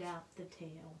blend out the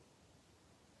tail.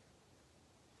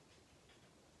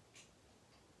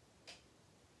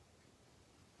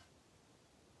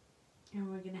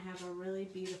 And we're going to have a really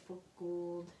beautiful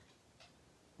gold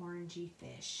orangey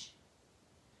fish.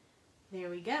 There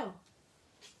we go.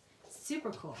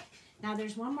 Super cool. Now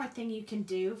there's one more thing you can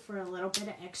do for a little bit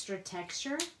of extra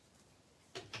texture,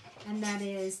 and that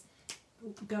is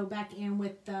go back in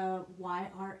with the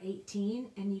YR18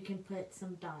 and you can put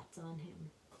some dots on him.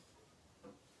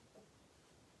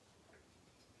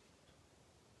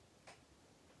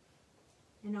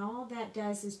 And all that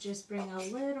does is just bring a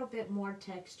little bit more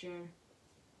texture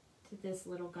to this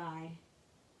little guy.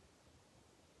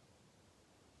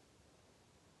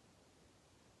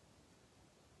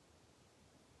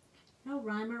 No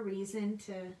rhyme or reason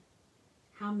to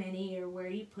how many or where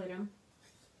you put them.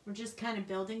 We're just kind of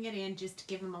building it in just to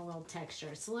give them a little texture.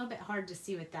 It's a little bit hard to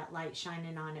see with that light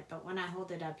shining on it, but when I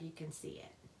hold it up, you can see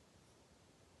it.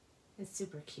 It's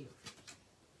super cute.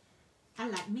 I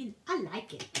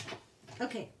like it.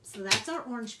 Okay, so that's our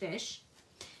orange fish.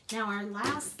 Now our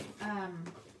last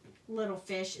little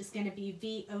fish is going to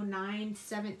be V09,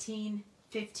 17,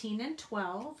 15, and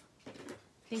 12. I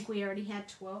think we already had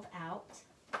 12 out.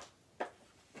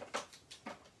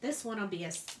 This one will be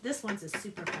this one's a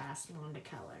super fast one to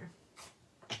color.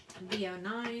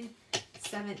 V09,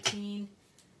 17,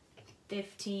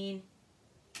 15.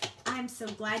 I'm so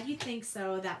glad you think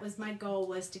so. That was my goal,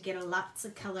 was to get lots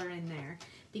of color in there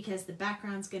because the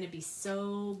background's going to be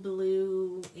so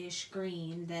blue-ish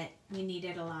green that we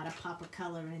needed a lot of pop of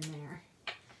color in there.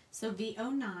 So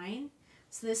V09.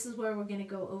 So this is where we're going to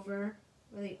go over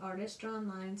where the artist drawn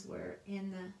lines were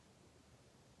in the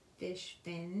fish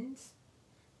fins.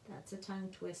 That's a tongue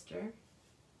twister.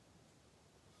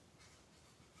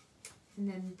 And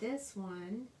then this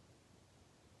one,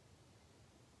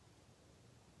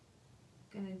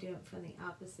 I'm going to do it from the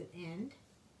opposite end.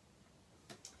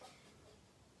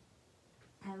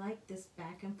 I like this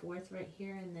back and forth right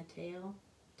here in the tail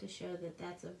to show that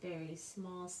that's a very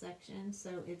small section,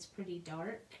 so it's pretty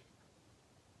dark.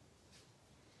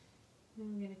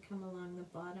 I'm going to come along the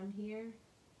bottom here.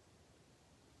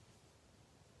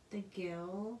 The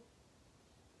gill,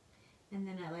 And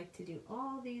then I like to do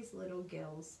all these little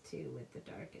gills too with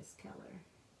the darkest color.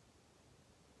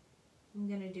 I'm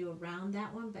going to do around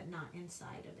that one, but not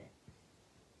inside of it.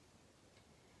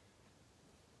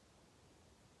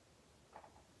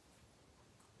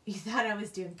 You thought I was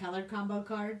doing color combo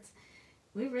cards?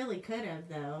 We really could have,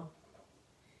 though.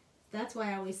 That's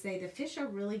why I always say the fish are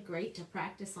really great to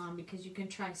practice on, because you can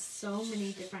try so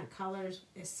many different colors.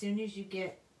 As soon as you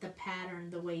get the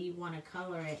pattern the way you want to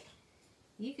color it,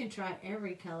 you can try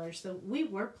every color. So we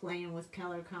were playing with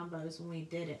color combos when we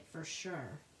did it, for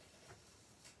sure.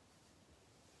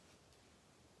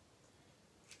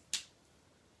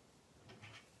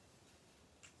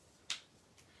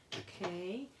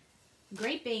 Okay,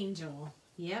 Grape Angel.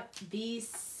 Yep,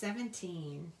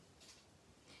 B17.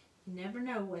 You never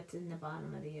know what's in the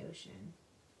bottom of the ocean.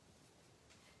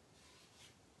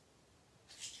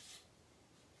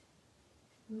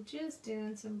 I'm just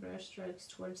doing some brush strokes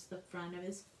towards the front of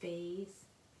his face.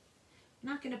 I'm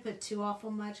not going to put too awful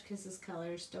much because his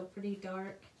color is still pretty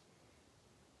dark.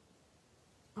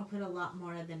 I'll put a lot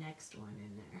more of the next one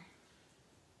in there.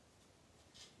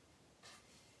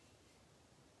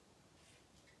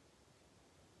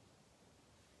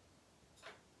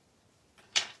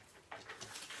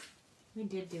 We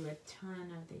did do a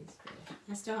ton of these.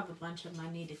 I still have a bunch of them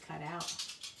I need to cut out.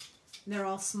 They're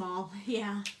all small.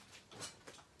 Yeah,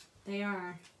 they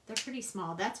are. They're pretty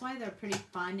small. That's why they're pretty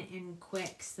fun and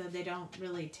quick, so they don't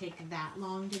really take that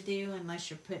long to do unless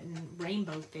you're putting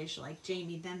rainbow fish like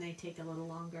Jamie. Then they take a little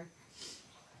longer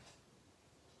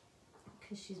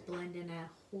because she's blending a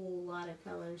whole lot of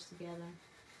colors together.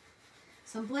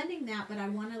 So I'm blending that, but I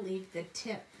want to leave the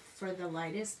tip for the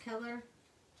lightest color.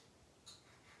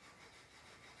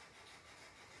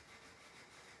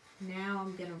 Now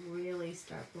I'm going to really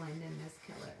start blending this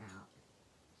color out.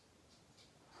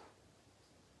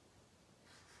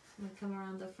 I'm going to come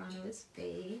around the front of his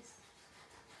face.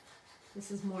 This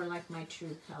is more like my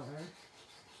true color.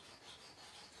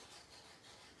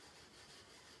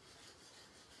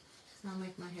 Sound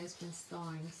like my husband's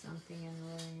thawing something in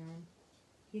the living room.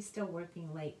 He's still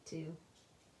working late too.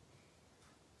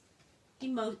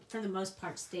 He for the most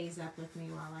part stays up with me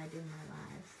while I do my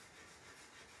lives.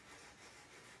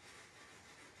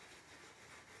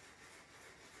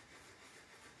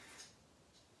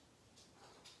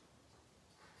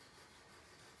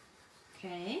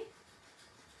 Okay.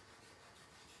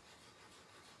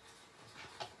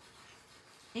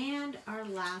 And our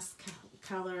last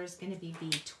color is going to be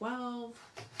B12.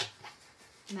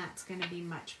 And that's going to be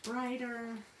much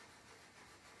brighter.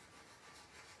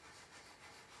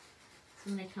 So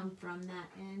I'm going to come from that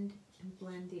end and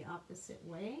blend the opposite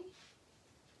way.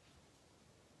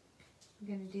 I'm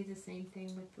going to do the same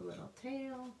thing with the little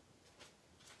tail.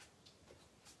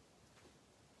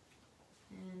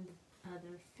 And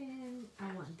other fin.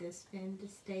 I want this fin to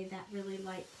stay that really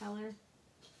light color,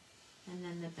 and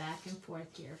then the back and forth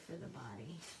here for the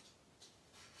body.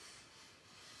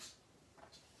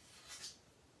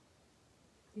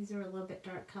 These are a little bit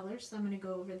dark colors, so I'm going to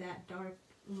go over that dark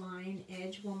line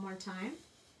edge one more time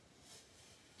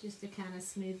just to kind of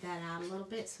smooth that out a little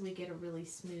bit so we get a really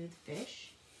smooth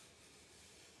fish.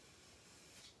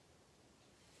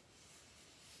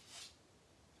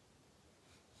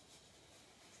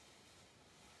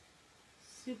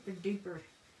 Super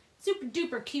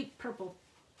duper cute purple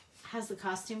has the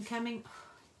costume coming.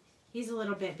 He's a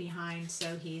little bit behind,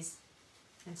 so he's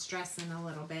been stressing a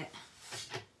little bit.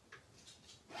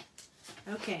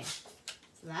 Okay,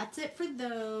 so that's it for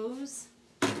those.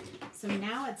 So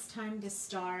now it's time to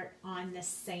start on the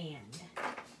sand.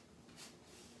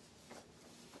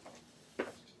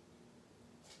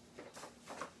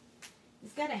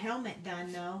 He's got a helmet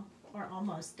done though, or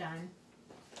almost done.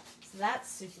 So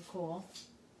that's super cool.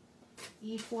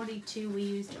 E42 we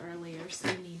used earlier, so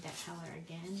we need that color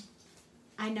again.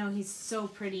 I know he's so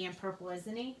pretty in purple,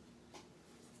 isn't he?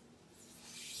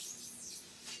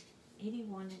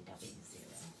 81 and W0.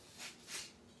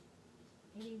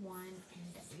 81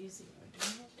 and W0. Do I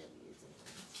have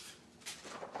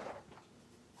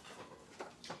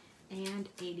W0? And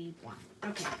 81.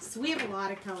 Okay, so we have a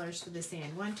lot of colors for the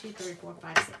sand. 1, 2, 3, 4,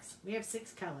 5, 6. We have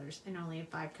 6 colors and only a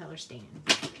 5-color stand.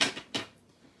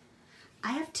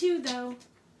 I have 2 though.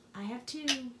 I have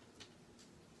 2.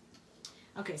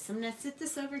 Okay, so I'm going to sit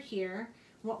this over here.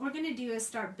 What we're going to do is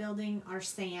start building our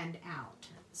sand out.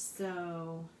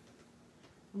 So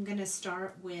I'm going to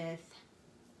start with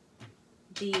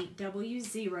the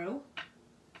W0.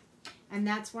 And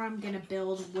that's where I'm going to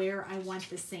build where I want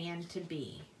the sand to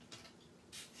be.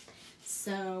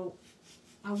 So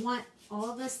I want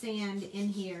all the sand in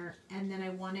here, and then I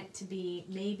want it to be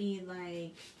maybe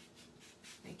like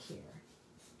here.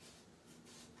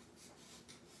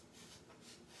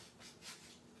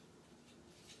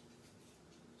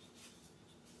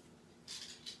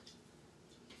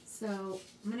 So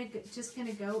I'm just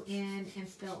gonna go in and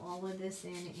fill all of this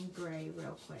in gray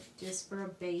real quick, just for a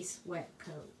base wet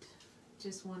coat.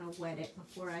 Just want to wet it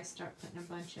before I start putting a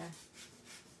bunch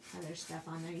of other stuff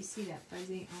on there. You see that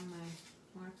fuzzy on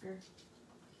my marker?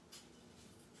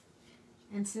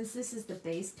 And since this is the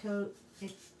base coat,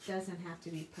 it doesn't have to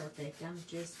be perfect. I'm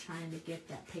just trying to get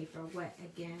that paper wet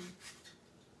again.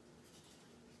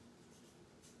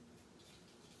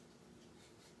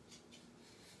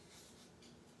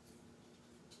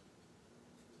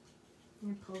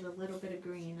 I pulled a little bit of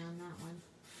green on that one.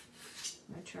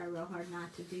 I'm going to try real hard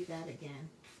not to do that again.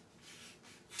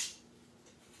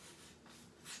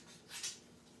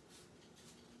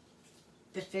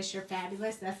 The fish are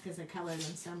fabulous. That's because I colored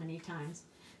them so many times.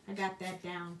 I got that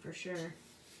down for sure.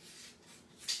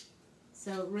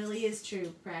 So it really is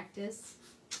true. Practice.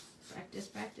 Practice,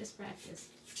 practice, practice.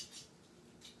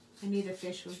 I knew the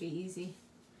fish would be easy.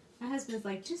 My husband's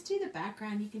like, just do the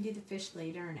background. You can do the fish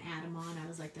later and add them on. I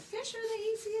was like, the fish are the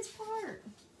easiest part.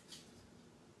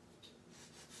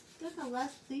 They're the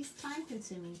least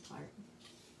time-consuming part.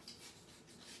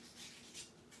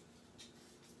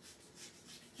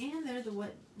 And they're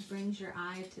what brings your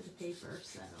eye to the paper,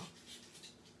 so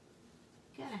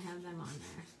gotta have them on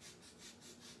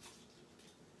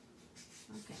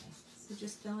there. Okay, so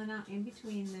just filling out in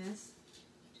between this.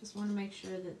 Just want to make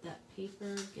sure that that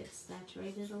paper gets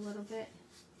saturated a little bit.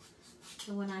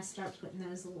 So when I start putting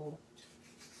those little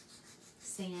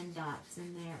sand dots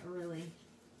in there, it really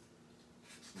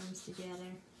comes together.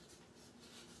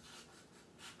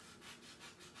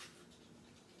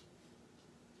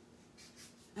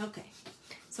 Okay,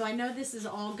 so I know this is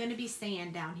all going to be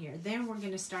sand down here. Then we're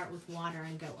going to start with water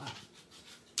and go up.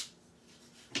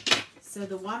 So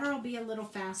the water will be a little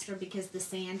faster because the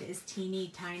sand is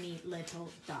teeny tiny little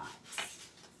dots.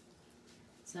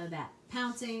 So that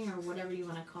pouncing or whatever you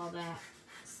want to call that,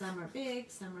 some are big,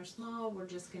 some are small. We're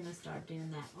just going to start doing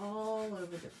that all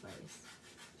over the place.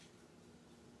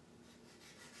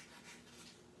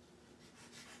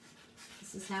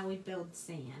 This is how we build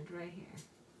sand right here.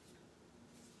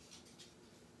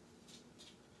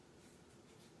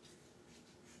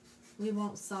 We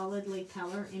won't solidly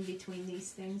color in between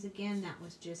these things again. That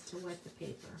was just to wet the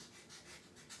paper.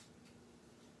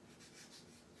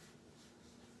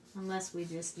 Unless we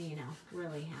just, you know,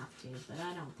 really have to, but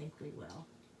I don't think we will.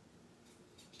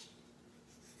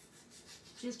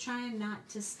 Just trying not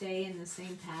to stay in the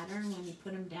same pattern when you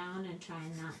put them down, and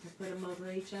trying not to put them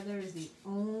over each other is the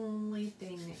only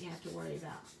thing that you have to worry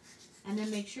about. And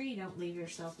then make sure you don't leave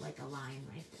yourself like a line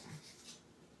right there.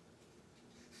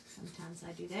 Sometimes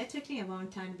I do that. It took me a long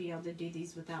time to be able to do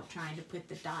these without trying to put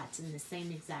the dots in the same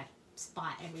exact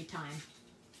spot every time.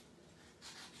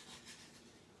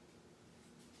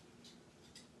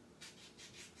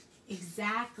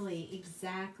 Exactly,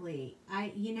 exactly.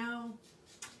 You know,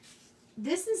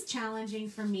 this is challenging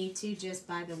for me too, just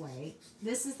by the way.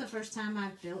 This is the first time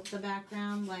I've built the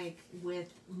background, like,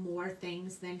 with more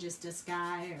things than just a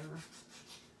sky or,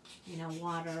 you know,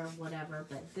 water or whatever.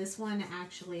 But this one,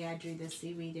 actually, I drew the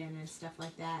seaweed in and stuff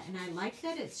like that. And I like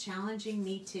that it's challenging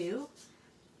me too.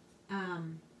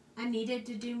 I needed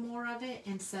to do more of it.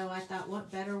 And so I thought,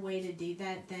 what better way to do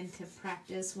that than to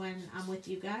practice when I'm with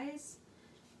you guys?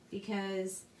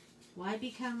 Because why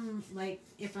become, like,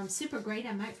 if I'm super great,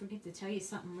 I might forget to tell you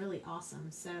something really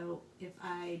awesome. So if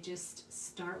I just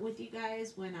start with you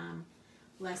guys when I'm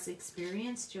less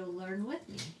experienced, you'll learn with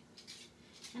me.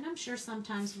 And I'm sure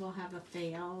sometimes we'll have a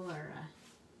fail or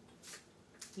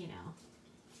a, you know.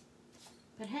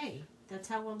 But hey, that's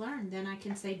how we'll learn. Then I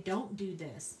can say, don't do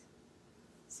this.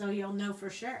 So you'll know for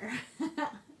sure.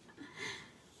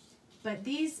 But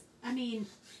these, I mean,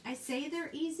 I say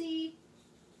they're easy.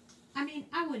 I mean,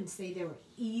 I wouldn't say they were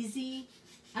easy.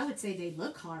 I would say they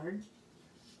look hard.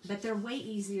 But they're way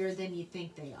easier than you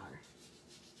think they are.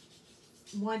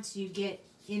 Once you get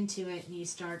into it and you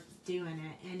start doing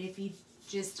it. And if you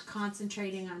just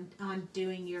concentrating on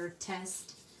doing your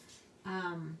test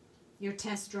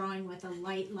drawing with a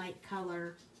light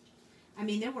color. I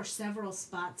mean, there were several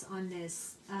spots on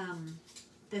this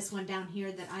this one down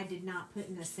here that I did not put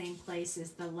in the same place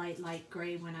as the light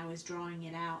gray when I was drawing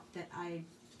it out,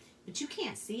 but you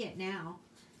can't see it now.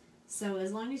 So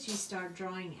as long as you start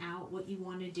drawing out what you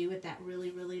want to do with that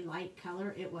really light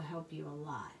color, it will help you a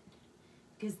lot.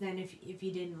 Because then if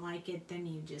you didn't like it, then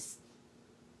you just...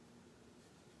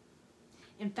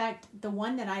 In fact, the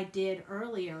one that I did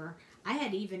earlier, I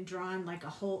had even drawn like a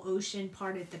whole ocean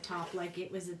part at the top, like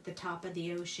it was at the top of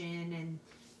the ocean and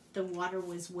the water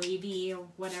was wavy or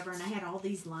whatever, and I had all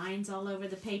these lines all over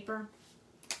the paper.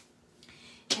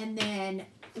 And then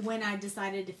when I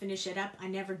decided to finish it up, I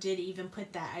never did even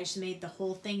put that. I just made the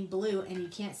whole thing blue and you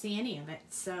can't see any of it.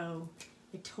 So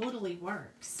it totally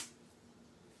works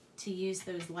to use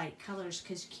those light colors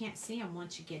because you can't see them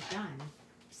once you get done.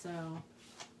 So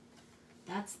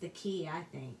that's the key, I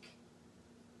think.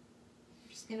 I'm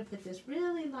just going to put this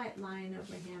really light line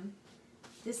over him.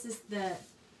 This is the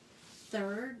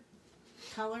third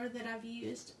color that I've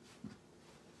used.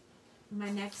 My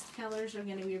next colors are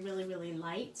going to be really, really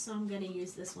light, so I'm going to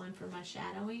use this one for my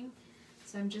shadowing.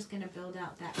 So I'm just going to build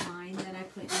out that line that I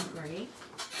put in gray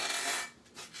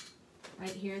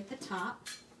right here at the top.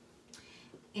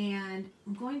 And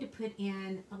I'm going to put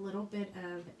in a little bit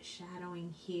of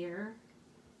shadowing here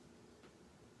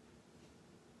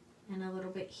and a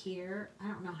little bit here. I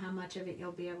don't know how much of it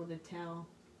you'll be able to tell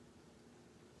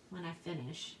when I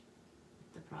finish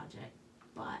the project,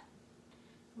 but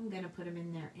I'm going to put them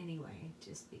in there anyway,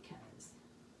 just because.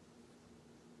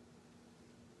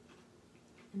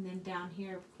 And then down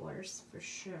here, of course, for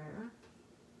sure,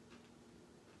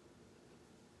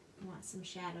 I want some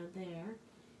shadow there.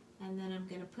 And then I'm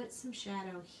going to put some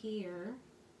shadow here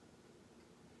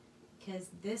because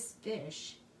this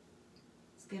fish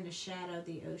is going to shadow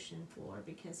the ocean floor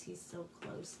because he's so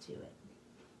close to it.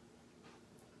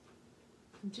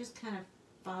 I'm just kind of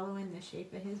following the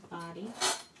shape of his body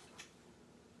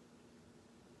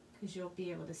because you'll be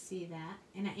able to see that.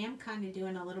 And I am kind of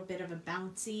doing a little bit of a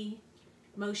bouncy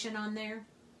motion on there.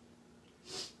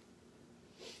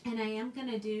 And I am going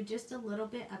to do just a little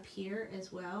bit up here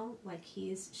as well, like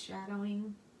he's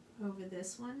shadowing over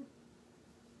this one.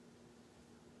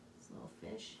 This little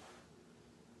fish.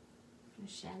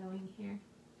 Shadowing here.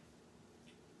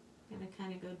 I'm going to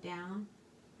kind of go down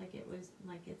like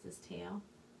it's his tail.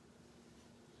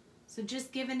 So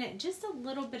just giving it just a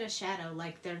little bit of shadow,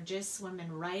 like they're just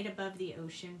swimming right above the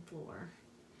ocean floor.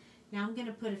 Now I'm going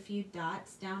to put a few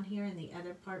dots down here in the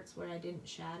other parts where I didn't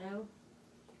shadow,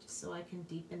 just so I can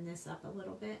deepen this up a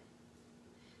little bit,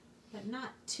 but not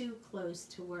too close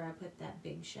to where I put that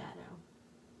big shadow.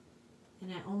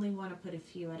 And I only want to put a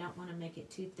few. I don't want to make it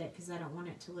too thick because I don't want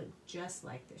it to look just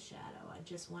like the shadow. I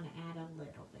just want to add a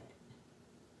little bit.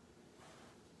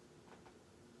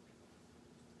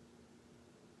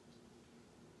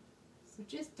 So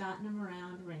just dotting them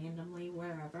around randomly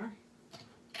wherever.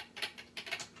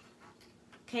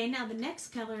 Okay, now the next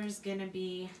color is going to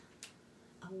be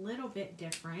a little bit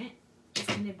different. It's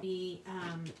going to be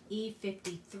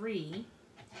E53.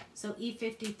 So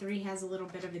E53 has a little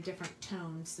bit of a different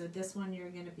tone. So this one you're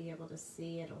going to be able to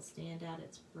see. It'll stand out.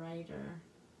 It's brighter.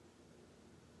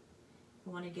 I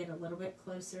want to get a little bit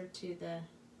closer to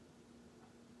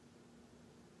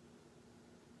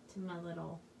my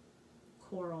little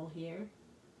coral here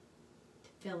to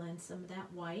fill in some of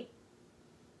that white.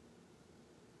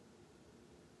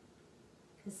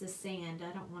 Because the sand,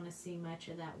 I don't want to see much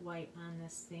of that white on the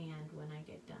sand when I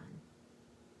get done.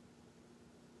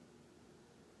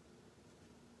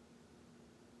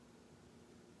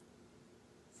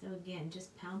 So again,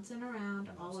 just pouncing around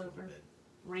all over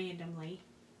randomly.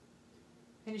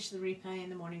 Finish the replay in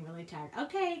the morning really tired.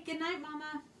 Okay, good night,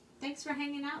 Mama. Thanks for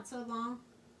hanging out so long.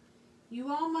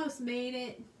 You almost made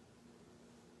it.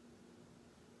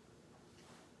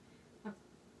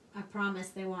 I promise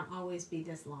they won't always be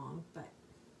this long, but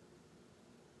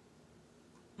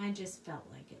I just felt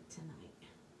like it tonight.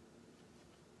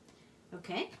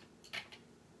 Okay.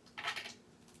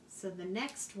 So the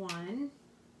next one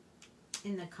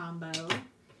in the combo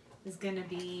is going to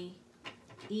be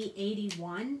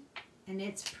E81, and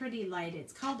it's pretty light.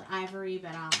 It's called ivory,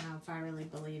 but I don't know if I really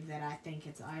believe that. I think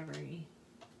it's ivory.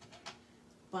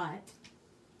 But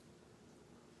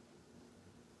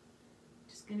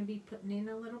just going to be putting in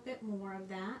a little bit more of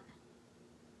that.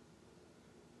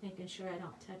 Making sure I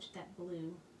don't touch that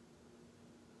blue.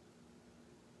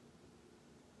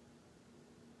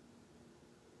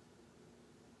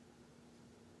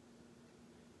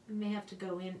 I may have to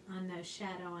go in on the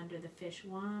shadow under the fish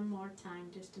one more time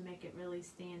just to make it really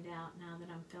stand out now that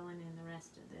I'm filling in the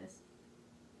rest of this.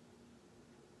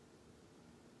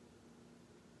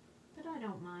 But I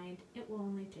don't mind. It will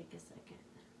only take a second.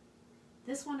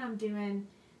 This one I'm doing,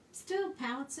 still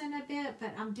pouncing a bit,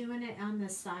 but I'm doing it on the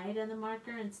side of the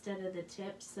marker instead of the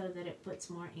tip so that it puts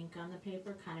more ink on the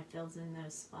paper, kind of fills in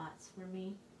those spots for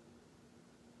me.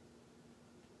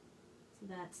 So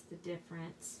that's the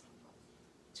difference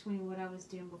between what I was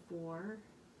doing before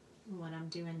and what I'm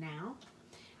doing now.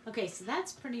 Okay, so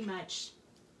that's pretty much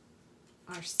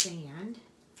our sand.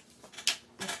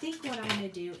 I think what I'm going to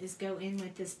do is go in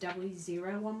with this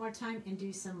W0 one more time and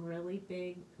do some really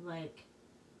big, like,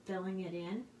 filling it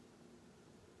in.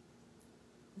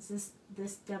 This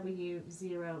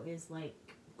W0 is like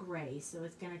gray, so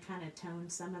it's going to kind of tone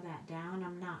some of that down.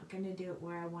 I'm not going to do it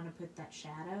where I want to put that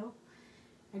shadow.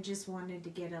 I just wanted to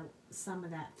get some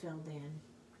of that filled in.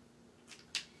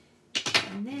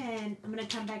 And then I'm going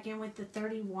to come back in with the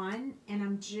 31, and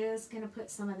I'm just going to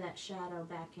put some of that shadow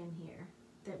back in here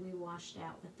that we washed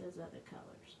out with those other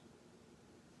colors.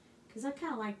 Because I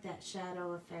kind of like that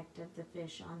shadow effect of the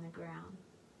fish on the ground.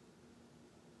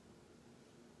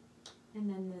 And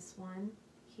then this one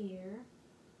here.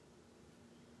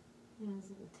 And there's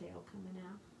a little tail coming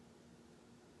out.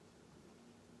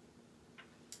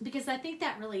 Because I think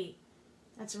that's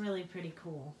really pretty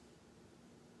cool.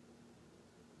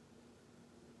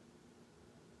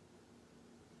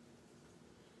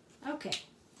 Okay,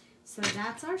 so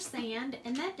that's our sand,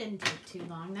 and that didn't take too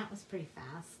long. That was pretty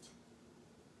fast.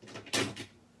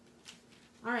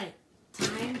 All right,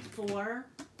 time for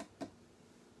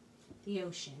the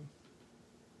ocean.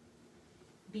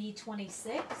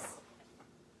 B26,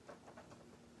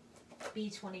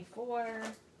 B24,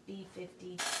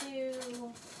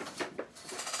 B52,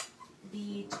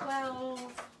 B12,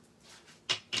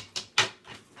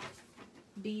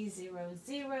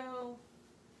 B00,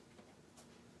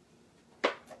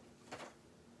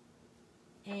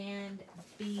 and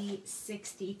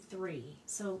B63.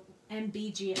 So, and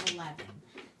BG11.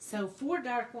 So 4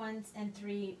 dark ones and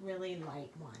 3 really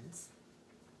light ones.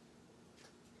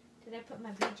 Did I put my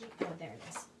BG? Oh, there it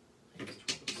is.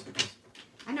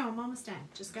 I know, I'm almost done.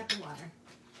 Just got the water.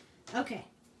 Okay.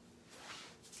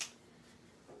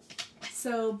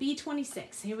 So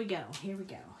B26. Here we go. Here we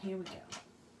go. Here we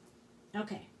go.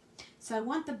 Okay. So I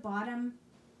want the bottom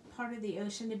part of the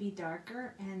ocean to be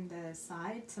darker and the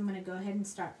side. So I'm going to go ahead and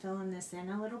start filling this in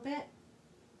a little bit.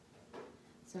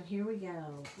 So here we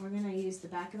go. We're going to use the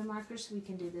back of the marker so we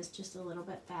can do this just a little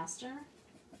bit faster.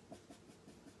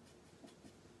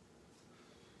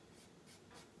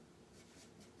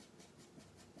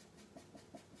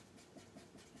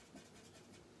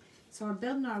 So we're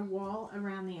building our wall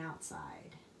around the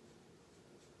outside.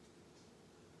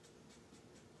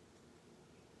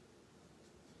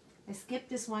 I skipped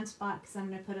this one spot because I'm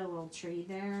going to put a little tree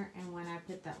there, and when I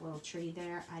put that little tree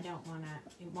there, I don't want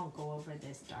to, it won't go over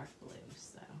this dark blue,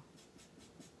 so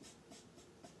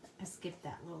I skipped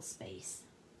that little space.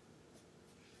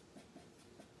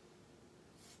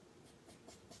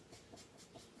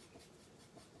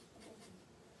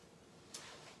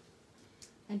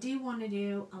 I do want to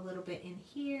do a little bit in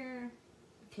here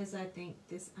because I think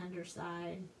this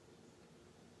underside,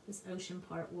 this ocean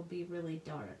part will be really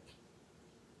dark.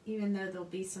 Even though there'll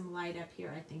be some light up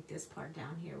here, I think this part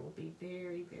down here will be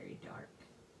very, very dark.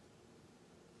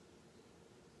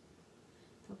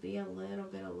 There'll be a little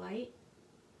bit of light,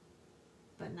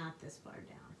 but not this far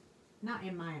down. Not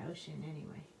in my ocean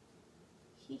anyway.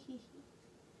 Hee hee hee.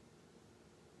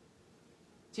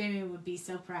 Jamie would be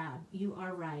so proud. You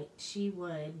are right. She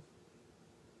would.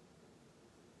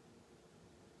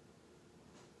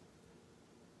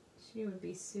 She would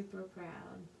be super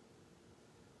proud.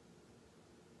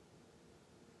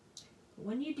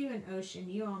 When you do an ocean,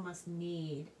 you almost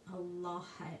need a lot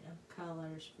of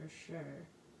colors for sure.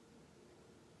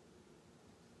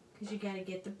 Because you got to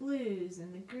get the blues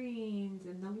and the greens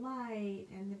and the light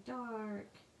and the dark.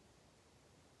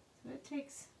 So it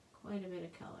takes quite a bit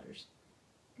of colors.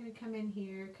 I'm going to come in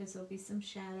here because there'll be some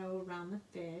shadow around the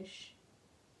fish.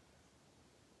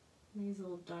 These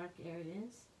little dark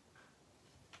areas.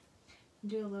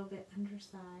 Do a little bit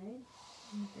underside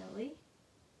and belly.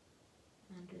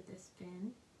 Under this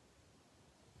fin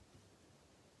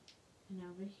and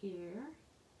over here,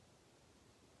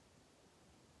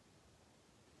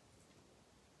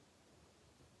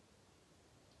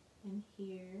 and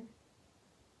here,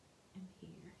 and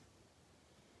here.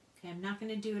 Okay, I'm not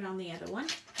going to do it on the other one.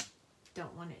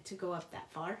 Don't want it to go up that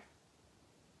far.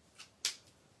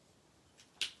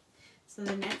 So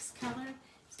the next color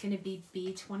is going to be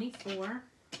B24,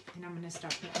 and I'm going to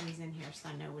start putting these in here so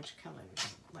I know which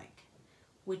colors, like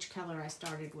which color I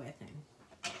started with,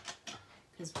 and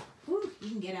because you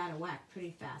can get out of whack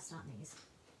pretty fast on these.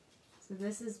 So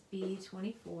this is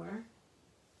B24.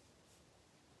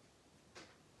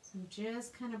 So I'm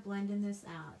just kind of blending this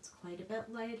out. It's quite a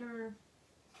bit lighter,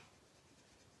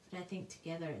 but I think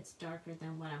together it's darker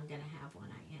than what I'm going to have when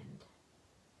I end.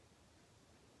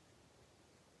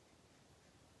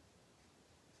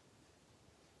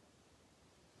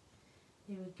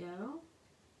 There we go.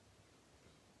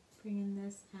 Bringing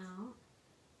this out.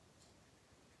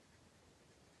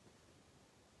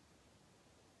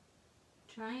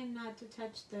 Trying not to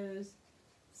touch those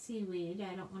seaweed.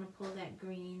 I don't want to pull that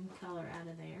green color out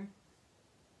of there.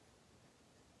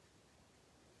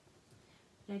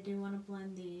 But I do want to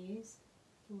blend these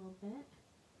a little bit,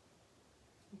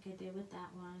 like I did with that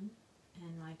one,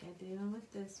 and like I did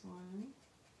with this one.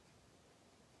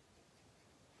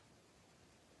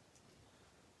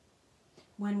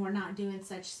 When we're not doing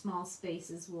such small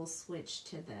spaces, we'll switch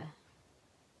to the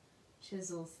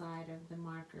chisel side of the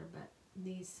marker, but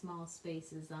these small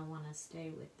spaces I want to stay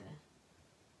with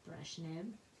the brush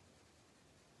nib.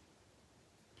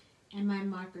 And my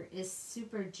marker is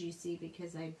super juicy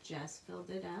because I just filled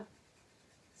it up,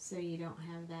 so you don't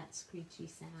have that screechy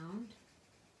sound.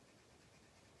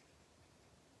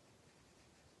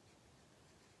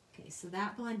 Okay, so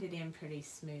that blended in pretty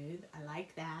smooth. I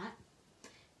like that.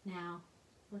 Now,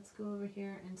 let's go over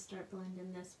here and start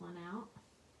blending this one out.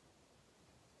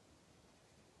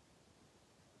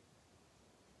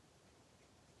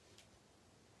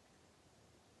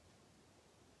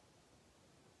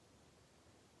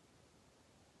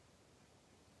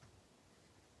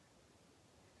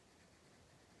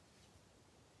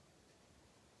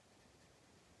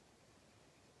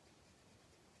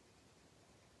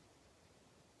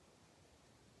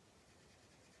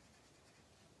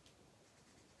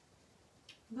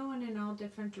 Going in all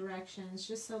different directions,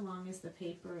 just so long as the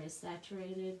paper is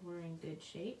saturated, we're in good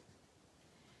shape,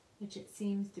 which it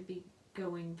seems to be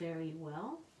going very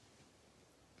well.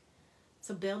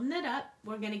 So building it up,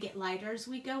 we're going to get lighter as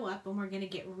we go up, and we're going to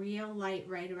get real light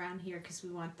right around here because we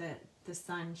want the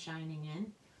sun shining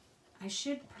in. I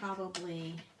should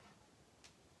probably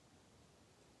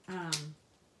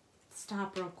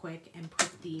stop real quick and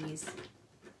put these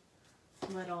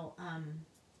little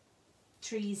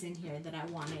trees in here that I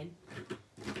wanted.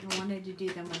 I wanted to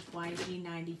do them with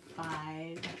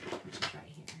YG95, which is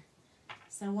right here.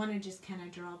 So I want to just kind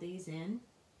of draw these in.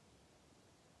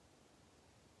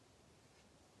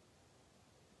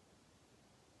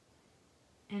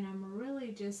 And I'm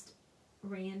really just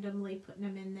randomly putting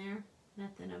them in there.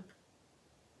 Nothing of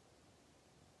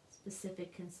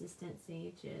specific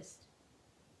consistency, just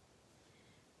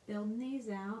building these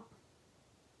out.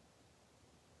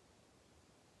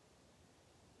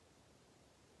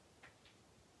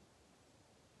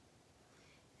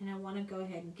 And I want to go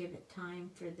ahead and give it time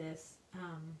for this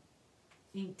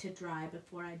ink to dry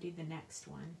before I do the next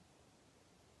one.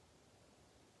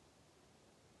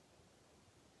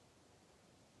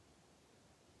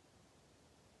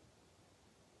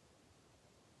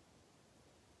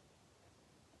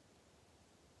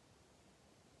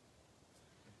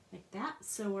 Like that.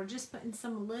 So we're just putting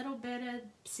some little bit of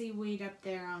seaweed up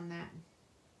there on that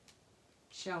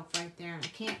shelf right there. And I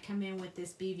can't come in with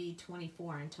this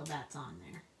BV24 until that's on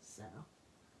there. So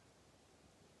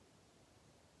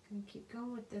I'm going to keep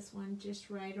going with this one just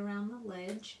right around the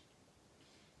ledge.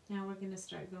 Now we're going to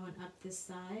start going up this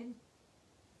side,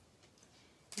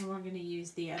 and we're going to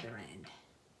use the other end.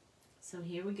 So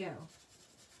here we go.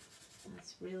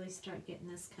 Let's really start getting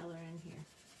this color in here.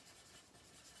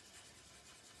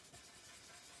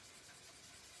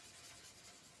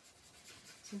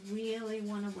 So really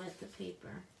want to wet the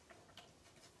paper,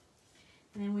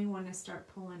 and then we want to start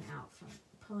pulling it out from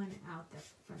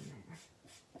there.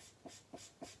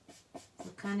 So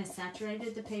kind of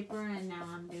saturated the paper, and now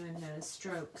I'm doing those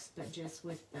strokes, but just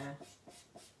with the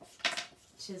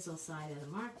chisel side of the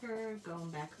marker,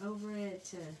 going back over it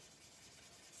to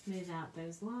smooth out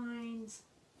those lines,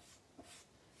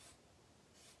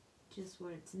 just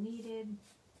where it's needed,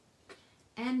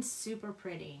 and super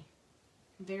pretty,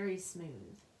 very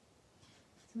smooth.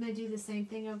 So I'm going to do the same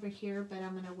thing over here, but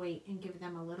I'm going to wait and give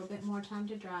them a little bit more time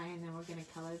to dry, and then we're going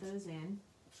to color those in.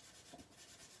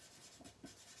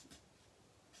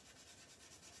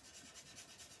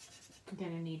 I'm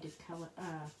going to need to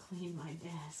clean my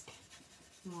desk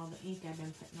from all the ink I've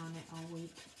been putting on it all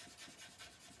week.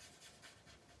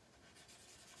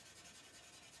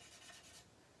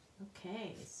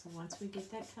 Okay, so once we get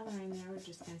that color in there, we're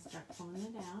just going to start pulling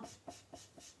it out.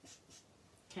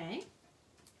 Okay.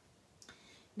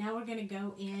 Now we're going to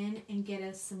go in and get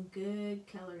us some good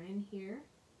color in here.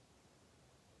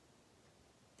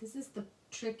 This is the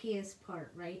trickiest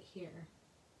part right here.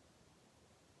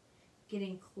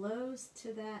 Getting close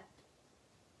to that,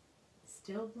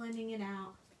 still blending it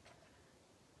out,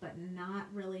 but not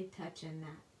really touching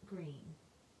that green.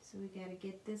 So we got to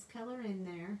get this color in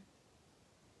there.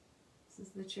 This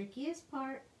is the trickiest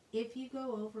part. If you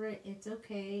go over it, it's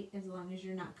okay. As long as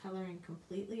you're not coloring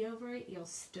completely over it, you'll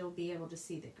still be able to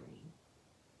see the green.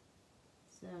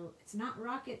 So it's not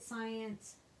rocket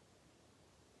science,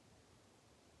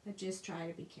 but just try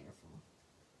to be careful.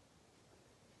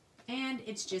 And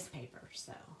it's just paper,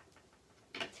 so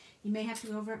you may have to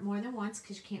go over it more than once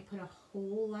because you can't put a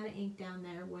whole lot of ink down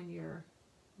there when you're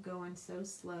going so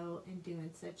slow and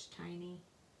doing such tiny,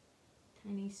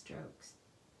 tiny strokes.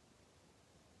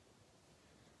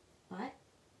 But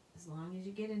as long as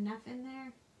you get enough in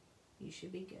there, you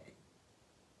should be good.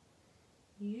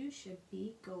 You should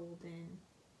be golden.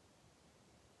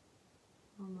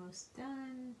 Almost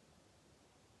done.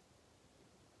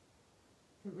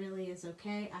 It really is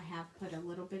okay. I have put a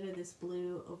little bit of this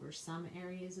blue over some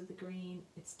areas of the green.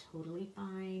 It's totally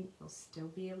fine. You'll still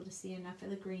be able to see enough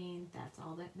of the green. That's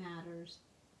all that matters.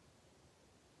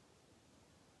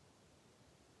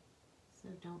 So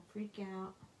don't freak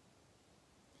out.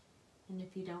 And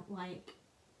if you don't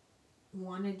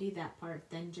want to do that part,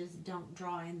 then just don't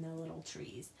draw in the little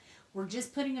trees. We're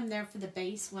just putting them there for the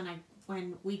base.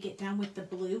 When we get done with the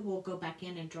blue, we'll go back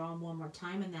in and draw them one more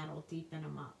time, and that'll deepen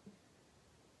them up.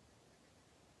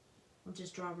 We'll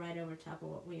just draw right over top of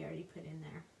what we already put in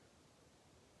there.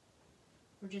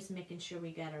 We're just making sure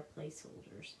we got our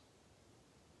placeholders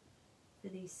for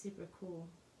these super cool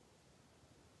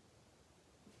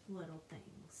little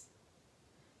things.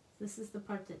 This is the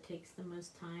part that takes the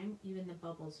most time. Even the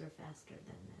bubbles are faster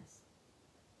than this.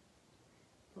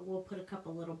 But we'll put a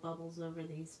couple little bubbles over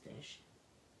these fish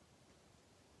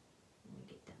when we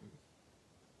get done.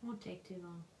 Won't take too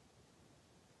long.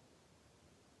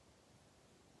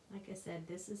 Like I said,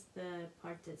 this is the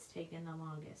part that's taken the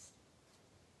longest.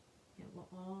 It will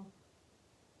all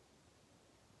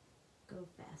go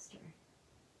faster.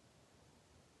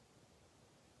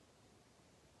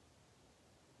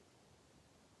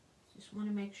 Just want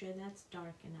to make sure that's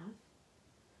dark enough.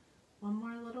 One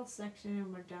more little section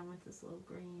and we're done with this little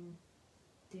green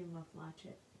Watch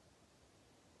it.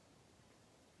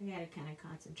 I gotta kind of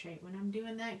concentrate when I'm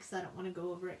doing that because I don't want to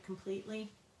go over it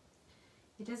completely.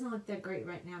 It doesn't look that great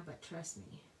right now, but trust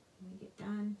me, when we get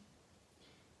done,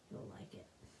 you'll like it.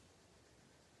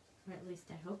 Or at least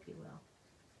I hope you will.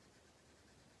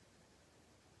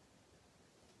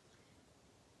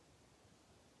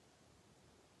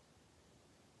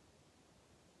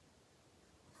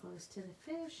 Close to the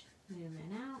fish,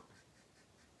 moving out,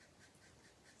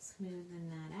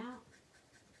 smoothing that out.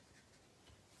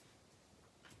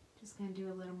 Just going to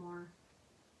do a little more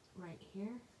right here.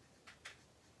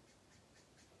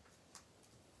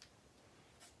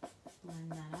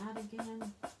 Blend that out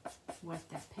again. Wet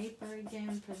that paper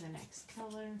again for the next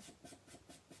color.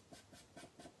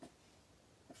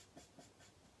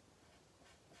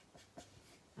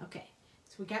 Okay,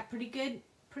 so we got pretty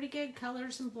good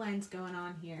colors and blends going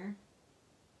on here.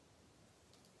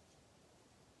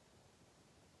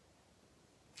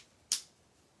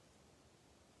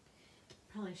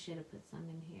 Probably should have put some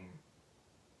in here.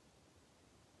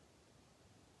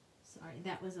 Sorry,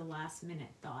 that was a last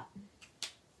minute thought.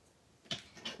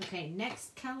 Okay,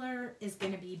 next color is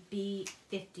going to be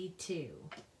B52.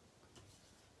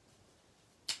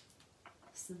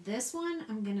 So this one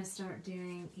I'm going to start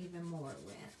doing even more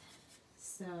with.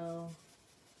 So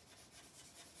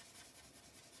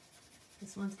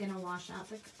this one's going to wash out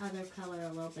the other color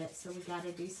a little bit, so we got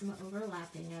to do some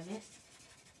overlapping of it.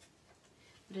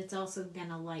 But it's also going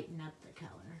to lighten up the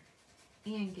color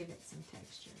and give it some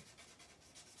texture.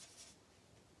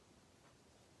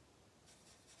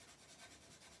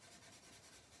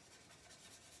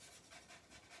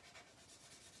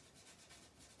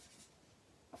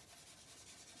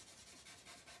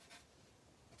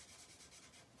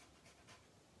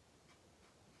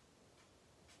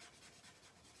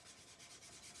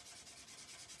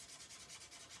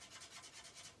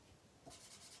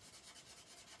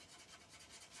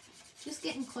 Just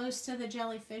getting close to the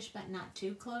jellyfish, but not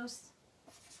too close.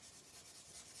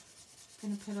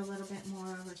 Going to put a little bit more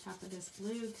over top of this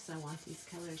blue because I want these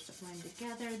colors to blend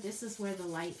together. This is where the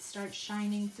light starts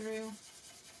shining through,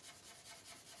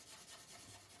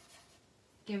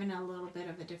 giving it a little bit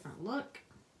of a different look.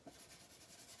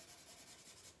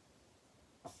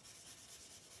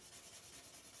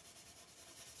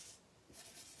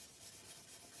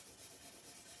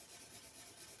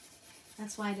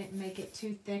 That's why I didn't make it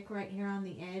too thick right here on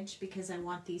the edge, because I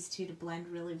want these two to blend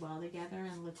really well together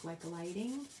and look like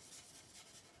lighting.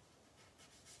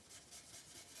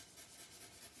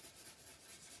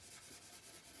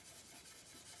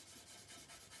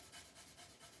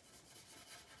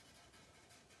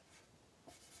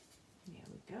 There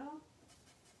we go.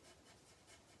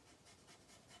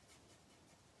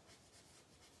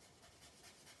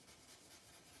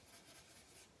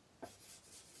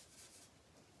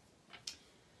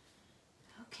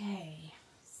 Okay,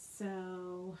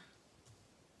 so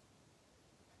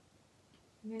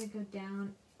I'm going to go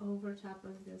down over top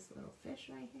of this little fish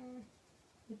right here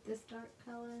with this dark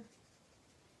color,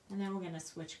 and then we're going to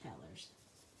switch colors.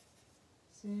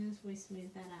 soon as we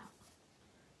smooth that out.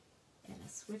 Gonna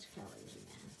switch colors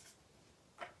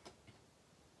again.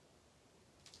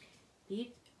 Beef,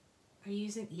 are you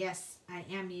using? Yes, I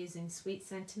am using Sweet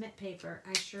Sentiment paper.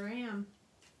 I sure am.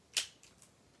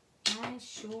 I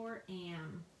sure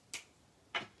am.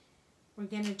 We're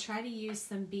gonna try to use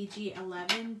some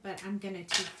BG11, but I'm gonna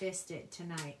two-fist it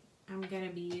tonight. I'm gonna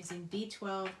be using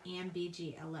B12 and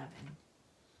BG11.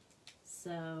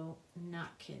 So,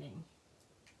 not kidding.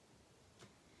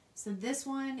 So this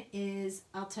one is,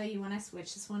 I'll tell you when I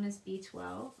switch, this one is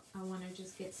B12. I want to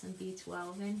just get some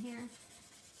B12 in here,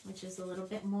 which is a little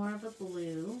bit more of a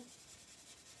blue.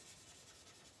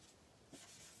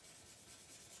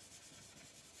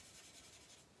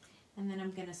 And then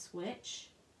I'm going to switch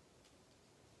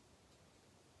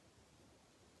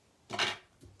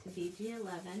to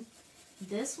BG11.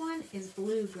 This one is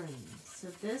blue-green, so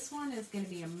this one is going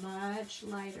to be a much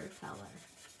lighter color.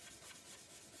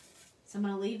 So I'm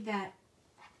going to leave that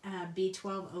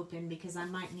B12 open because I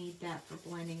might need that for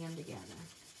blending them together.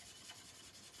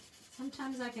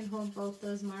 Sometimes I can hold both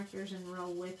those markers and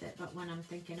roll with it, but when I'm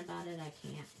thinking about it, I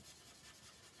can't.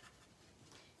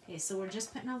 Okay, so we're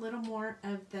just putting a little more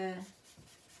of the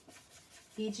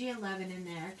BG11 in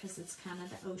there because it's kind of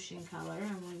the ocean color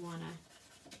and we want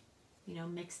to, you know,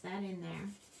 mix that in there.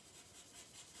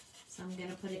 So I'm going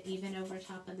to put it even over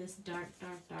top of this dark,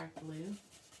 dark, dark blue.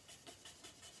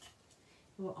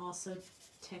 It will also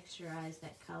texturize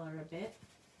that color a bit.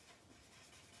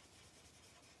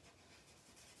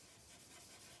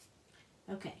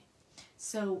 Okay,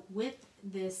 so with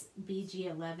this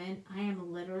BG11, I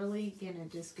am literally going to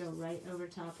just go right over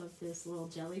top of this little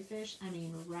jellyfish. I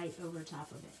mean, right over top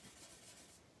of it.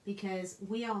 Because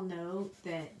we all know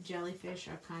that jellyfish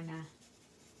are kind of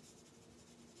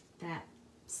that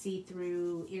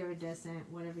see-through,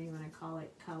 iridescent, whatever you want to call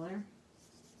it, color.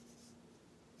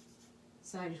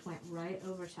 So I just went right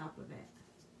over top of it.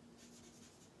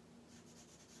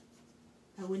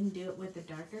 I wouldn't do it with a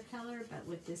darker color, but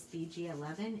with this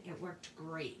BG11, it worked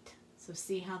great. So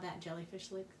see how that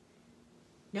jellyfish looks?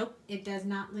 Nope, it does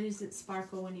not lose its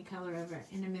sparkle when you color over it.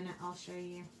 In a minute, I'll show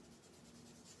you.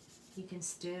 You can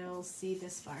still see the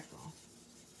sparkle.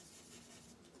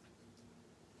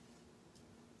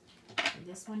 So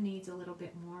this one needs a little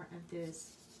bit more of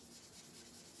this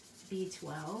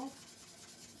B12.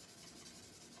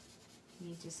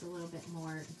 Need just a little bit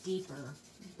more deeper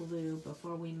blue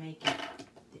before we make it.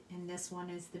 And this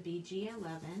one is the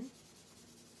BG11.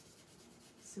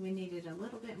 So we needed a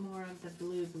little bit more of the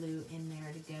blue in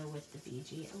there to go with the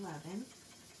BG11.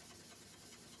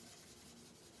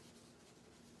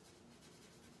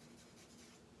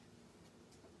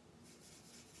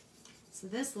 So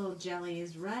this little jelly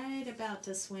is right about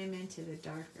to swim into the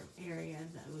darker area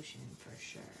of the ocean for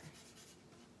sure.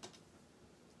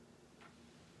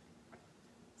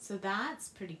 So that's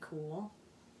pretty cool.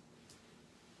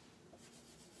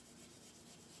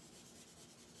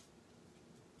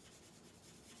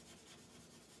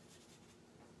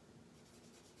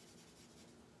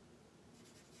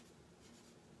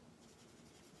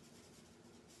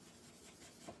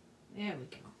 There we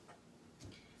go.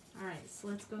 All right, so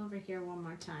let's go over here one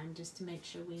more time just to make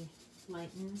sure we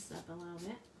lighten this up a little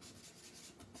bit.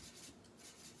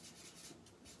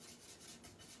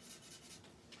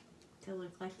 To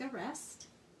look like the rest.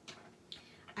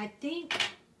 I think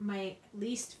my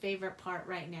least favorite part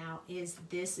right now is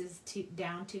this is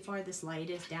down too far. This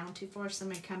light is down too far, so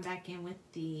I'm going to come back in with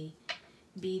the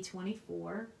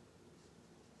B24.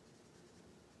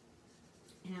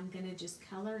 And I'm going to just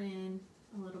color in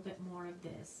a little bit more of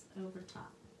this over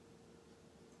top.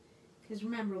 Because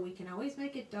remember, we can always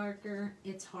make it darker.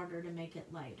 It's harder to make it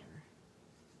lighter.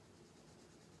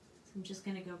 So I'm just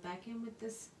going to go back in with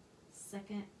this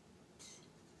second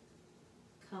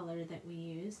color that we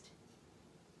used.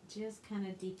 Just kind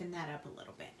of deepen that up a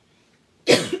little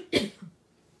bit.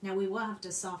 Now we will have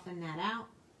to soften that out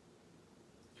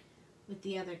with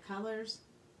the other colors.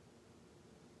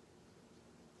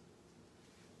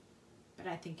 But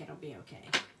I think it'll be okay.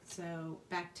 So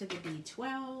back to the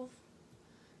B12.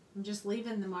 I'm just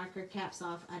leaving the marker caps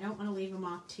off. I don't want to leave them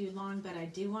off too long, but I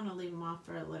do want to leave them off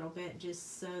for a little bit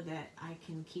just so that I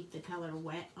can keep the color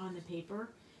wet on the paper.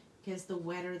 Because the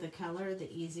wetter the color, the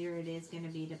easier it is going to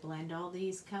be to blend all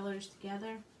these colors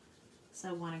together. So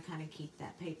I want to kind of keep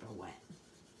that paper wet.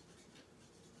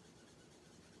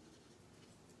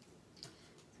 So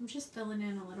I'm just filling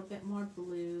in a little bit more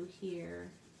blue here.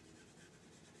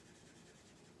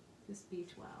 This B12.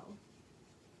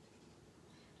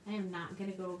 I am not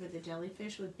going to go over the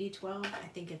jellyfish with B12. I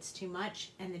think it's too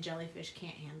much and the jellyfish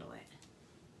can't handle it.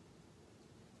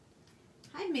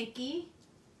 Hi, Mickey.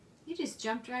 You just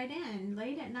jumped right in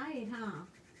late at night, huh?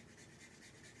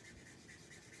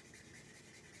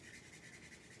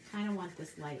 Kind of want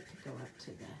this light to go up to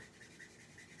the...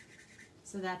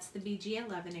 So that's the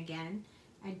BG11 again.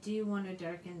 I do want to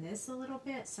darken this a little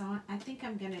bit, so I think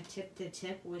I'm going to tip the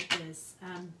tip with this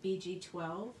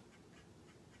BG12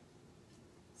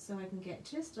 so I can get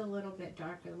just a little bit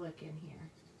darker look in here.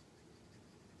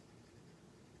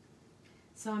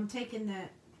 So I'm taking the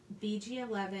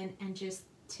BG11 and just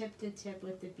tip to tip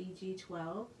with the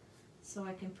BG12 so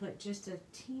I can put just a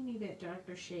teeny bit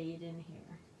darker shade in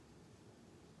here.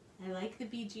 I like the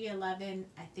BG11.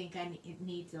 I think it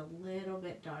needs a little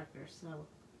bit darker, so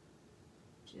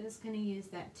just going to use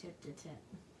that tip to tip.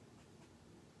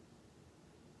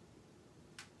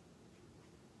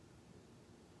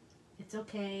 It's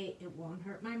okay. It won't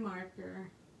hurt my marker.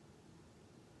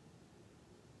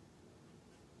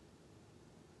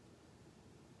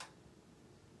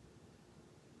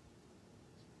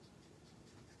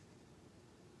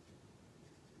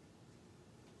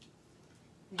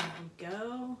 There we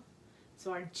go.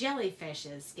 So our jellyfish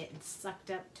is getting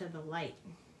sucked up to the light.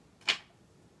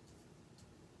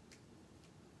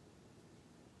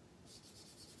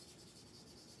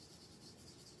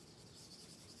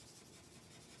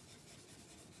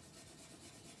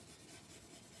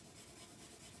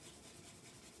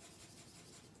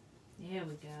 There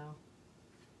we go.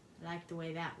 I like the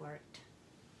way that worked.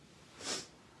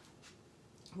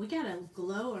 We got a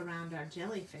glow around our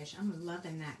jellyfish. I'm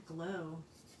loving that glow.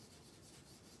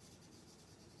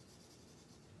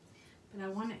 But I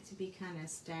want it to be kind of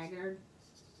staggered.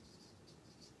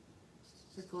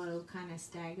 The glow kind of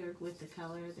staggered with the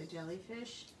color of the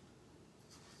jellyfish.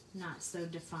 Not so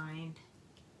defined.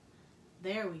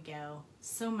 There we go.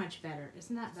 So much better.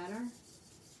 Isn't that better?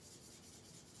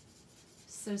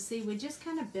 So see, we just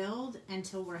kind of build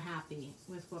until we're happy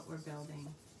with what we're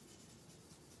building.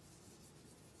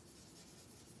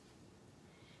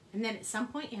 And then at some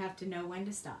point you have to know when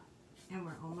to stop. And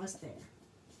we're almost there.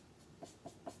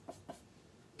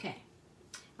 Okay,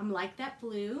 I'm like that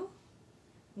blue.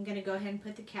 I'm going to go ahead and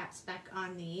put the caps back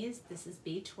on these. This is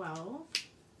B12.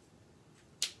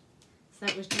 So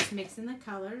that was just mixing the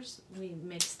colors. We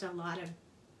mixed a lot of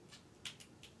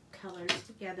colors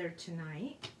together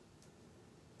tonight.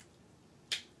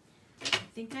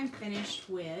 I think I'm finished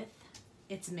with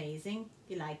It's Amazing.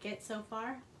 You like it so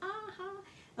far?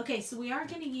 Okay, so we are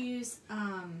going to use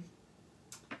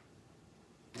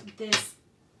this.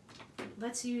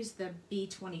 Let's use the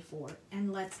B24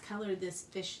 and let's color this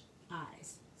fish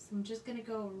eyes. So I'm just going to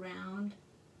go around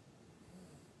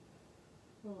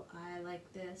a little eye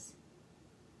like this.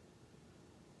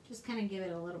 Just kind of give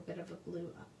it a little bit of a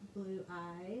blue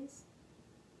eyes.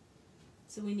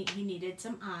 So he needed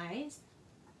some eyes.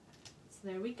 So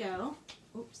there we go.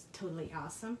 Oops, totally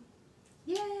awesome.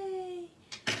 Yay!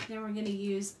 Then we're going to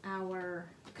use our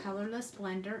colorless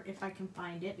blender if I can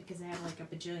find it, because I have like a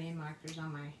bajillion markers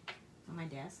on my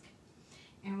desk.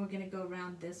 And we're going to go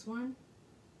around this one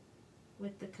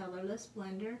with the colorless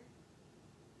blender,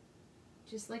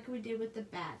 just like we did with the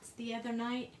bats the other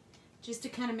night, just to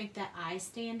kind of make that eye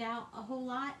stand out a whole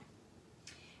lot.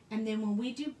 And then when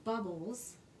we do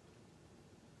bubbles,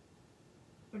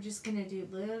 we're just going to do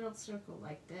a little circle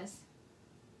like this,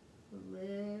 a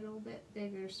little bit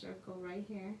bigger circle right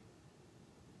here,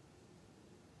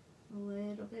 a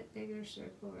little bit bigger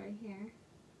circle right here.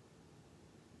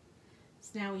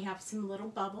 So now we have some little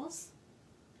bubbles.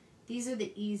 These are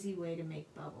the easy way to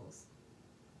make bubbles.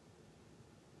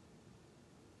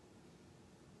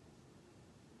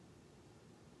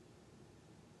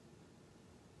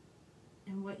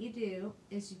 And what you do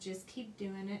is you just keep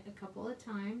doing it a couple of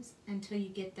times until you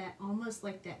get that almost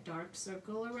like that dark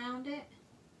circle around it.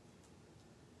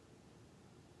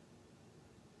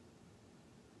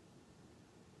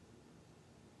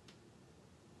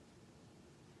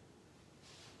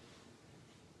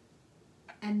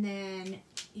 And then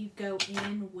you go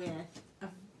in with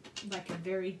like a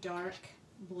very dark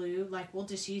blue, like we'll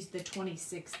just use the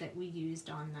 26 that we used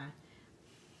on the,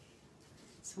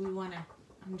 so we want to,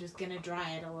 I'm just going to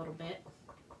dry it a little bit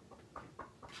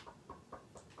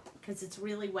because it's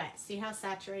really wet. See how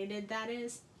saturated that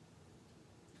is?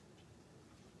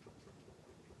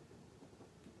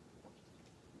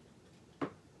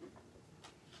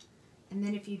 And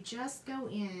then if you just go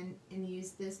in and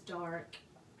use this dark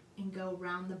and go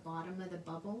around the bottom of the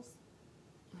bubbles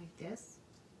like this.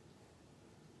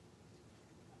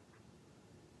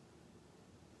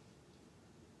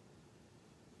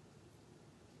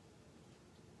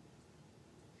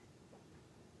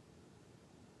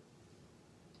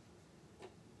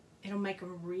 It'll make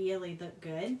them really look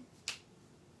good.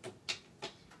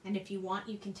 And if you want,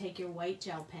 you can take your white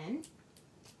gel pen.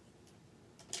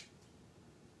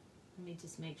 Let me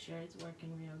just make sure it's working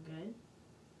real good.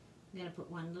 I'm going to put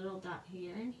one little dot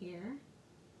here and here.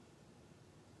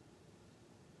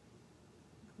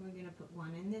 We're going to put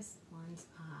one in this one's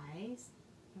eyes.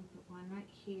 I'm going to put one right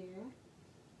here.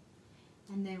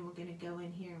 And then we're going to go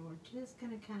in here and we're just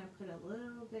going to kind of put a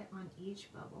little bit on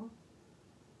each bubble.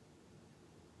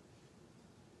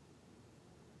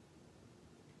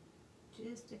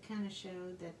 Just to kind of show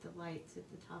that the light's at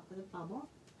the top of the bubble.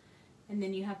 And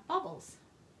then you have bubbles.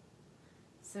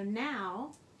 So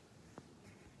now,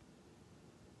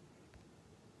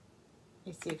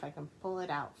 let me see if I can pull it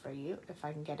out for you, if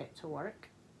I can get it to work.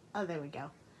 Oh, there we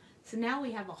go. So now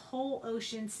we have a whole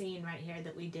ocean scene right here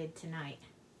that we did tonight.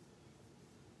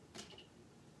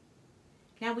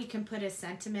 Now we can put a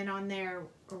sentiment on there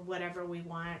or whatever we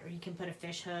want, or you can put a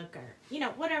fish hook or, you know,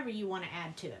 whatever you want to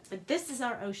add to it. But this is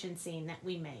our ocean scene that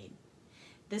we made.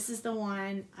 This is the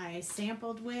one I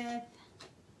sampled with,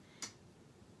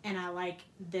 and I like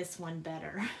this one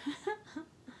better.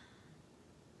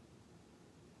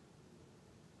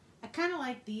 I kind of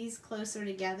like these closer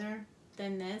together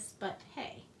than this, but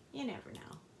hey, you never know.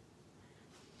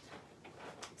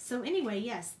 So anyway,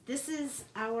 yes, this is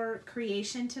our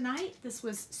creation tonight. This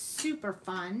was super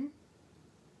fun.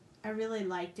 I really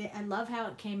liked it. I love how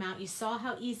it came out. You saw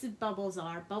how easy bubbles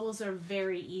are. Bubbles are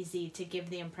very easy to give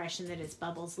the impression that it's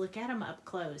bubbles. Look at them up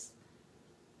close.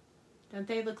 Don't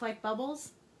they look like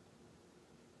bubbles?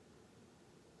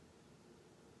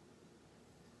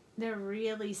 They're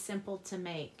really simple to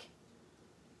make.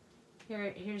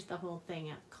 Here's the whole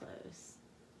thing up close.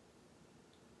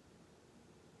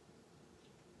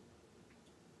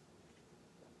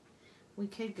 We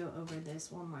could go over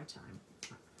this one more time.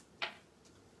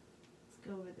 Let's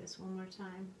go over this one more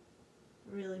time.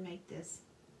 Really make this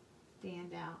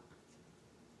stand out,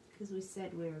 because we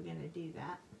said we were going to do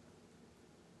that.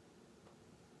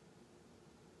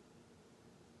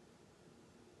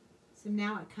 So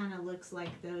now it kind of looks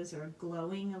like those are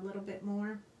glowing a little bit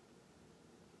more.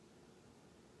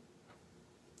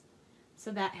 So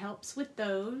that helps with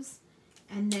those.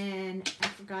 And then I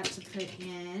forgot to put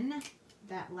in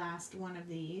that last one of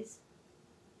these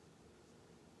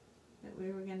that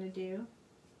we were going to do.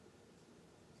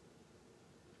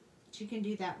 But you can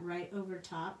do that right over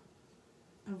top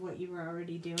of what you were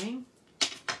already doing.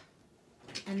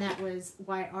 And that was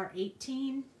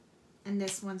YR18, and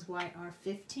this one's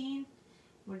YR15.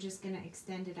 We're just going to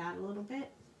extend it out a little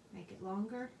bit, make it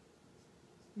longer,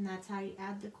 and that's how you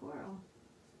add the coral.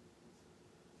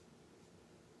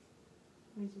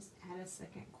 We just add a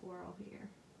second coral here.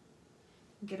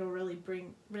 It'll really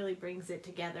brings it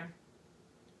together.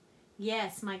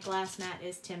 Yes, my glass mat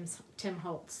is Tim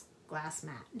Holt's glass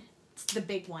mat. It's the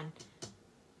big one.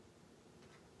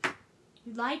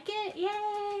 You like it?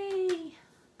 Yay!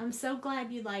 I'm so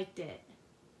glad you liked it.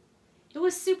 It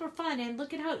was super fun, and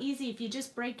look at how easy, if you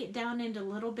just break it down into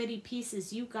little bitty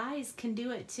pieces, you guys can do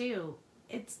it too.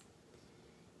 It's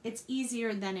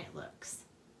easier than it looks.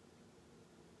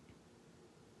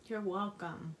 You're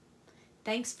welcome.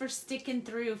 Thanks for sticking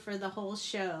through for the whole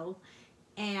show.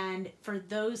 And for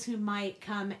those who might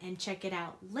come and check it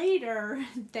out later,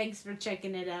 thanks for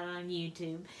checking it out on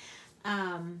YouTube.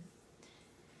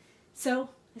 So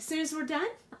as soon as we're done,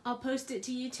 I'll post it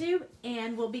to YouTube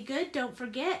and we'll be good. Don't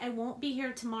forget, I won't be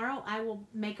here tomorrow. I will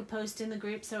make a post in the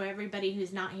group so everybody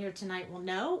who's not here tonight will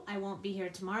know. I won't be here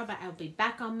tomorrow, but I'll be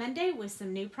back on Monday with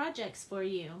some new projects for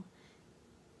you.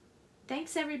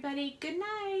 Thanks, everybody. Good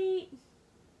night.